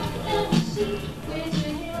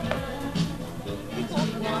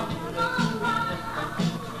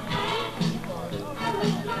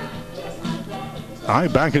 All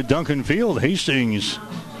right, back at Duncan Field, Hastings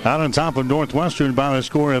out on top of Northwestern by a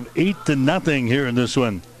score of 8-0 here in this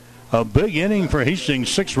one. A big inning for Hastings,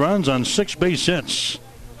 6 runs on 6 base hits.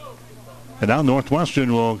 And now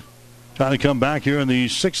Northwestern will try to come back here in the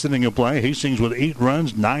 6th inning of play. Hastings with 8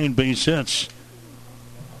 runs, 9 base hits.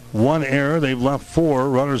 1 error. They've left 4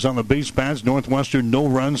 runners on the base paths. Northwestern, no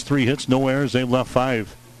runs, 3 hits, no errors. They've left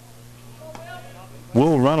 5.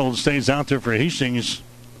 Will Reynolds stays out there for Hastings.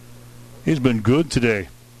 He's been good today.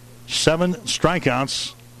 7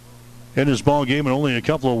 strikeouts in his ball game and only a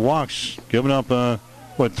couple of walks. Giving up,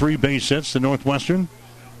 3 base hits to Northwestern.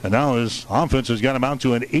 And now his offense has got him out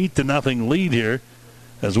to an 8-0 lead here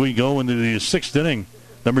as we go into the 6th inning.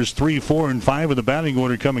 Numbers 3, 4, and 5 of the batting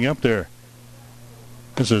order coming up there.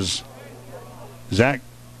 This is Zach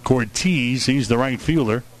Cortez. He's the right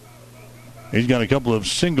fielder. He's got a couple of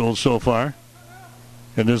singles so far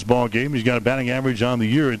in this ball game. He's got a batting average on the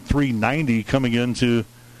year at .390 coming into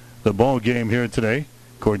the ball game here today.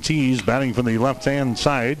 Cortez batting from the left-hand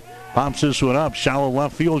side. Pops this one up. Shallow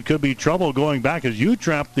left field. Could be trouble going back as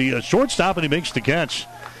Utrep, the shortstop, and he makes the catch.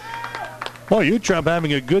 Well, Utrep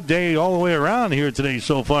having a good day all the way around here today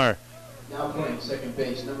so far. Now playing second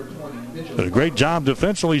base, number 20, Mitchell. Did a great job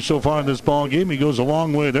defensively so far in this ball game. He goes a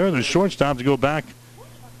long way there. The shortstop to go back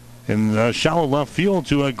in shallow left field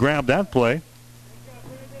to grab that play.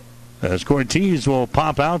 as Cortez will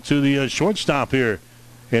pop out to the shortstop here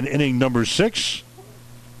in inning number 6.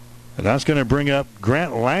 And that's going to bring up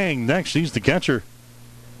Grant Lang next. He's the catcher.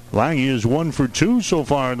 Lang is 1 for 2 so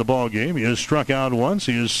far in the ball game. He has struck out once.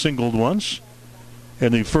 He has singled once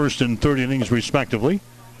in the first and third innings, respectively.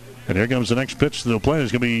 And here comes the next pitch to the plate.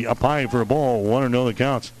 It's going to be up high for a ball. 1-0 the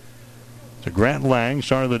count. So Grant Lang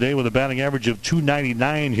started the day with a batting average of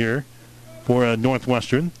 .299 here for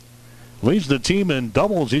Northwestern. Leads the team in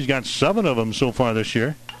doubles. He's got 7 of them so far this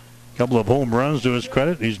year. A couple of home runs to his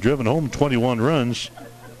credit. He's driven home 21 runs.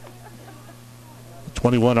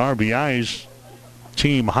 21 RBIs,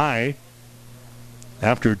 team high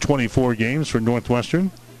after 24 games for Northwestern.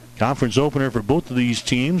 Conference opener for both of these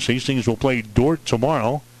teams. Hastings will play Dordt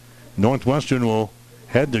tomorrow. Northwestern will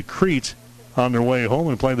head to Crete on their way home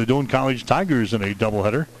and play the Doane College Tigers in a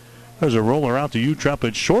doubleheader. There's a roller out to Utrecht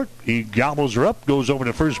at short. He gobbles her up, goes over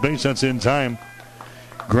to first base. That's in time.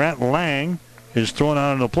 Grant Lang is thrown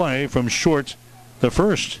out on the play from short to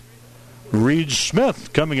first. Reed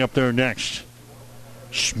Smith coming up there next.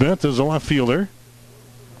 Smith is a left fielder.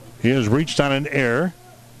 He has reached on an error,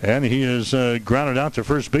 and he has grounded out to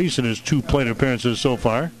first base in his 2 plate appearances so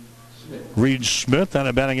far. Reed Smith had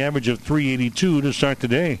a batting average of .382 to start the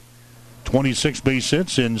day. 26 base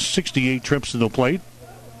hits in 68 trips to the plate.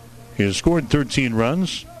 He has scored 13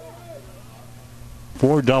 runs,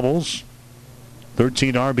 4 doubles,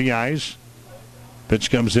 13 RBIs.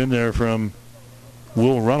 Pitch comes in there from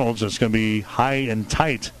Will Reynolds. It's going to be high and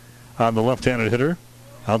tight on the left-handed hitter.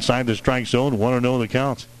 Outside the strike zone, 1-0 the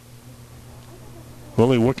count.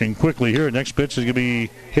 Willie working quickly here. Next pitch is going to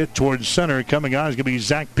be hit towards center. Coming on is going to be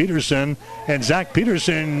Zach Peterson. And Zach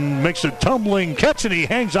Peterson makes a tumbling catch, and he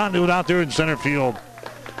hangs on to it out there in center field.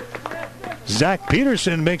 Zach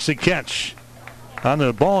Peterson makes a catch on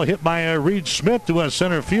the ball hit by Reed Smith to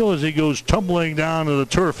center field as he goes tumbling down to the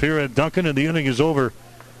turf here at Duncan, and the inning is over.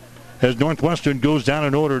 As Northwestern goes down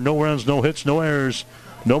in order, no runs, no hits, no errors.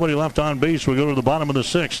 Nobody left on base. We go to the bottom of the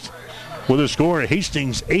 6th with a score: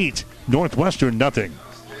 Hastings 8, Northwestern nothing.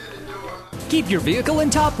 Keep your vehicle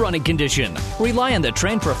in top running condition. Rely on the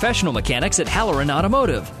trained professional mechanics at Halloran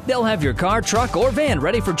Automotive. They'll have your car, truck, or van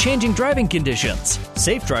ready for changing driving conditions.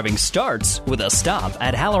 Safe driving starts with a stop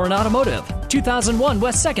at Halloran Automotive, 2001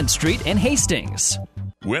 West 2nd Street in Hastings.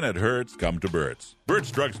 When it hurts, come to Burt's.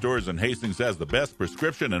 Burt's Drug Stores in Hastings has the best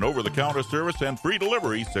prescription and over-the-counter service and free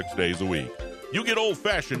delivery 6 days a week. You get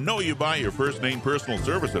old-fashioned know-you-buy your first-name personal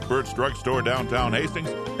service at Burt's Drug Store downtown Hastings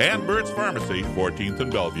and Burt's Pharmacy, 14th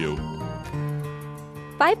and Bellevue.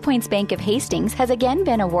 5 Points Bank of Hastings has again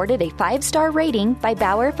been awarded a 5-star rating by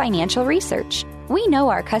Bauer Financial Research. We know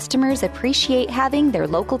our customers appreciate having their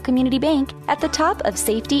local community bank at the top of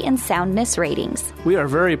safety and soundness ratings. We are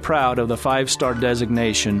very proud of the 5-star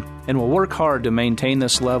designation and will work hard to maintain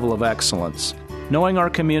this level of excellence. Knowing our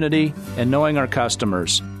community and knowing our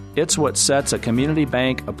customers, it's what sets a community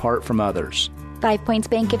bank apart from others. 5 Points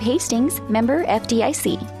Bank of Hastings, member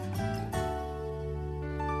FDIC.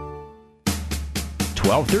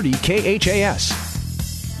 1230 KHAS.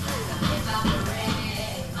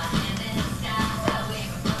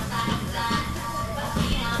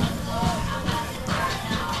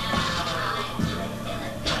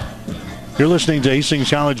 You're listening to Hastings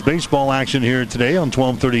College baseball action here today on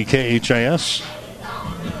 1230 KHAS.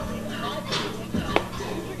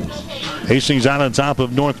 Hastings out on top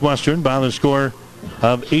of Northwestern by the score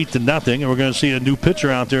of 8-0. And we're going to see a new pitcher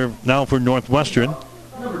out there now for Northwestern.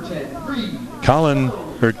 Number 10,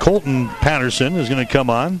 Colton Patterson is going to come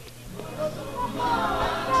on.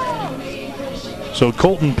 So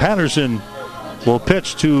Colton Patterson will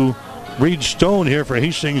pitch to Reed Stone here for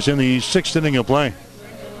Hastings in the 6th inning of play.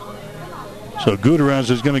 So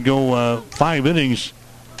Gutierrez is going to go 5 innings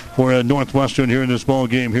for Northwestern here in this ball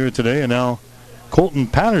game here today. And now Colton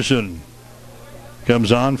Patterson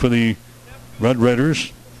comes on for the Red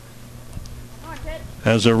Raiders.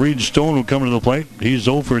 As Reed Stone will come to the plate. He's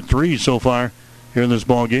 0 for 3 so far here in this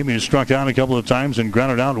ball game. He's struck out a couple of times and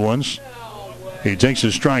grounded out once. He takes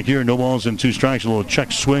his strike here. No balls and 2 strikes. A little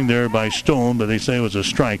check swing there by Stone, but they say it was a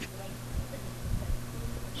strike.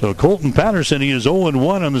 So Colton Patterson, he is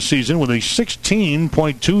 0-1 on the season with a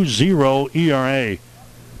 16.20 ERA.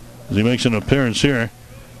 As he makes an appearance here.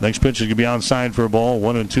 Next pitch is going to be outside for a ball.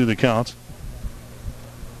 1-2 the count.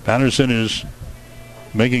 Patterson is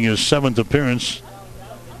making his 7th appearance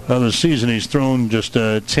of the season. He's thrown just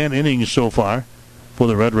 10 innings so far for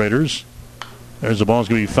the Red Raiders. There's the ball's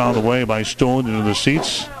going to be fouled away by Stone into the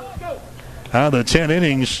seats. Out of the 10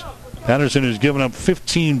 innings, Patterson has given up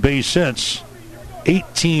 15 base hits,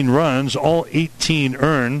 18 runs, all 18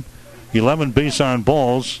 earned, 11 base on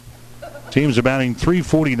balls, Teams are batting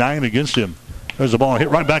 .349 against him. There's the ball hit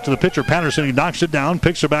right back to the pitcher, Patterson. He knocks it down,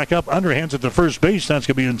 picks it back up, underhands it to first base. That's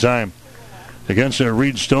going to be in time against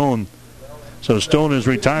Reed Stone. So Stone is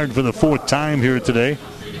retired for the 4th time here today.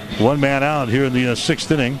 One man out here in the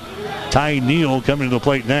 6th inning. Ty Neal coming to the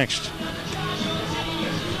plate next.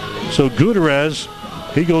 So Gutierrez,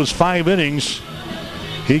 he goes 5 innings.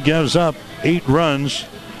 He gives up 8 runs,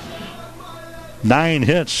 9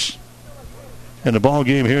 hits in the ball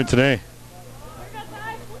game here today.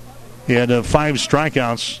 He had 5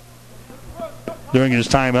 strikeouts during his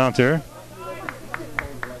time out there.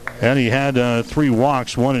 And he had 3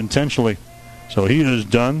 walks, 1 intentionally. So he is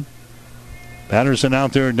done. Patterson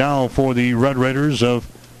out there now for the Red Raiders of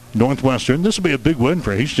Northwestern. This will be a big win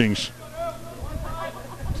for Hastings.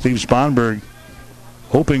 Steve Sponberg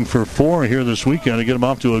hoping for 4 here this weekend to get him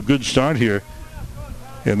off to a good start here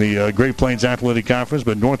in the Great Plains Athletic Conference.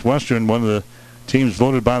 But Northwestern, one of the teams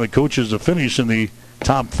voted by the coaches to finish in the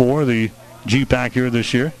top 4, the GPAC here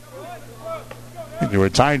this year. They were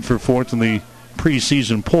tied for 4th in the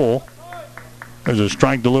preseason poll. There's a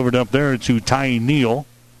strike delivered up there to Ty Neal.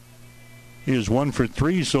 He is 1 for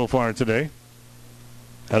 3 so far today.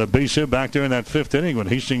 Had a base hit back there in that 5th inning when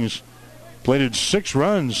Hastings plated 6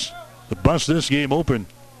 runs to bust this game open.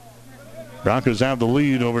 Broncos have the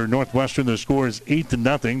lead over Northwestern. The score is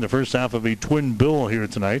 8-0. The first half of a twin bill here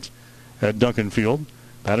tonight at Duncan Field.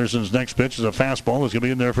 Patterson's next pitch is a fastball. It's going to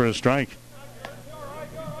be in there for a strike.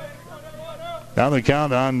 Now the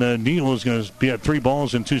count on Neal is going to be at 3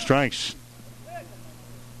 balls and 2 strikes.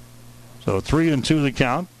 So 3-2 the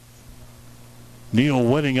count. Neal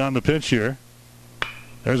winning on the pitch here.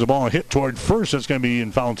 There's a ball hit toward first. That's going to be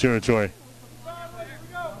in foul territory.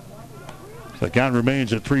 The count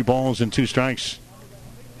remains at 3 balls and 2 strikes.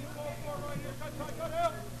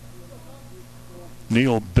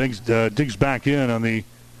 Neal digs back in on the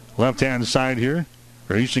left-hand side here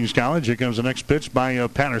for Hastings College. Here comes the next pitch by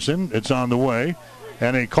Patterson. It's on the way.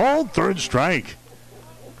 And a called 3rd strike.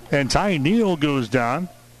 And Ty Neal goes down.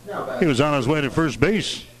 He was on his way to first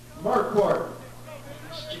base.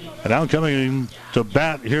 And now coming to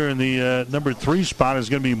bat here in the number 3 spot is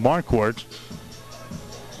going to be Marquardt.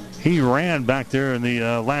 He ran back there in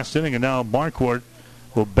the last inning, and now Marquardt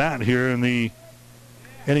will bat here in the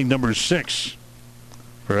inning number 6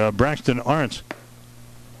 for Braxton Arndt.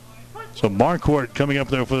 So Marquardt coming up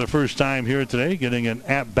there for the first time here today, getting an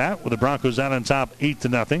at-bat with the Broncos out on top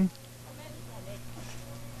 8-0.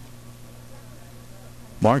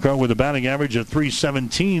 Marquardt with a batting average of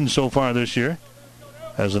 .317 so far this year.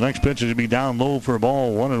 As the next pitch is going to be down low for a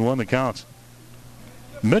ball, 1-1 the count.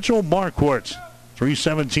 Mitchell Marquardt,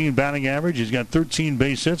 .317 batting average. He's got 13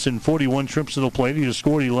 base hits and 41 trips to the plate. He has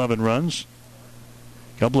scored 11 runs.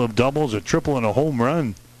 A couple of doubles, a triple, and a home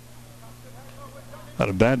run. Not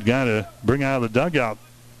a bad guy to bring out of the dugout.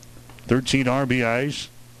 13 RBIs.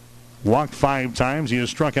 Walked 5 times. He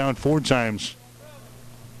has struck out 4 times.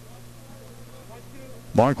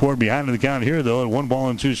 Marquardt behind the count here, though, at 1 ball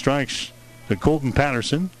and 2 strikes to Colton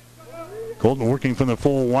Patterson. Colton working from the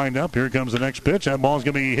full windup. Here comes the next pitch. That ball's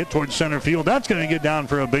going to be hit towards center field. That's going to get down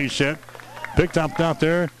for a base hit. Picked up out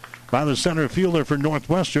there by the center fielder for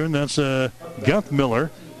Northwestern. That's Guth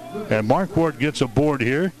Miller. And Marquardt gets aboard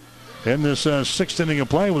here in this 6th inning of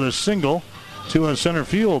play with a single to center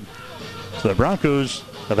field. So the Broncos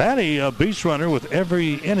have had a base runner with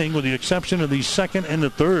every inning with the exception of the 2nd and the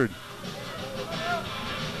 3rd.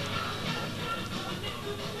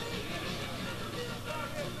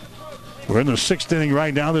 We're in the 6th inning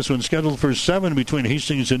right now. This one's scheduled for 7 between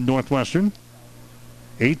Hastings and Northwestern.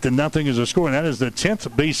 8-0 is the score, and that is the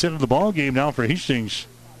 10th base hit of the ball game now for Hastings.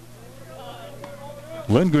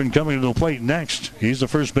 Lindgren coming to the plate next. He's the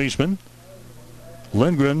first baseman.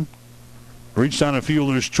 Lindgren reached on a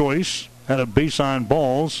fielder's choice, had a base on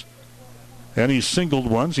balls, and he singled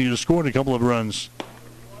once. He has scored a couple of runs.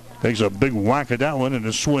 Takes a big whack at that one and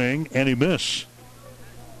a swing, and he missed.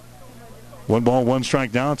 1 ball, 1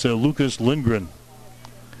 strike down to Lucas Lindgren.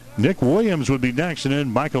 Nick Williams would be next, and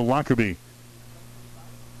then Michael Lockerbie.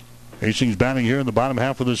 Hastings batting here in the bottom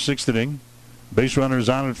half of the 6th inning. Base runners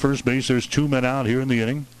on at first base. There's 2 men out here in the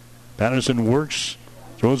inning. Patterson works,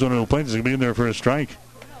 throws one to the plate. He's going to be in there for a strike.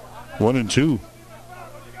 1-2.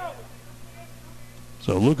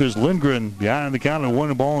 So Lucas Lindgren behind the count of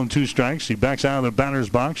 1 ball and 2 strikes. He backs out of the batter's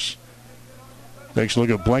box. Takes a look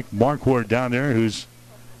at Blake Marquardt down there, who's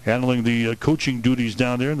handling the coaching duties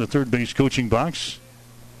down there in the third base coaching box.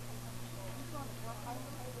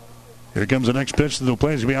 Here comes the next pitch to the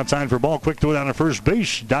plate. He's going to be outside for a ball. Quick throw down to first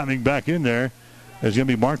base. Diving back in there is going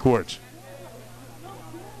to be Marquardt.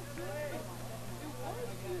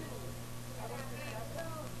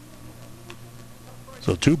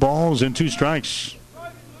 So 2 balls and 2 strikes.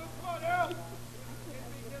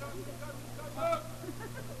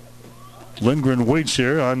 Lindgren waits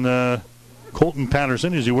here on Colton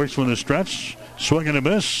Patterson as he works from the stretch. Swing and a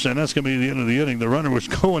miss, and that's going to be the end of the inning. The runner was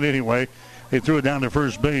going anyway. They threw it down to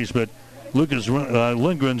first base, but Lucas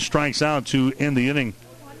Lindgren strikes out to end the inning.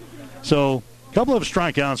 So a couple of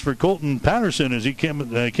strikeouts for Colton Patterson as he came in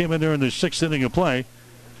there in the 6th inning of play.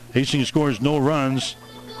 Hastings scores no runs,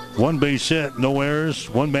 1 base hit, no errors,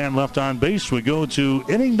 1 man left on base. We go to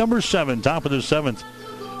inning number 7, top of the 7th,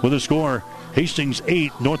 with a score: Hastings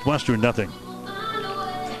 8, Northwestern nothing.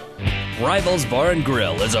 Rivals Bar and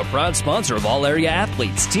Grill is a proud sponsor of all area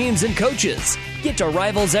athletes, teams, and coaches. Get to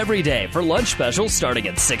Rivals every day for lunch specials starting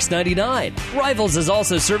at $6.99. Rivals is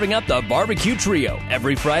also serving up the barbecue trio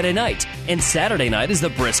every Friday night, and Saturday night is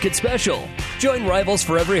the brisket special. Join Rivals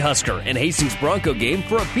for every Husker and Hastings Bronco game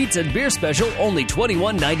for a pizza and beer special only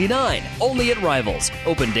 $21.99. Only at Rivals.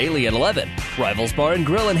 Open daily at 11. Rivals Bar and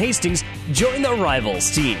Grill in Hastings. Join the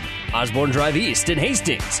Rivals team. Osborne Drive East in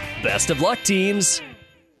Hastings. Best of luck, teams.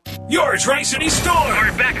 Your Tri-City Storm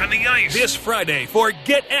are back on the ice this Friday for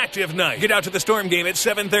Get Active Night. Get out to the Storm game at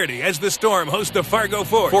 7:30 as the Storm host the Fargo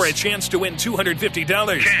Force for a chance to win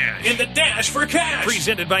 $250 cash in the Dash for Cash.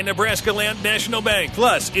 Presented by Nebraska Land National Bank.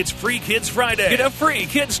 Plus, it's Free Kids Friday. Get a free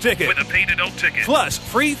kids ticket with a paid adult ticket. Plus,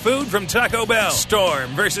 free food from Taco Bell. Storm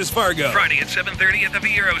versus Fargo. Friday at 7:30 at the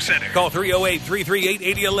Viero Center. Call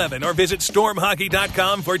 308-338-8011 or visit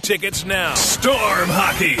stormhockey.com for tickets now. Storm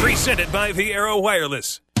Hockey. Presented by Viero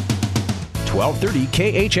Wireless. 1230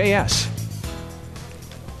 KHAS.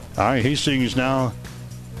 All right, Hastings now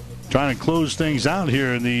trying to close things out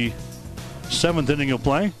here in the 7th inning of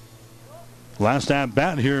play. Last at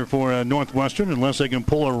bat here for Northwestern, unless they can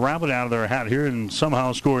pull a rabbit out of their hat here and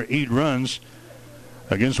somehow score 8 runs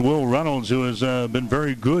against Will Reynolds, who has been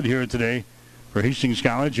very good here today for Hastings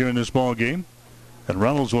College here in this ball game. And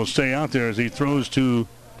Reynolds will stay out there as he throws to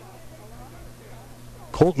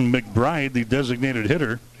Colton McBride, the designated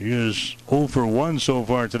hitter. He is 0 for 1 so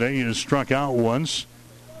far today. He has struck out once,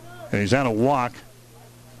 and he's had a walk.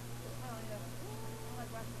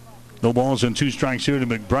 No balls and 2 strikes here to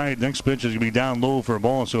McBride. Next pitch is going to be down low for a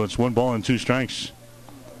ball, so it's 1 ball and 2 strikes.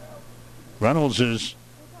 Reynolds has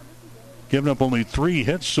given up only 3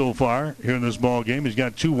 hits so far here in this ball game. He's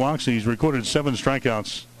got 2 walks, and he's recorded 7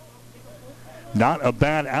 strikeouts. Not a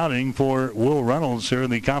bad outing for Will Reynolds here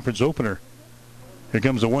in the conference opener. Here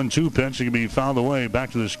comes the 1-2 pitch. It can be fouled away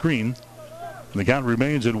back to the screen. And the count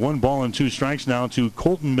remains at 1 ball and 2 strikes now to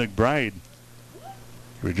Colton McBride.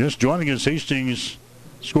 We're just joining us. Hastings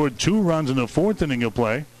scored 2 runs in the 4th inning of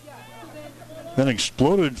play. Then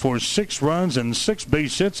exploded for 6 runs and 6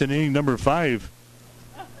 base hits in inning number 5.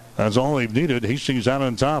 That's all they've needed. Hastings out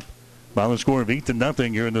on top by the score of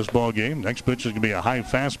 8-0 here in this ball game. Next pitch is going to be a high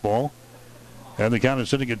fastball. And the count is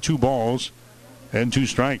sitting at 2 balls and 2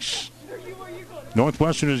 strikes.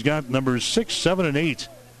 Northwestern has got numbers 6, 7, and 8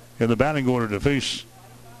 in the batting order to face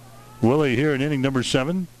Willie here in inning number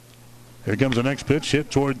 7. Here comes the next pitch,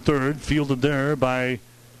 hit toward third, fielded there by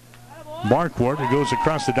Marquardt. It goes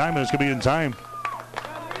across the diamond. It's going to be in time.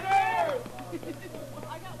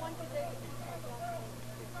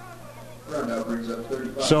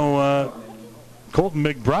 So Colton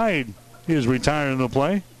McBride is retiring the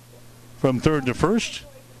play from third to first.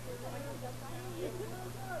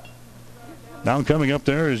 Now coming up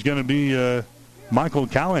there is going to be Michael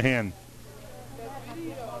Callahan.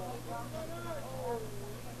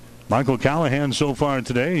 Michael Callahan so far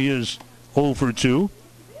today, he is 0 for 2.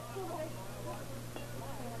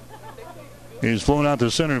 He's flown out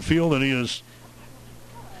to center field, and he has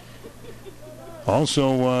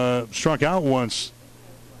also struck out once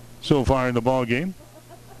so far in the ball game.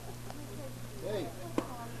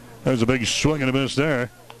 There's a big swing and a miss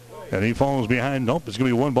there. And he falls behind. Nope, it's going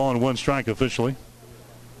to be 1 ball and 1 strike officially.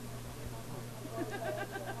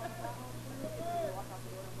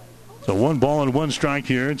 So 1 ball and 1 strike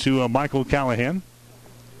here to Michael Callahan.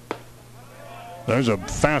 There's a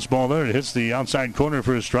fastball there. It hits the outside corner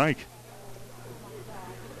for a strike.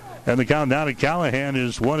 And the count down to Callahan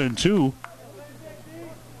is 1-2.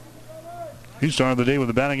 He started the day with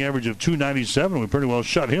a batting average of .297. We pretty well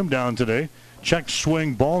shut him down today. Check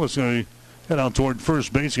swing ball that's going to head out toward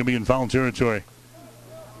first base. Going to be in foul territory.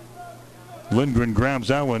 Lindgren grabs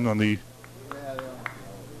that one on the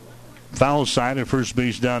foul side of first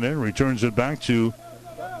base down there. Returns it back to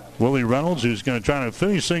Willie Reynolds, who's going to try to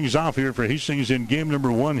finish things off here for Hastings in game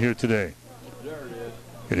number 1 here today.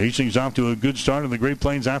 And Hastings off to a good start in the Great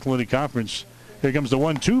Plains Athletic Conference. Here comes the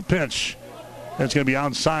 1-2 pitch. That's going to be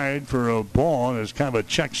outside for a ball. It's kind of a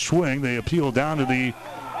check swing. They appeal down to the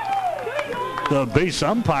the base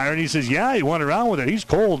umpire, and he says, yeah, he went around with it. He's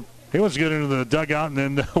cold. He wants to get into the dugout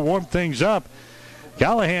and then warm things up.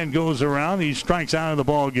 Callahan goes around. He strikes out of the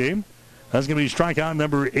ball game. That's going to be strikeout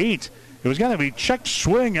number 8. It was going to be check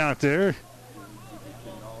swing out there.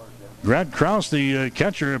 Brad Krause, the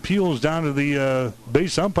catcher, appeals down to the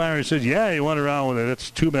base umpire and says, yeah, he went around with it. It's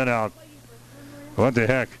 2 men out. What the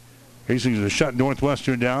heck? Hastings has shut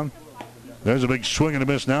Northwestern down. There's a big swing and a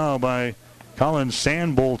miss now by Colin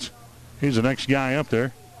Sandbolt. He's the next guy up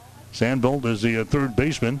there. Sandbolt is the third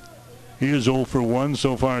baseman. He is 0 for 1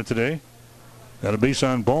 so far today. Got a base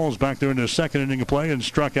on balls back there in the second inning of play and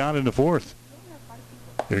struck out in the fourth.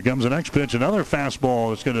 Here comes the next pitch. Another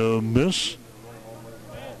fastball. It's going to miss.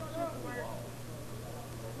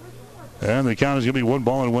 And the count is going to be 1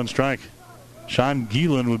 ball and 1 strike. Sean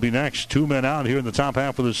Gielan would be next. 2 men out here in the top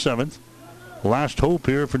half of the 7th. Last hope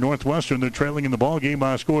here for Northwestern. They're trailing in the ball game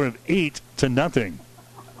by a score of 8-0.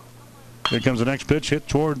 Here comes the next pitch, hit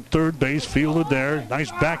toward third base, fielded there.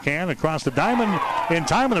 Nice backhand across the diamond in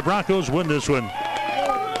time, and the Broncos win this one.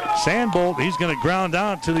 Sandbolt, he's going to ground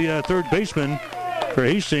out to the third baseman for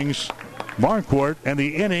Hastings, Marquardt, and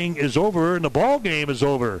the inning is over, and the ball game is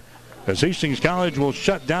over. As Hastings College will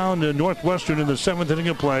shut down the Northwestern in the 7th inning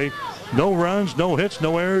of play. No runs, no hits,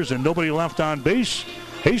 no errors, and nobody left on base.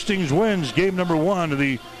 Hastings wins game number 1 of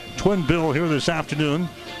the Twin Bill here this afternoon.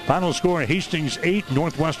 Final score, Hastings 8,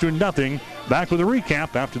 Northwestern nothing. Back with a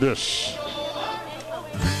recap after this.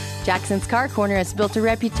 Jackson's Car Corner has built a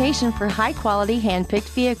reputation for high-quality hand-picked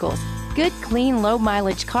vehicles. Good, clean,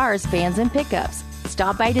 low-mileage cars, vans, and pickups.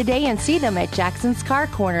 Stop by today and see them at Jackson's Car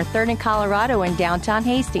Corner, 3rd and Colorado in downtown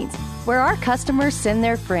Hastings, where our customers send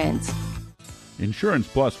their friends. Insurance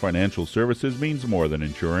Plus Financial Services means more than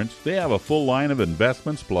insurance. They have a full line of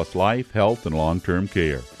investments plus life, health, and long-term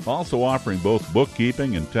care. Also offering both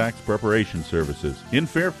bookkeeping and tax preparation services in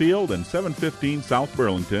Fairfield and 715 South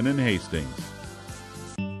Burlington in Hastings.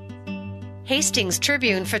 Hastings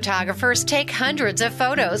Tribune photographers take hundreds of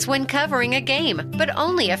photos when covering a game, but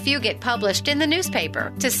only a few get published in the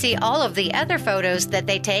newspaper. To see all of the other photos that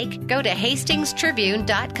they take, go to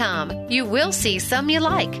hastingstribune.com. You will see some you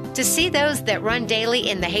like. To see those that run daily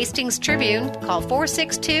in the Hastings Tribune, call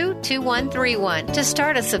 462-2131 to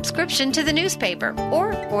start a subscription to the newspaper,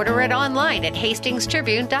 or order it online at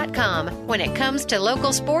hastingstribune.com. When it comes to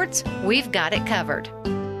local sports, we've got it covered.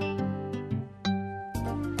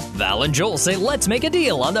 Val and Joel say let's make a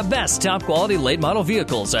deal on the best top-quality late-model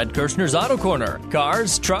vehicles at Kirshner's Auto Corner.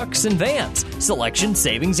 Cars, trucks, and vans. Selection,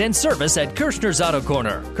 savings, and service at Kirshner's Auto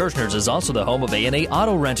Corner. Kirshner's is also the home of A&A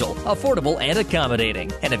Auto Rental, affordable and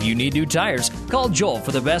accommodating. And if you need new tires, call Joel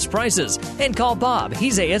for the best prices. And call Bob.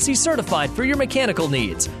 He's ASE certified for your mechanical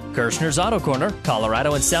needs. Kirshner's Auto Corner,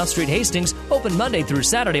 Colorado and South Street, Hastings, open Monday through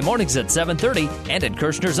Saturday mornings at 7:30 and at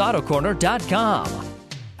Kirshner'sAutoCorner.com.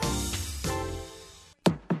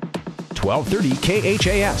 1230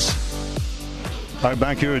 KHAS. All right,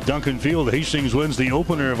 back here at Duncan Field, Hastings wins the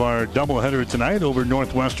opener of our doubleheader tonight over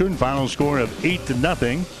Northwestern. Final score of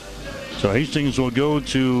 8-0. So Hastings will go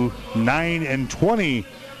to 9-20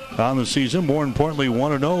 on the season. More importantly,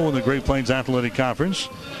 1-0 in the Great Plains Athletic Conference.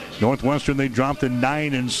 Northwestern, they dropped to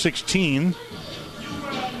 9-16.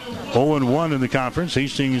 0-1 in the conference.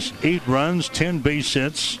 Hastings 8 runs, 10 base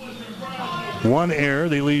hits, 1 error.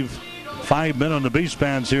 They leave 5 men on the base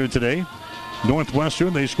paths here today.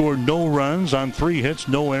 Northwestern, they scored no runs on 3 hits,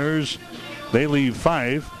 no errors. They leave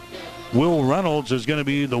 5. Will Reynolds is going to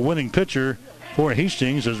be the winning pitcher for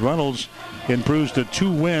Hastings as Reynolds improves to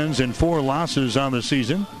 2 wins and 4 losses on the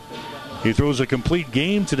season. He throws a complete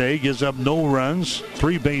game today, gives up no runs,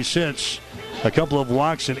 3 base hits, a couple of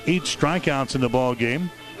walks, and 8 strikeouts in the ball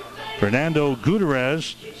game. Fernando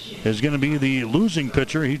Gutierrez is going to be the losing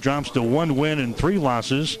pitcher. He drops to 1 win and 3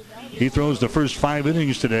 losses. He throws the first 5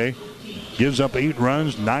 innings today. Gives up 8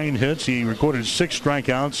 runs, 9 hits. He recorded 6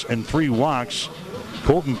 strikeouts and 3 walks.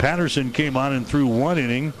 Colton Patterson came on and threw 1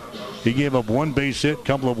 inning. He gave up 1 base hit,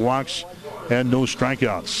 couple of walks, and no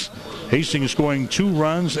strikeouts. Hastings scoring 2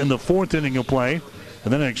 runs in the 4th inning of play,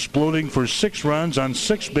 and then exploding for 6 runs on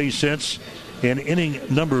 6 base hits in inning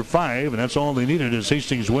number 5, and that's all they needed as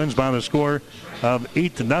Hastings wins by the score of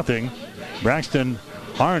 8-0. Braxton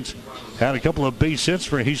Arndt had a couple of base hits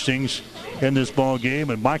for Hastings in this ball game,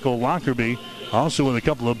 and Michael Lockerbie also with a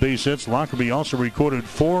couple of base hits. Lockerbie also recorded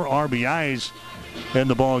 4 RBIs in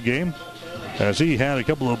the ball game as he had a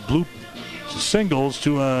couple of bloop singles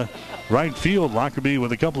to right field. Lockerbie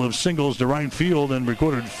with a couple of singles to right field and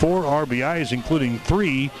recorded 4 RBIs, including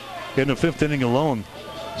 3 in the 5th inning alone.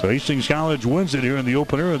 So Hastings College wins it here in the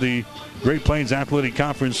opener of the Great Plains Athletic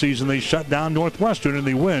Conference season. They shut down Northwestern and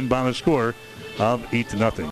they win by the score of 8-0.